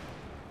out.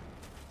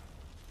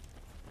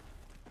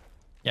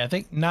 Yeah, I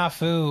think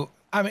NaFu,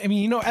 I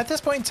mean, you know, at this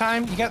point in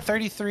time, you got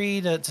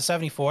 33 to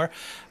 74.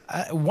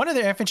 One of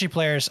their infantry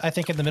players, I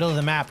think, in the middle of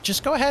the map,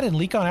 just go ahead and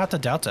leak on out to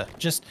Delta.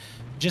 Just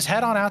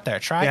head on out there.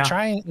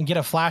 Try and get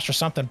a flash or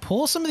something.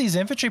 Pull some of these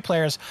infantry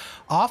players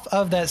off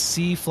of that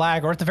C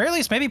flag, or at the very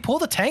least, maybe pull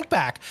the tank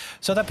back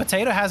so that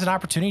Potato has an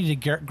opportunity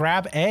to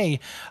grab A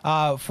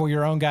for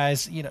your own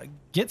guys. You know,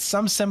 get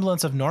some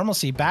semblance of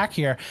normalcy back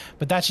here,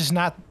 but that's just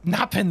not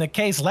been the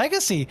case.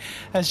 Legacy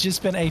has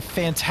just been a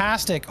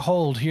fantastic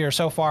hold here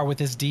so far with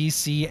his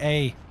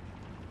DCA.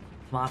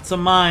 Lots of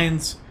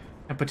mines,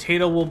 and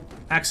Potato will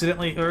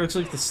accidentally, or it looks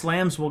like the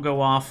slams will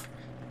go off,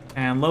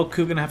 and Lo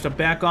Ku gonna have to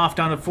back off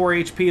down to 4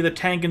 HP. The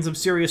tank in some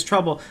serious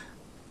trouble.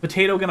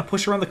 Potato gonna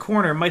push around the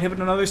corner, might have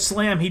another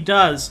slam. He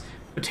does.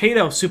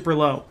 Potato super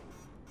low.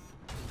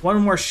 One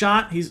more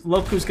shot.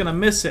 Lo Ku's gonna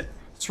miss it.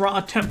 Straw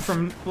attempt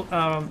from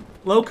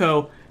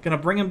Loco, gonna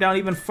bring him down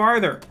even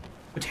farther.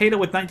 Potato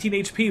with 19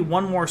 HP,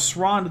 one more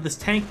straw into this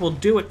tank will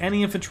do it.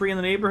 Any infantry in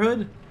the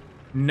neighborhood?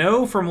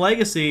 No from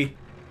Legacy.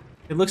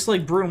 It looks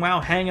like Bruin Wow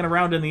hanging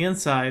around in the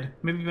inside.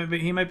 Maybe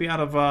he might be out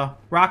of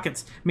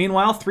rockets.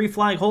 Meanwhile, 3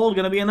 flag hold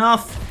gonna be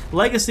enough.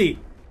 Legacy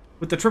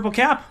with the triple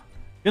cap,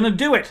 gonna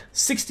do it.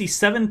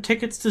 67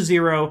 tickets to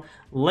 0.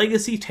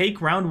 Legacy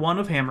take round 1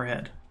 of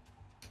Hammerhead.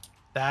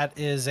 That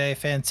is a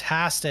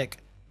fantastic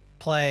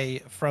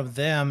play from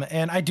them.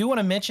 And I do want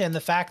to mention the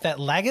fact that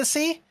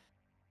Legacy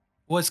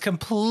was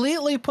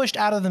completely pushed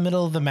out of the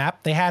middle of the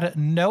map. They had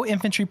no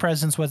infantry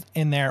presence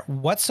in there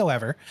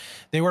whatsoever.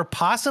 They were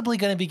possibly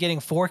going to be getting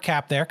 4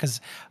 cap there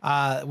because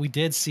we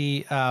did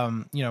see,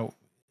 you know,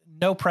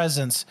 no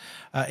presence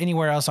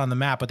anywhere else on the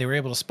map, but they were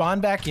able to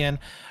spawn back in.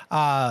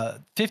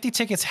 50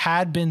 tickets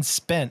had been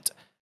spent,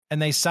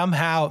 and they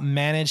somehow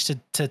managed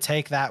to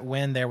take that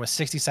win there with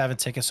 67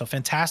 tickets. So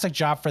fantastic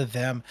job for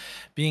them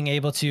being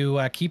able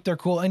to keep their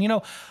cool. And, you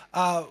know,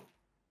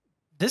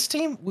 this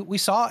team, we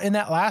saw in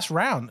that last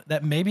round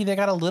that maybe they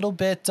got a little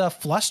bit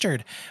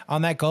flustered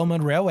on that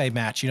Goldman Railway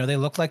match. You know, they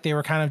looked like they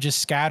were kind of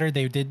just scattered.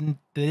 They didn't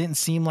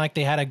seem like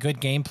they had a good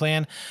game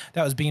plan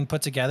that was being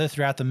put together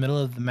throughout the middle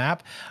of the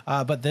map.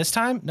 But this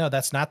time, no,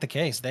 that's not the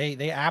case.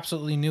 They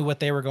absolutely knew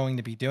what they were going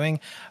to be doing.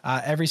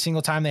 Every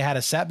single time they had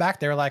a setback,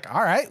 they were like,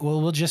 all right,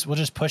 well, we'll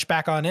just push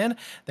back on in.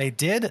 They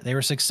did. They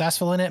were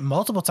successful in it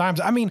multiple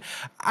times. I mean,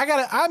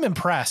 I'm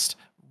impressed.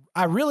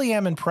 I really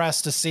am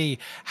impressed to see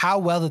how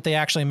well that they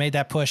actually made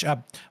that push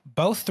up,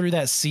 both through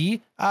that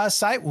C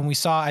site when we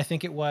saw, I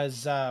think it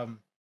was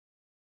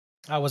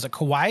it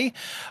Kauai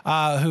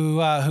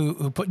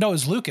who put, no, it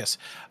was Lucas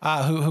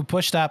who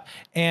pushed up,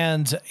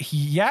 and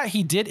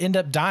he did end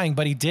up dying,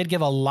 but he did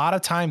give a lot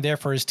of time there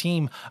for his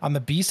team on the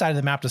B side of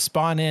the map to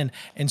spawn in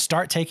and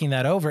start taking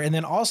that over. And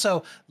then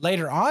also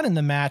later on in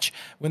the match,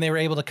 when they were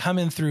able to come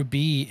in through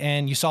B,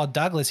 and you saw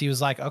Douglas, he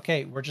was like,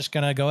 okay, we're just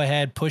gonna go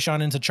ahead, push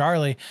on into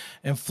Charlie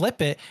and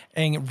flip it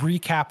and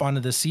recap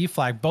onto the C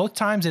flag. Both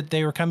times that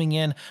they were coming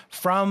in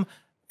from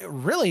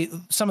really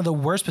some of the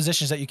worst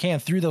positions that you can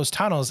through those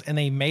tunnels, and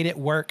they made it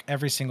work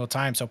every single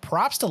time. So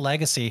props to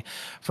Legacy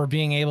for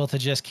being able to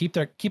just keep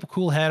a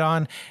cool head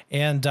on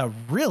and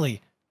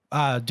really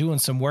doing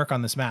some work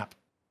on this map.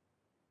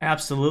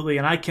 Absolutely,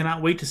 and I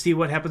cannot wait to see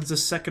what happens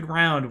this second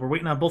round. We're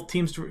waiting on both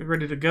teams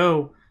ready to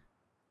go.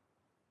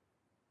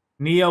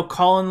 Neo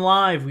calling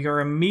live. We are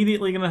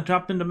immediately going to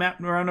jump into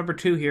map round number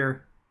 2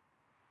 here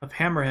of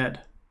Hammerhead.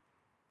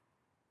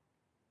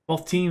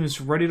 Both teams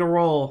ready to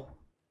roll.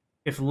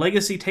 If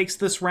Legacy takes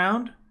this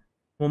round,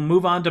 we'll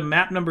move on to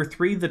map number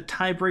 3, the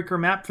tiebreaker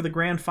map for the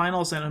grand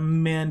finals,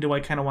 and man, do I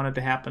kind of want it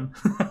to happen.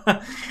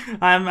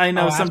 I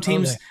know some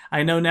teams,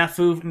 I know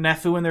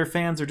NaFu and their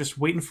fans are just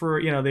waiting for,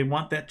 you know, they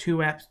want that two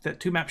map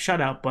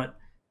shutout, but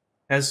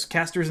as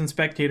casters and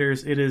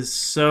spectators, it is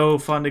so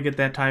fun to get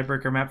that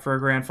tiebreaker map for our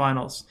grand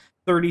finals.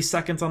 30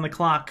 seconds on the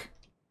clock.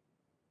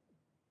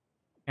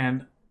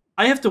 And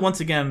I have to once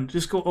again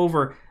just go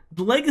over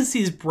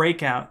Legacy's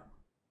breakout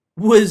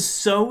was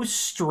so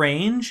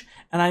strange,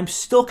 and I'm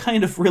still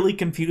kind of really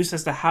confused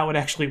as to how it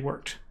actually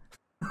worked.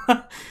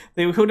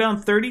 They would go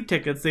down 30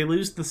 tickets, they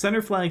lose the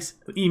center flags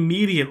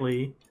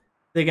immediately,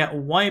 they got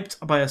wiped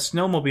by a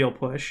snowmobile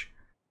push,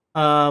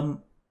 and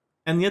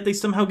yet they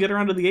somehow get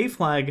around to the A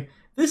flag.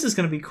 This is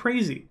going to be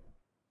crazy.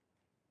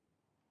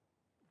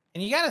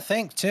 And you got to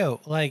think,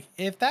 too, like,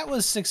 if that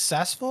was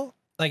successful,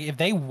 like, if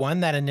they won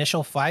that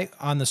initial fight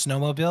on the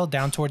snowmobile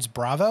down towards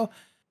Bravo,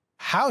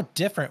 how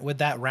different would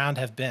that round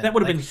have been? That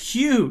would have been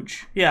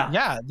huge. Yeah.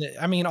 Yeah.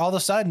 I mean, all of a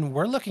sudden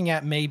we're looking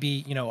at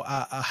maybe, you know,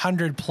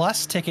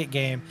 100+ ticket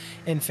game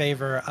in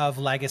favor of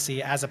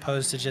Legacy as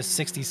opposed to just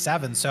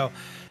 67. So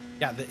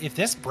yeah, if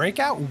this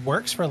breakout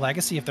works for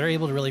Legacy, if they're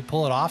able to really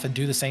pull it off and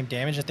do the same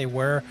damage that they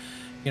were,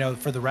 you know,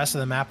 for the rest of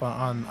the map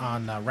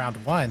on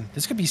round 1,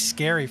 this could be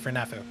scary for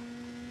NaFu.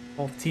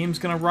 Both teams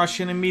going to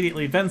rush in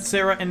immediately.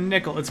 Vencera and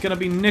Nickel. It's going to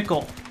be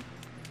Nickel.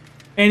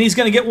 And he's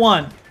going to get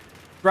one.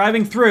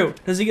 Driving through.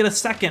 Does he get a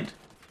second?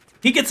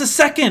 He gets a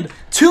second!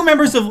 2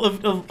 members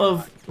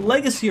of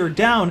Legacy are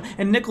down,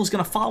 and Nickel's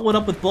going to follow it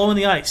up with Blow in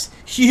the Ice.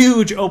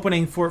 Huge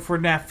opening for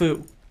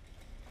NaFu.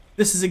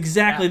 This is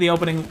exactly the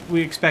opening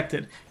we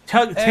expected.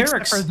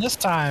 Except for this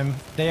time,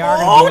 they are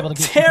going to be able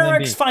to get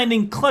Terex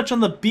finding clutch on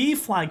the B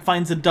flag,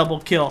 finds a double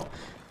kill.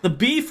 The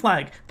B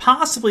flag,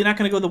 possibly not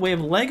going to go the way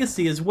of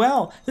Legacy as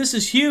well. This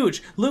is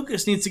huge.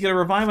 Lucas needs to get a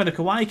revive on the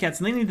Kawaii Cats,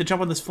 and they need to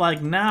jump on this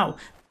flag now.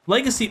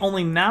 Legacy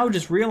only now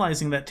just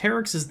realizing that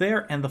Terex is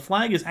there, and the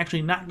flag is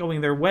actually not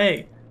going their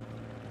way.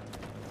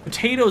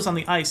 Potatoes on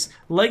the ice.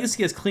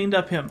 Legacy has cleaned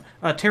up him.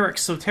 Terex.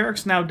 So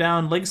Terex now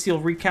down. Legacy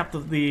will recap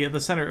the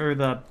center, or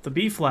the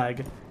B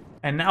flag.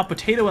 And now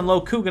Potato and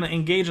Loku going to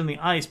engage on the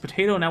ice.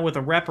 Potato now with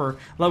a repper.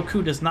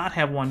 Loku does not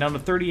have one, down to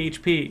 30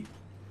 HP.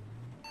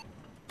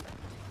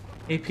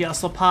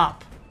 APS will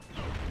pop.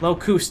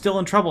 Loku still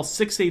in trouble,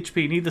 6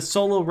 HP. Need the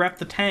solo rep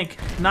the tank.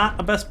 Not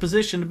a best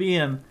position to be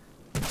in.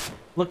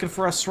 Looking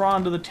for a straw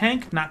into the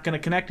tank. Not going to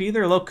connect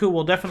either. Loku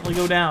will definitely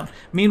go down.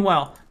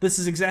 Meanwhile, this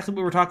is exactly what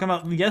we were talking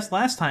about,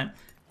 last time.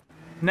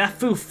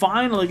 NaFu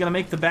finally going to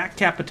make the back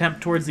cap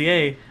attempt towards the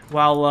A,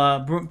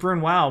 while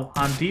Brun Wow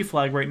on D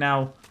flag right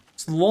now.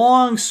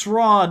 Long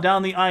straw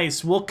down the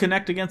ice will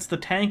connect against the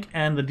tank,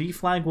 and the D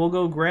flag will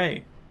go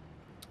gray.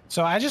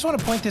 So I just want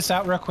to point this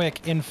out real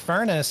quick. In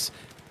Furnace,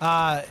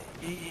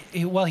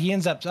 well, he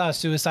ends up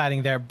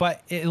suiciding there,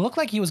 but it looked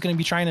like he was going to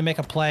be trying to make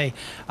a play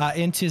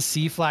into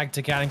C flag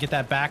to kind of get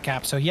that back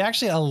cap. So he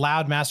actually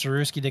allowed Master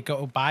Ruski to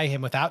go by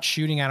him without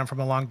shooting at him from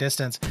a long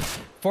distance.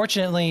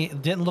 Fortunately,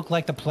 it didn't look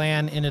like the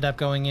plan ended up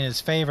going in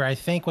his favor. I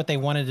think what they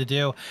wanted to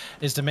do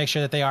is to make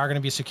sure that they are going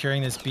to be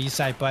securing this B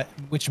site, but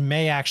which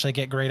may actually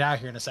get grayed out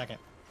here in a second.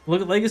 Look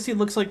at Legacy.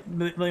 Looks like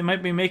they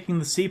might be making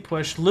the C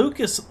push.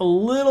 Lucas a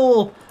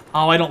little...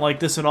 Oh, I don't like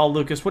this at all,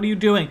 Lucas. What are you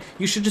doing?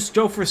 You should just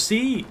go for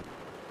C.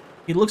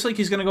 He looks like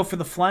he's going to go for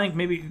the flank,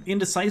 maybe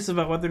indecisive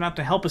about whether or not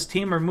to help his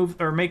team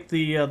or make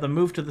the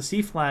move to the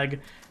C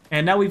flag.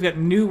 And now we've got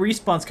new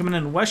respawns coming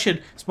in.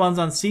 Weshid spawns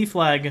on C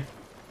flag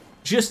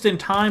just in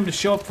time to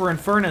show up for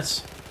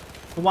Infernus.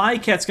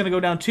 Kawaii Cat's going to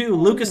go down too.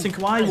 Lucas and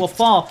Kawaii will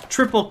fall.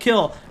 Triple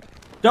kill.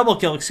 Double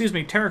kill, excuse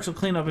me. Terex will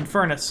clean up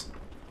Infernus.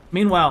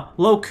 Meanwhile,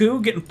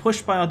 LevelBF getting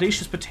pushed by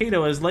Audacious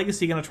Potato as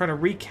Legacy going to try to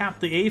recap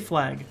the A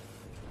flag.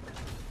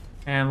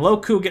 And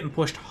LevelBF getting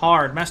pushed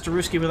hard.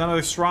 Masteruski with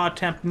another straw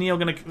attempt. Neo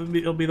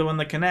will be the one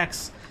that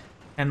connects.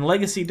 And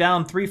Legacy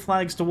down 3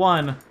 flags to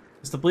 1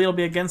 as the bleed will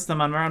be against them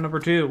on round number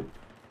 2.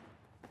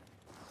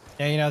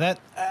 Yeah, you know,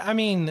 I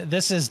mean,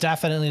 this is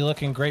definitely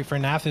looking great for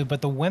NaFu,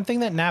 but the one thing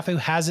that NaFu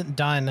hasn't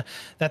done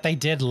that they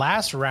did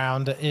last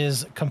round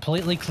is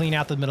completely clean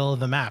out the middle of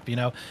the map. You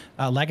know,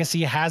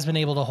 Legacy has been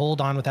able to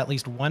hold on with at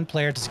least one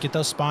player to get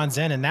those spawns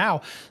in, and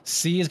now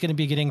C is going to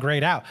be getting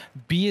grayed out.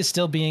 B is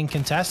still being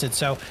contested,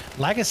 so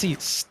Legacy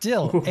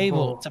still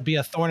able to be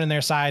a thorn in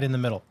their side in the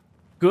middle.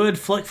 Good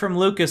flick from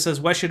Lucas as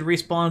Weshid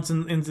respawns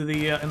into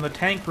the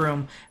tank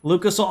room.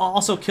 Lucas will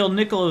also kill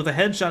Nicolo with a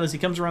headshot as he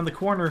comes around the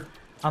corner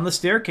on the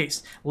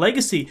staircase.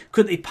 Legacy,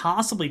 could they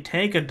possibly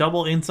take a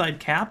double inside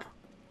cap?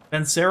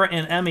 Vencera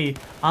and Emmy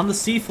on the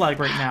C flag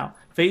right now.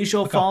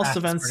 Faisal falls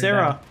to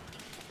Vencera.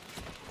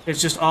 It's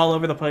just all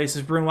over the place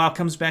as Brunwao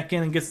comes back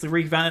in and gets the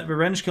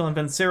revenge kill on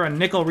Vencera.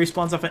 Nickel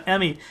respawns off of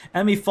Emmy.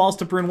 Emmy falls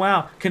to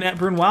Brunwao. Can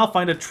Brunwao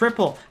find a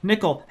triple?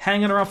 Nickel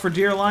hanging around for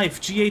dear life.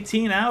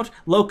 G18 out.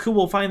 LevelBF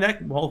will find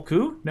that.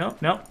 LevelBF? No.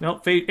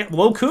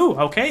 LevelBF.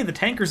 Okay, the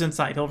tanker's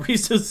inside. He'll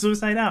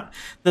suicide out.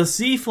 The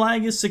C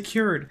flag is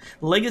secured.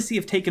 Legacy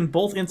have taken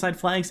both inside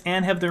flags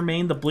and have their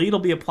main. The bleed will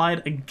be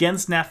applied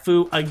against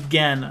NaFu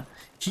again.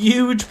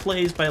 Huge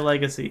plays by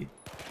Legacy.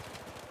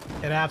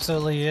 It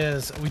absolutely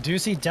is. We do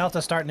see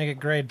Delta starting to get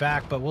grayed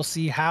back, but we'll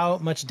see how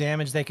much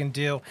damage they can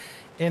do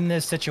in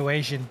this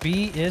situation.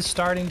 B is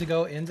starting to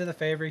go into the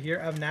favor here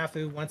of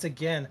NaFu once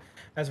again,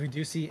 as we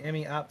do see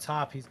Emmy up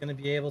top. He's going to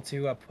be able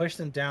to push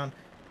them down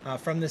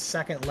from this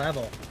second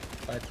level,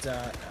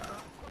 but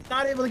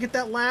not able to get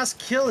that last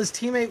kill. His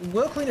teammate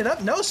will clean it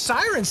up. No,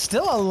 Siren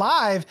still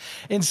alive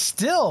and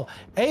still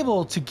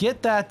able to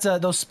get that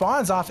those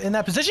spawns off in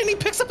that position. He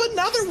picks up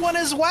another one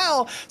as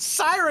well.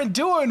 Siren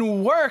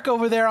doing work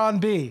over there on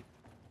B.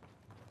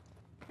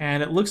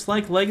 And it looks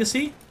like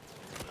Legacy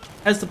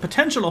has the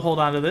potential to hold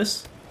on to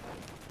this.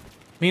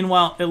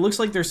 Meanwhile, it looks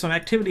like there's some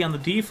activity on the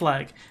D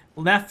flag.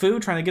 NaFu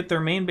trying to get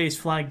their main base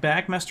flag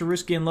back.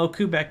 Masteruski and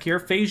LevelBF back here.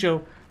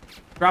 Faisal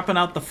dropping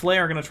out the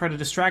flare, going to try to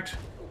distract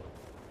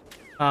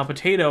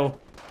Potato,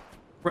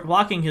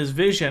 blocking his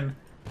vision.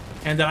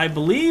 And then I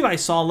believe I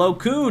saw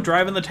LevelBF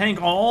driving the tank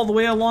all the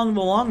way along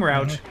the long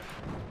route.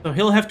 So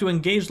he'll have to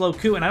engage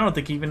LevelBF, and I don't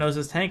think he even knows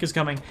this tank is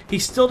coming. He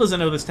still doesn't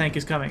know this tank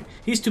is coming.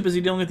 He's too busy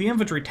dealing with the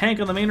infantry.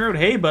 Tank on the main road.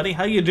 Hey, buddy,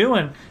 how you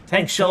doing?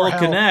 Tank shell will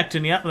connect,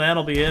 and yep,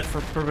 that'll be it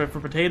for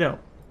Potato.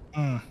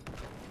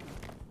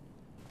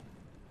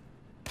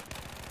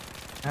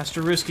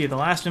 Masteruski, the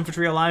last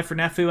infantry alive for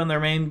NaFu on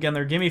their main, again,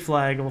 their gimme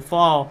flag will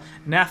fall.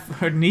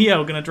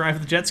 Neo gonna drive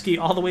the jet ski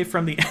all the way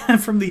from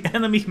the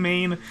enemy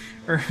main,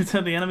 or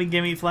to the enemy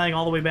gimme flag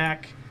all the way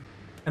back.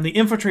 And the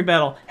infantry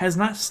battle has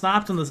not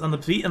stopped on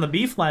the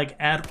B flag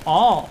at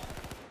all.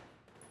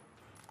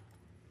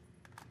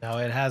 No,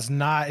 it has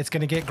not. It's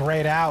gonna get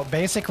grayed out.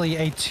 Basically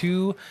a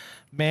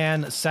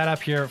 2-man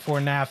setup here for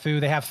NaFu.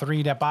 They have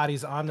 3 dead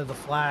bodies onto the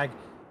flag.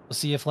 We'll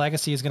see if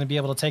Legacy is going to be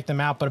able to take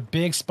them out, but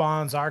big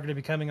spawns are going to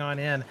be coming on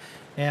in.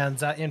 And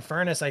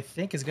Infernus, I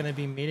think, is going to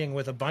be meeting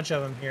with a bunch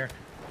of them here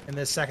in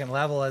this second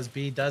level as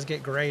B does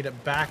get grayed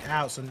back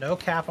out. So no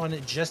cap on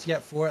it just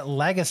yet for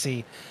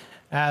Legacy,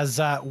 as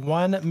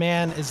 1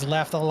 man is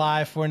left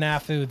alive for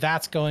NaFu.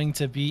 That's going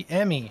to be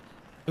Emmy,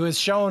 who has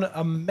shown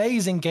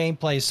amazing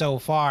gameplay so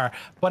far,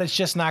 but it's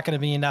just not going to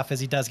be enough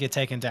as he does get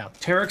taken down.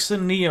 Terex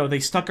and Neo,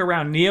 they stuck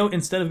around. Neo,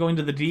 instead of going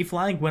to the D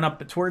flag, went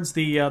up towards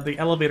the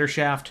elevator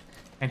shaft.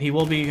 And he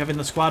will be having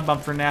the squad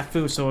bump for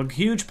NaFu, so a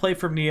huge play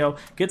from Neo.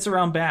 Gets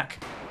around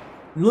back.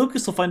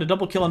 Lucas will find a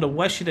double kill into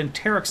Weshid and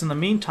Terex in the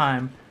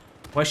meantime.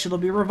 Weshid will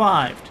be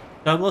revived.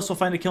 Douglas will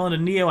find a kill into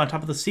Neo on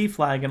top of the C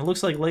flag, and it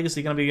looks like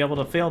Legacy going to be able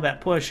to fail that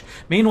push.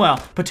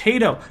 Meanwhile,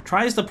 Potato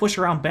tries to push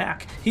around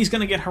back. He's going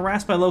to get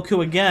harassed by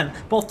LevelBF again.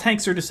 Both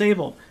tanks are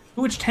disabled.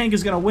 Which tank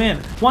is going to win?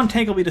 One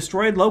tank will be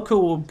destroyed.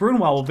 Brunwao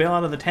will bail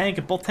out of the tank,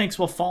 and both tanks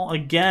will fall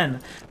again.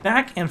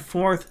 Back and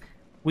forth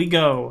we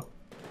go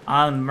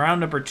on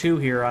round number 2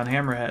 here on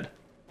Hammerhead.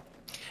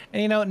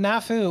 And you know,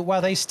 NaFu, while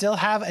they still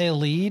have a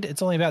lead,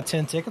 it's only about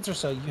 10 tickets or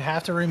so. You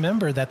have to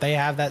remember that they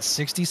have that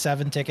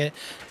 67 ticket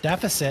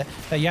deficit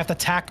that you have to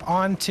tack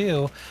on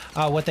to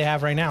what they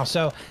have right now.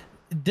 So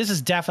this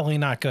is definitely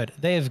not good.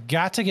 They have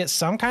got to get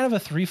some kind of a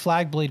 3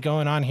 flag bleed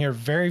going on here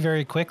very,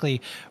 very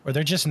quickly, or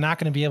they're just not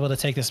going to be able to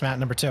take this map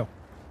number 2.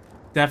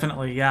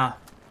 Definitely, yeah.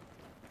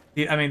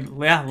 I mean,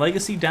 yeah,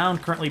 Legacy down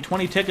currently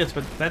 20 tickets,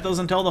 but that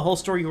doesn't tell the whole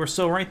story. You were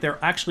so right.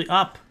 They're actually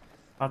up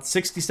about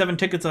 67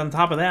 tickets on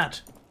top of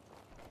that.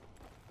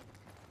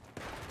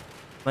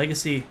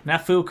 Legacy,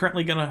 NaFu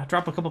currently going to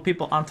drop a couple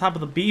people on top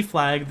of the B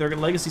flag. Their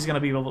Legacy's going to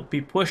be able to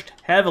be pushed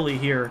heavily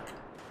here.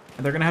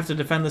 And they're going to have to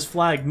defend this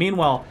flag.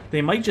 Meanwhile,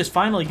 they might just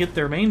finally get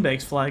their main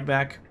base flag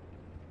back.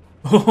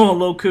 Oh,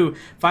 LevelBF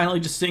finally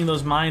just seeing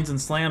those mines and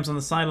slams on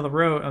the side of the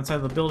road, outside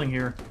of the building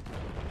here.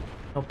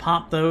 He'll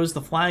pop those.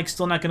 The flag's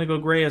still not going to go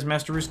gray as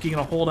Masteruski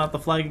going to hold out the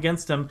flag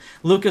against him.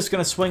 Lucas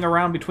going to swing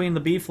around between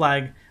the B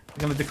flag.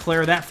 They're going to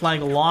declare that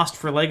flag lost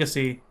for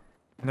Legacy.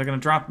 And they're going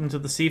to drop into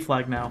the C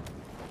flag now.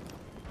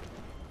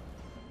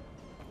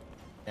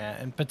 Yeah,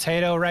 and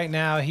Potato right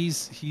now,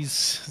 he's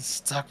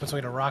stuck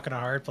between a rock and a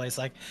hard place.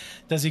 Like,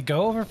 does he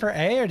go over for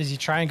A or does he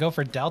try and go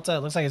for Delta? It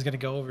looks like he's going to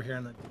go over here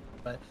on the...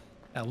 But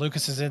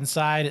Lucas is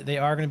inside. They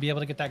are going to be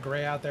able to get that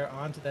gray out there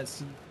onto that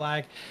C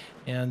flag.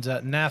 And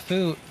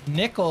NaFu,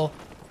 Nickel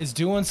is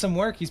doing some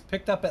work. He's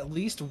picked up at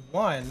least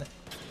 1.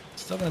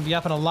 Still going to be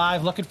up and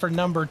alive, looking for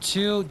number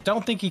 2.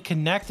 Don't think he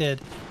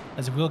connected,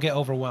 as he will get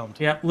overwhelmed.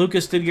 Yeah,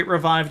 Lucas did get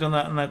revived on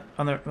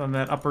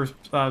that upper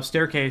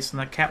staircase and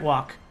that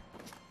catwalk,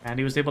 and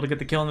he was able to get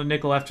the kill on the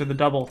Nickel after the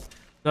double.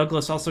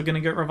 Douglas also going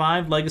to get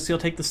revived. Legacy will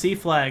take the C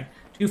flag.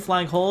 2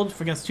 flag hold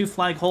against 2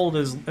 flag hold.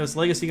 Is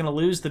Legacy going to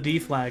lose the D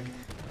flag?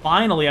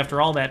 Finally,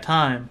 after all that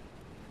time.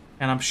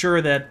 And I'm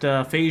sure that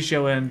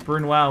Fazio and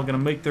Brunois are going to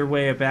make their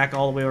way back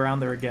all the way around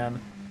there again.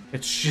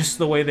 It's just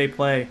the way they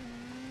play.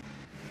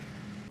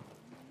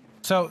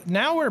 So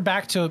now we're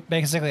back to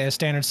basically a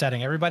standard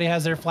setting. Everybody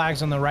has their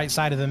flags on the right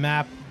side of the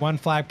map. 1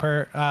 flag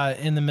per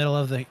in the middle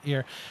of the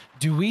here.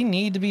 Do we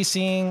need to be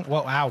seeing...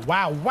 Whoa,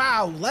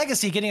 wow.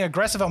 Legacy getting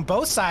aggressive on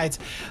both sides.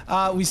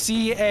 We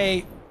see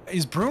a...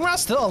 Is Brunois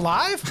still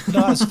alive?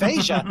 No, it's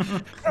Fazio.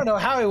 I don't know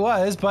how he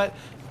was, but...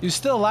 He was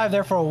still alive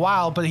there for a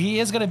while, but he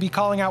is going to be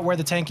calling out where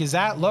the tank is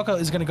at. Loco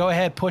is going to go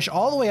ahead, push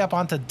all the way up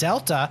onto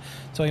Delta,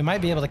 so he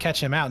might be able to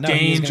catch him out. No,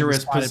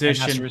 dangerous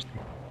position.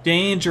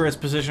 Dangerous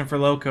position for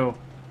Loco.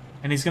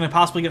 And he's going to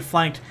possibly get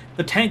flanked.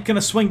 The tank going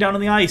to swing down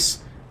on the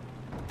ice.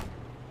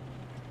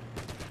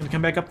 Going to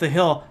come back up the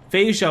hill.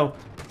 Fazio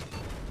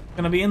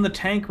going to be in the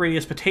tank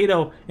radius.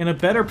 Potato in a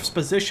better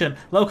position.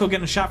 Loco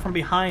getting shot from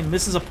behind.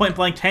 Misses a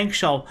point-blank tank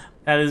shell.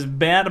 That is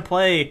bad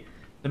play.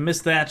 To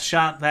miss that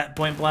shot, that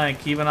point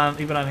blank, even on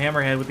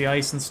Hammerhead with the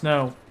ice and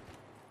snow.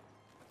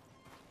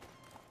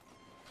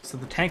 So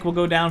the tank will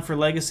go down for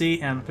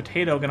Legacy, and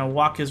Potato gonna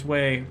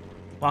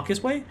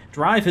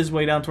drive his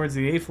way down towards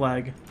the A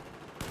flag.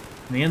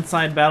 And the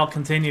inside battle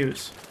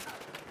continues.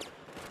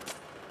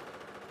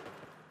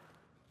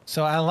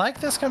 So I like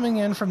this coming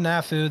in from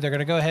NaFu. They're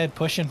gonna go ahead,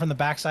 push in from the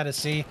backside of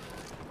C.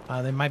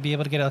 They might be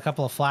able to get a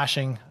couple of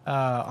flashing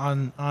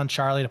on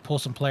Charlie to pull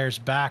some players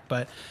back,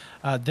 but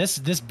this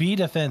B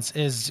defense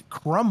is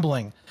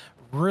crumbling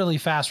really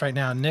fast right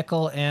now.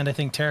 Nickel and I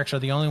think Terex are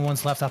the only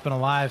ones left up and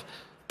alive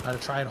to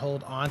try and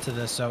hold on to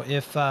this. So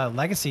if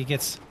Legacy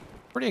gets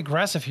pretty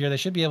aggressive here, they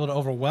should be able to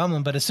overwhelm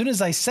them. But as soon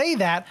as I say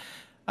that,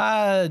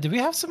 do we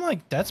have some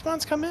like dead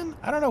spawns come in?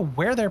 I don't know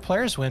where their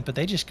players went, but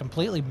they just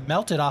completely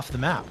melted off the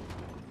map.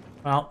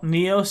 Well,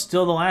 Neo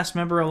still the last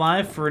member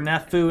alive for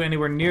NaFu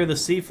anywhere near the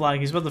C flag.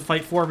 He's about to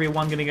fight 4v1,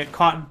 going to get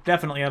caught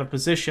definitely out of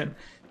position.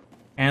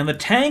 And the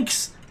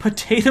tanks,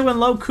 Potato and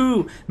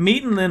LevelBF,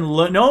 meeting in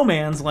no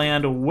man's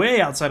land way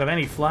outside of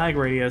any flag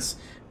radius.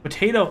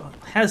 Potato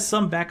has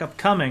some backup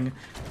coming.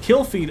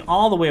 Kill feed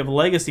all the way of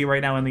Legacy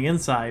right now in the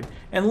inside.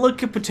 And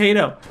look at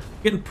Potato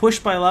getting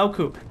pushed by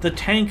LevelBF. The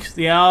tank,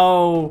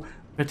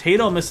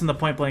 Potato missing the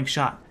point blank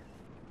shot.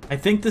 I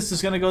think this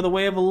is going to go the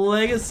way of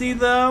Legacy,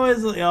 though.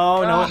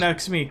 No,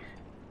 next to me.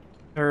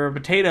 Or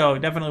Potato.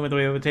 Definitely went the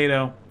way of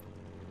Potato.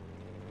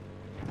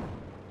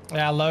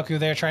 Yeah, LevelBF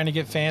there trying to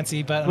get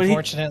fancy, but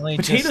unfortunately...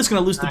 Potato's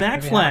going to lose the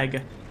back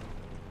flag.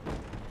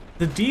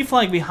 The D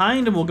flag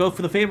behind him will go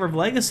for the favor of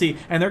Legacy,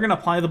 and they're going to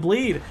apply the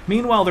bleed.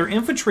 Meanwhile, their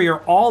infantry are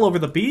all over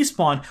the B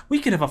spawn. We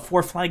could have a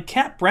 4-flag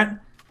cap, Brett.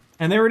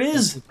 And there it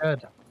is.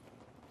 Good.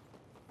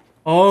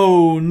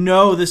 Oh,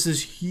 no. This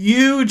is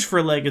huge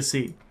for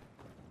Legacy.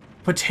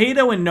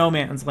 Potato in no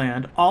man's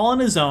land, all on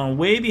his own,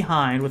 way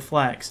behind with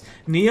flags.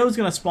 Neo's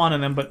going to spawn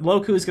in him, but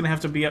LevelBF is going to have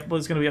to be up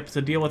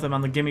to deal with him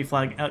on the gimme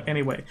flag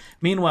anyway.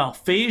 Meanwhile,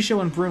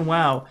 Fazio and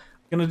Brunois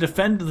going to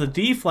defend the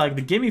D flag,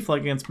 the gimme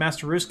flag against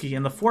Masteruski,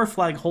 and the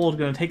 4-flag hold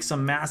going to take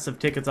some massive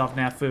tickets off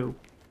NaFu.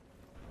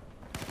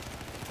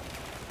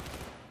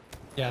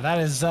 Yeah,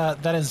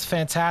 that is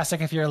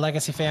fantastic if you're a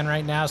Legacy fan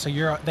right now. So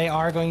they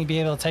are going to be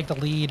able to take the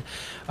lead.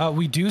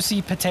 We do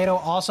see Potato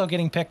also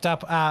getting picked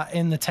up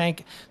in the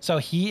tank, so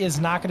he is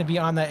not going to be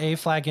on the A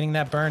flag getting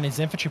that burn. His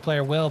infantry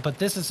player will, but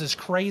this is just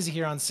crazy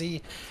here on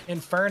C.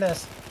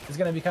 Infernus is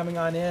going to be coming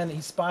on in.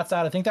 He spots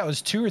out, I think that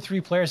was 2 or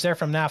 3 players there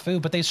from NaFu,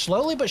 but they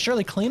slowly but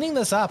surely cleaning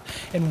this up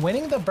and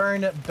winning the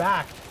burn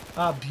back.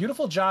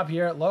 Beautiful job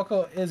here.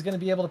 Loco is going to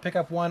be able to pick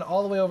up one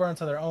all the way over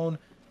onto their own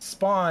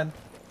spawn.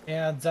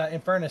 And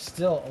Infernus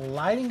still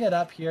lighting it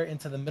up here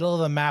into the middle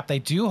of the map. They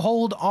do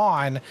hold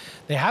on.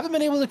 They haven't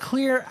been able to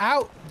clear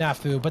out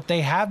NaFu, but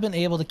they have been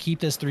able to keep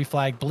this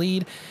 3-flag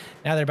bleed.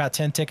 Now they're about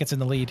 10 tickets in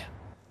the lead.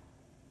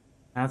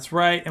 That's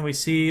right, and we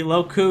see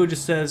Loku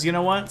just says, you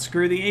know what,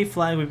 screw the A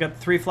flag, we've got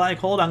the 3-flag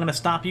hold, I'm going to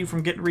stop you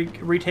from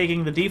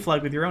retaking the D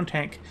flag with your own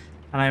tank.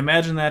 And I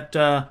imagine that,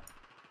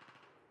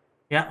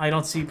 yeah, I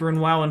don't see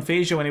Brunwao and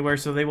Phasio anywhere,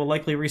 so they will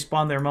likely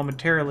respawn there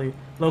momentarily.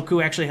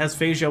 Loku actually has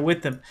Phasio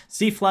with them.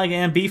 C flag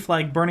and B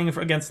flag burning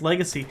against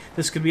Legacy.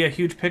 This could be a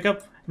huge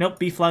pickup. Nope,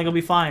 B flag will be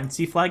fine.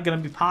 C flag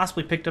going to be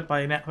possibly picked up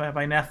by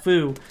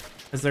NaFu,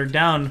 as they're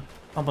down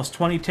almost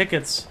 20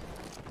 tickets.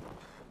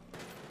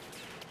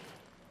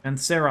 And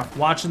Sarah,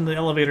 watching the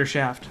elevator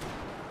shaft.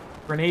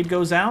 Grenade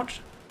goes out.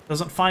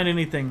 Doesn't find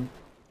anything.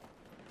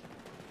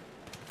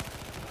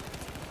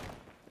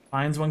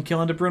 Finds one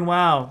kill into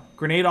Brunwao.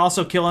 Grenade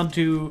also kill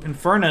into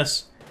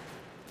Infernus.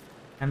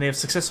 And they have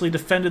successfully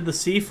defended the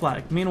C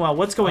flag. Meanwhile,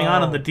 what's going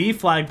on the D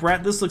flag?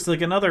 Brett, this looks like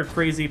another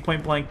crazy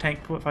point-blank tank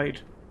fight.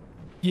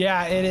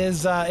 Yeah, it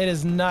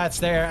is nuts.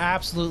 They're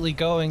absolutely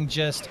going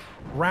just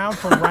round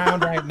for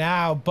round right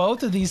now.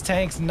 Both of these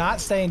tanks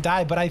not staying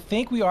die, but I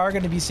think we are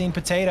going to be seeing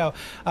Potato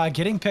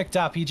getting picked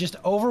up. He just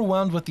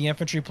overwhelmed with the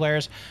infantry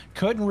players,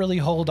 couldn't really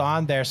hold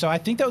on there. So I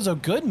think that was a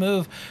good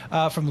move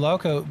from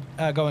Loco,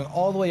 going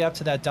all the way up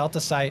to that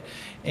Delta site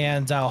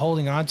and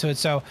holding on to it.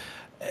 So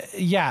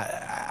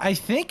yeah, I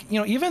think, you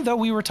know, even though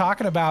we were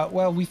talking about,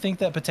 well, we think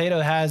that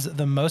Potato has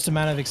the most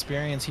amount of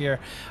experience here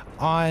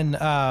on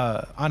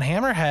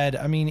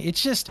Hammerhead, I mean,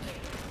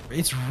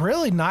 it's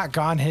really not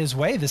gone his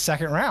way the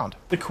second round.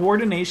 The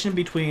coordination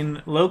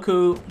between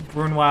Loku,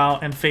 Brunwao,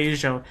 and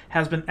Phasio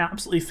has been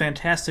absolutely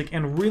fantastic,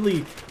 and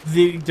really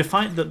the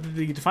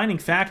defining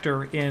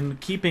factor in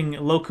keeping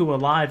Loku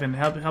alive and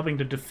helping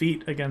to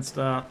defeat against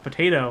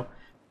Potato,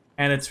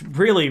 and it's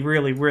really,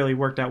 really, really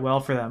worked out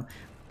well for them.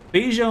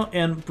 Phasio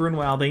and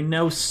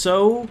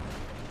Brunwao,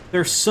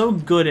 they're so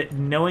good at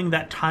knowing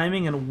that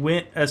timing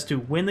and as to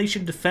when they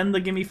should defend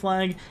the gimme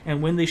flag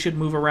and when they should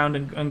move around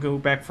and go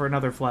back for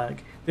another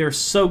flag. They're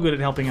so good at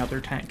helping out their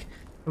tank.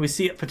 And we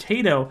see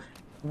Potato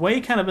way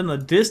kind of in the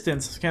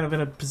distance, kind of in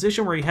a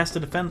position where he has to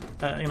defend,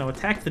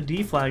 attack the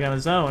D flag on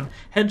his own.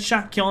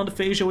 Headshot kill into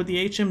Phasio with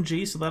the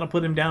HMG, so that'll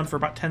put him down for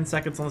about 10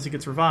 seconds unless he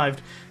gets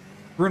revived.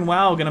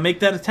 Brunwao gonna make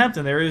that attempt,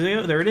 and there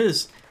it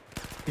is.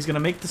 He's gonna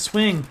make the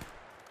swing.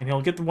 And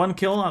he'll get the one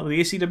kill with the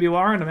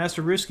ACWR and a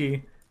Master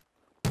Ruski.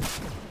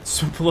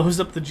 So blows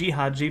up the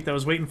Jihad Jeep that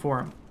was waiting for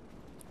him.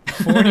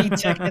 40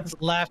 tickets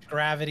left,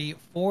 Gravity.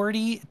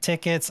 40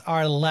 tickets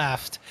are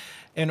left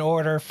in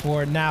order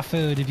for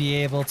NaFu to be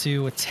able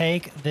to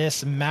take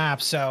this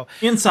map. So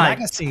inside.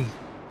 Legacy.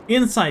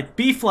 Inside.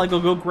 B flag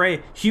will go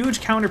gray. Huge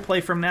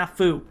counterplay from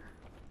NaFu.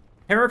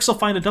 Herrick's will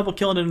find a double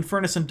kill into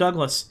Infernus and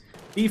Douglas.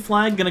 B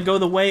flag gonna go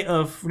the way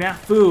of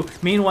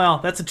NaFu. Meanwhile,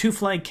 that's a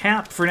 2-flag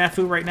cap for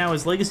NaFu right now.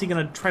 Is Legacy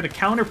gonna try to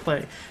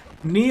counterplay?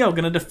 Neo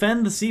gonna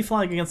defend the C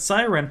flag against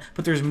Siren,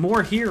 but there's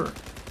more here.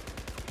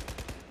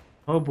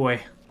 Oh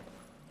boy.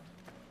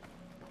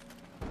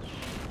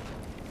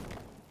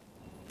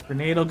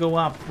 Grenade will go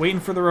up.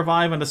 Waiting for the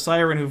revive onto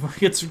Siren, who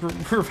gets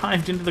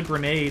revived into the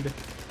grenade.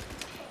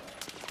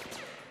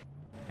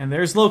 And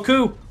there's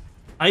Loku.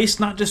 Ice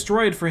not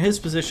destroyed for his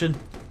position.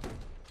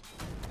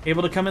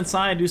 Able to come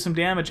inside, do some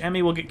damage.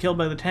 Emmy will get killed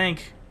by the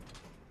tank.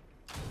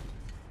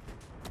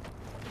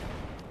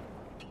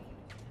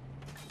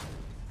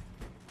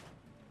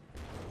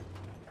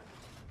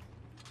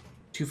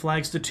 Two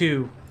flags to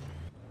 2.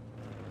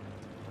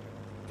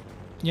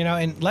 You know,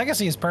 and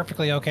Legacy is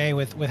perfectly okay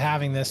with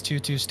having this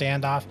 2-2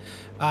 standoff.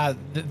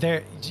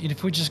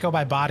 If we just go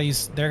by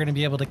bodies, they're going to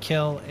be able to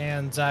kill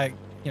and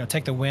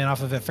take the win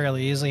off of it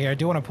fairly easily here. I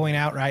do want to point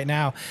out right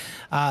now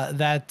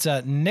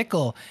that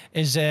Nickel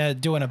is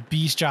doing a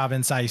beast job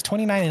inside. He's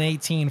 29 and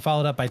 18,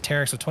 followed up by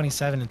Terex with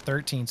 27 and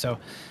 13. So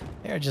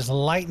they're just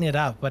lighting it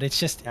up, but it's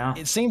just,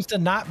 it seems to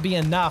not be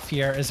enough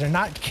here as they're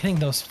not getting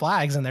those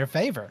flags in their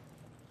favor.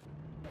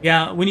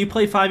 Yeah, when you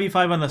play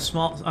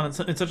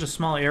 5v5 in such a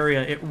small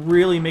area, it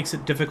really makes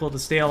it difficult to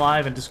stay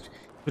alive, and just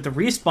with the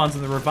respawns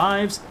and the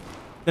revives,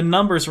 the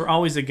numbers are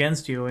always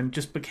against you, and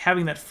just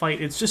having that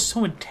fight, it's just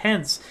so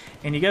intense,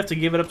 and you have to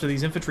give it up to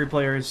these infantry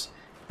players,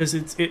 because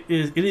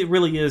it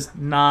really is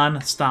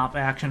non-stop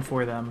action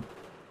for them.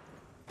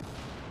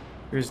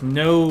 There's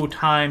no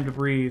time to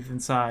breathe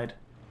inside.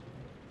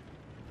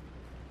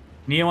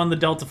 Neo on the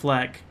Delta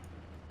flag.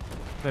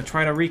 Gonna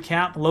try to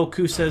recap.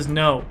 Loku says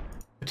no.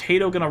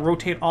 Potato gonna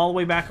rotate all the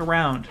way back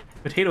around.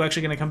 Potato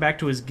actually gonna come back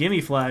to his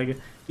gimme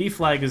flag. D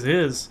flag is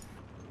his.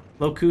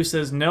 Loku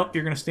says, nope,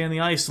 you're going to stay on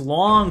the ice.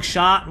 Long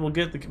shot will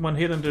get the one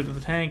hit into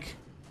the tank.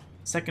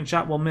 Second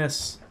shot will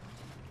miss.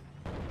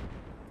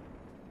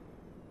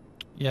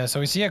 Yeah,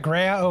 so we see a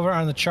gray out over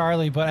on the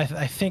Charlie, but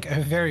I think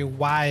a very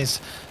wise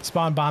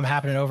spawn bomb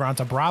happening over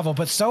onto Bravo.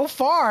 But so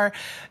far,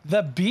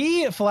 the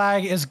B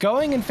flag is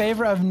going in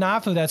favor of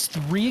NaFu. That's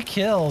 3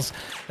 kills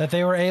that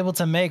they were able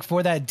to make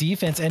for that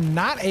defense and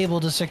not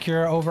able to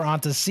secure over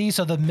onto C.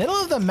 So the middle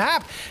of the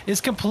map is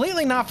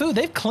completely NaFu.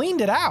 They've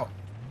cleaned it out.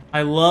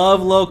 I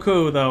love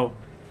LevelBF though.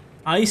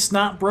 Ice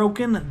not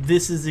broken.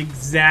 This is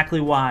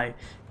exactly why.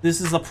 This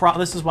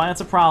is why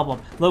it's a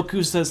problem.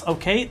 LevelBF says,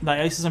 okay, the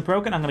ice isn't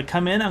broken. I'm going to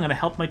come in. I'm going to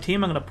help my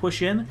team. I'm going to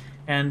push in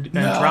and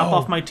drop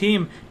off my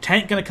team.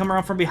 Tank going to come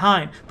around from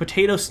behind.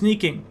 Potato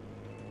sneaking.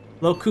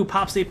 LevelBF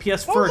pops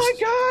APS first.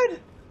 Oh my god!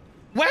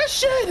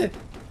 Weston!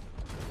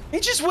 He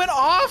just went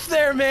off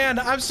there, man.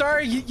 I'm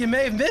sorry you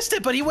may have missed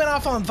it, but he went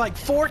off on like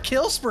 4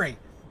 kill spree.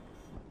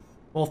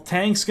 Well,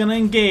 Tank's going to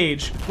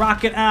engage.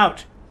 Rocket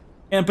out.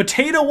 And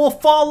Potato will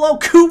fall.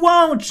 LevelBF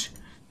won't.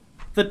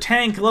 The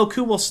tank,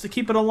 LevelBF will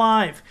keep it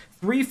alive.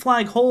 3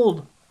 flag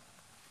hold.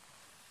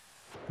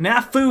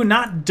 NaFu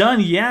not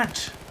done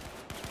yet.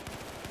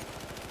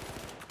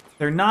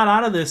 They're not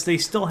out of this. They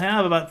still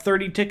have about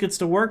 30 tickets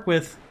to work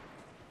with.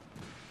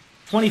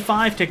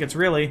 25 tickets,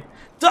 really.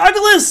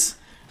 Douglas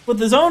with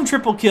his own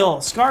triple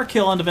kill. Scar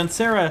kill onto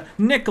Vencera,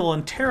 Nickel,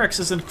 and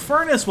Terex's and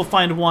Furnace will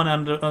find one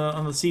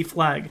on the C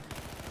flag.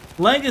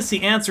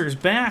 Legacy answers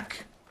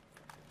back.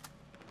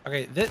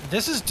 Okay,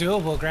 this is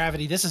doable,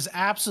 Gravity. This is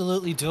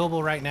absolutely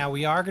doable right now.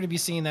 We are going to be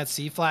seeing that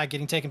C flag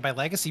getting taken by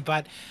Legacy,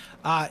 but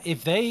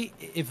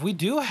if we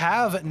do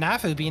have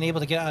NaFu being able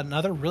to get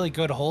another really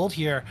good hold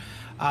here,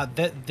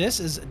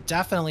 this is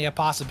definitely a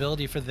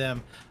possibility for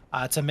them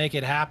to make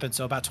it happen.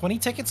 So about 20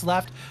 tickets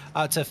left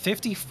to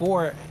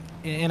 54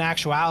 in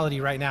actuality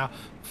right now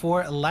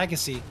for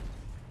Legacy.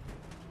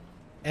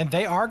 And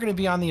they are going to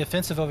be on the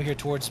offensive over here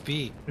towards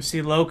B. We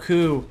see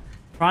LevelBF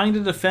trying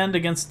to defend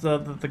against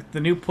the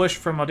new push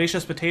from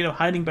Audacious Potato,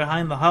 hiding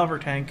behind the hover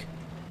tank.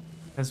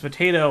 As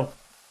Potato...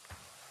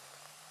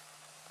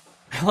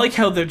 I like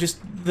how they're just...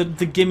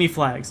 The gimme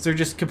flags. They're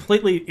just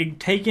completely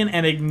taken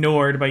and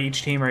ignored by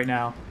each team right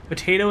now.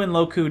 Potato and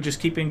LevelBF just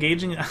keep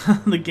engaging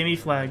on the gimme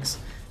flags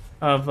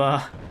of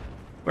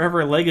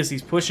wherever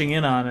Legacy's pushing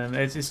in on, and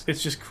it's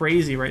just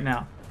crazy right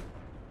now.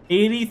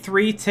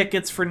 83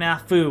 tickets for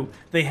NaFu.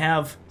 They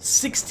have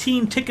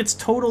 16 tickets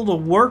total to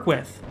work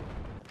with.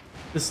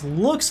 This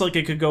looks like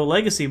it could go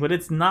Legacy, but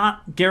it's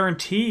not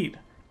guaranteed.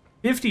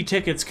 50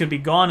 tickets could be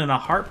gone in a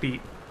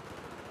heartbeat.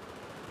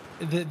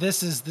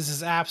 This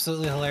is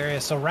absolutely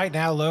hilarious. So right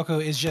now,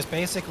 LevelBF is just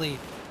basically...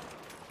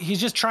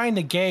 He's just trying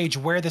to gauge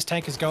where this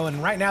tank is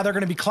going. Right now, they're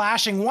going to be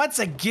clashing once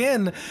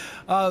again,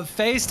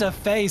 face to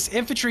face.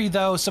 Infantry,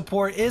 though,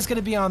 support is going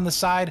to be on the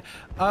side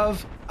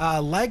of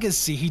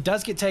Legacy. He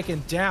does get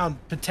taken down.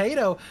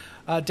 Potato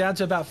down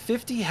to about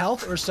 50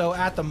 health or so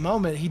at the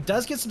moment. He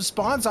does get some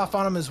spawns off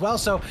on him as well,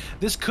 so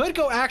this could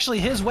go actually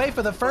his way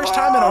for the first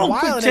time in a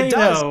while, and it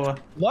does.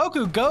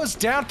 LevelBF goes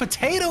down.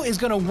 Potato is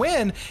going to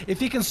win if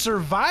he can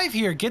survive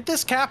here. Get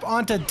this cap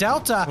onto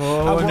Delta.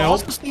 We're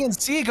also seeing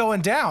C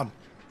going down.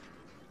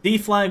 D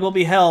flag will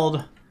be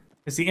held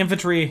as the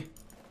infantry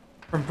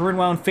from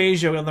Brunwell and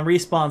Phasio on the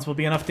respawns will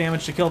be enough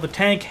damage to kill the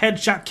tank.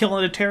 Headshot kill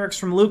into Terex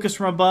from Lucas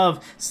from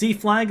above. C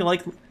flag,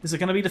 is it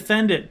going to be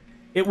defended?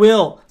 It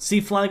will. C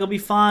flag will be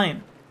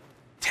fine.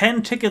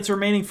 10 tickets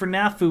remaining for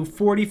NaFu,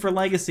 40 for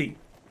Legacy.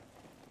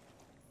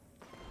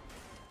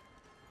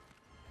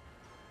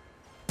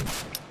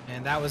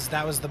 And that was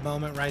the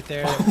moment right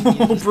there.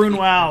 Oh,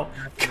 Brunwell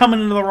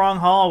coming into the wrong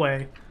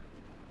hallway.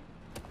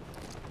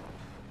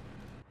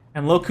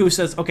 And LevelBF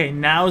says, okay,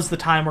 now's the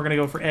time we're going to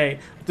go for A.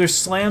 There's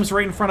slams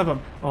right in front of him.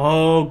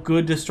 Oh,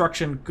 good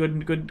destruction.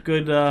 Good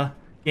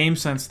game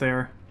sense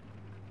there.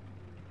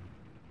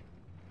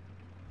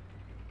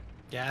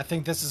 Yeah, I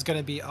think this is going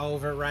to be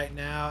over right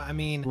now. I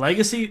mean...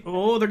 Legacy,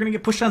 oh, they're going to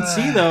get pushed on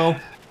C, though.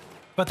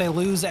 But they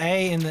lose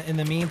A in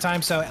the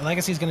meantime, so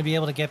Legacy's going to be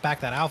able to get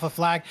back that alpha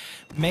flag.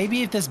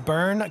 Maybe if this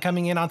burn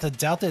coming in onto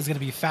Delta is going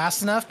to be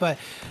fast enough, but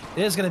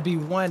it is going to be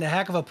one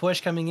heck of a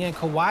push coming in.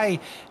 Kawhi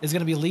is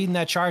going to be leading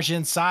that charge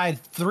inside.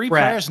 3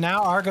 players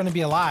now are going to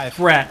be alive.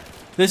 Brett,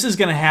 this is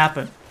going to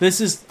happen. This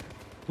is...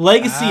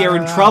 Legacy are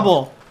in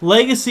trouble.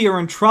 Legacy are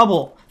in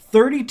trouble.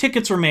 30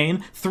 tickets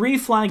remain. 3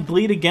 flag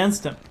bleed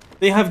against them.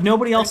 They have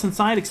nobody else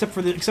inside except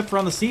for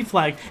on the C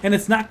flag, and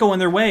it's not going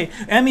their way.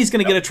 Emmy's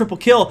going to get a triple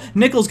kill.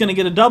 Nickel's going to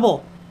get a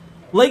double.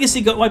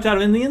 Legacy got wiped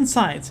out in the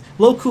insides.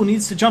 LevelBF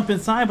needs to jump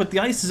inside, but the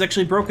ice is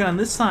actually broken on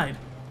this side.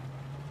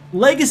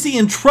 Legacy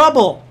in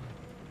trouble.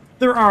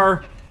 There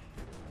are...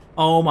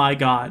 Oh my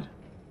god.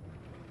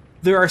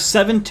 There are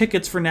 7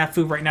 tickets for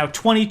NaFu right now.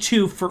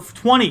 22 for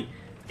 20.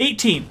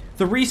 18.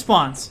 The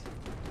respawns.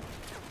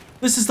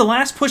 This is the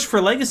last push for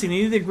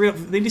Legacy.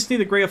 They just need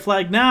a gray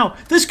flag now.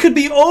 This could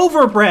be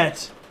over,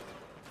 Brett.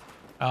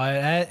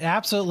 It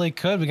absolutely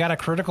could. We got a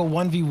critical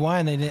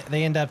 1v1.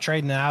 They end up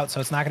trading it out, so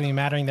it's not going to be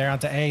mattering there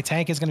onto A.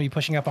 Tank is going to be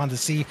pushing up onto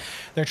C.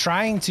 They're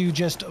trying to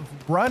just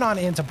run on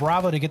into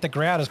Bravo to get the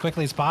gray out as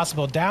quickly as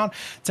possible. Down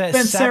to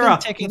 7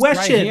 tickets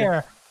right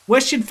here.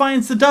 Westian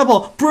finds the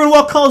double.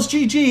 Brunwell calls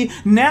GG.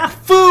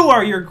 NaFu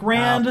are your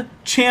grand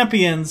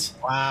champions.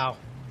 Wow.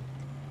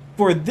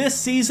 For this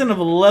season of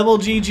Level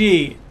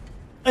GG.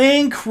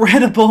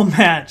 Incredible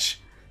match.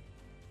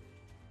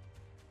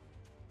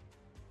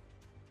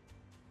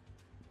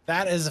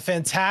 That is a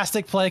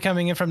fantastic play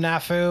coming in from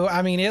NaFu.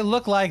 I mean, it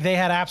looked like they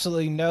had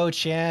absolutely no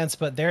chance,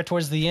 but there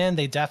towards the end,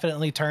 they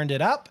definitely turned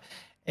it up,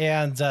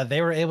 and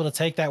they were able to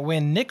take that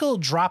win. Nickel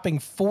dropping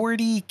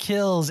 40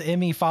 kills,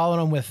 Emmy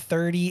following them with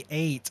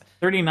 38.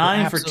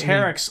 39 for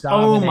Terex.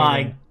 Oh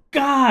my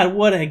god,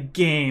 what a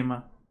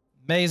game.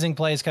 Amazing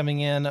plays coming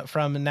in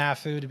from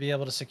NaFu to be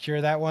able to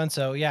secure that one.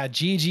 So yeah,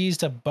 GG's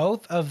to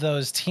both of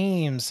those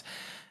teams.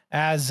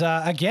 As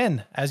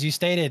again, as you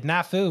stated,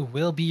 NaFu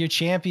will be your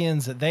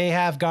champions. They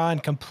have gone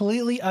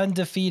completely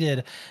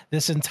undefeated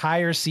this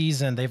entire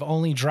season. They've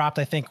only dropped,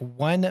 I think,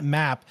 one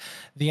map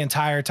the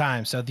entire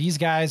time. So these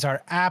guys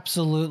are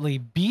absolutely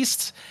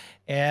beasts,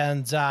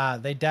 and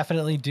they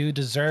definitely do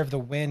deserve the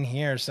win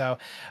here. So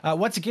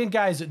once again,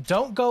 guys,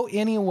 don't go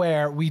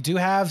anywhere. We do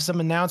have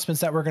some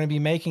announcements that we're going to be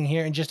making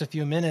here in just a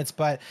few minutes.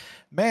 But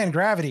man,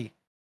 Gravity,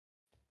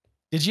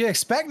 did you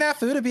expect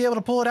NaFu to be able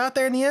to pull it out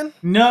there in the end?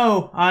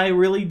 No, I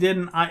really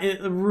didn't.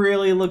 It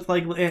really looked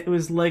like it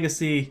was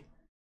Legacy.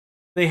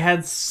 They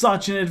had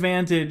such an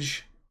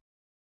advantage.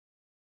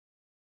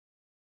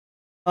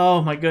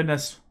 Oh my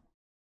goodness.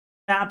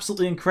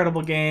 Absolutely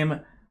incredible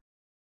game.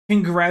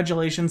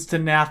 Congratulations to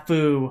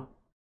NaFu.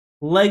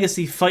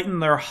 Legacy fighting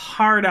their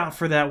heart out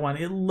for that one.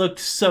 It looked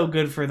so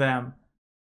good for them.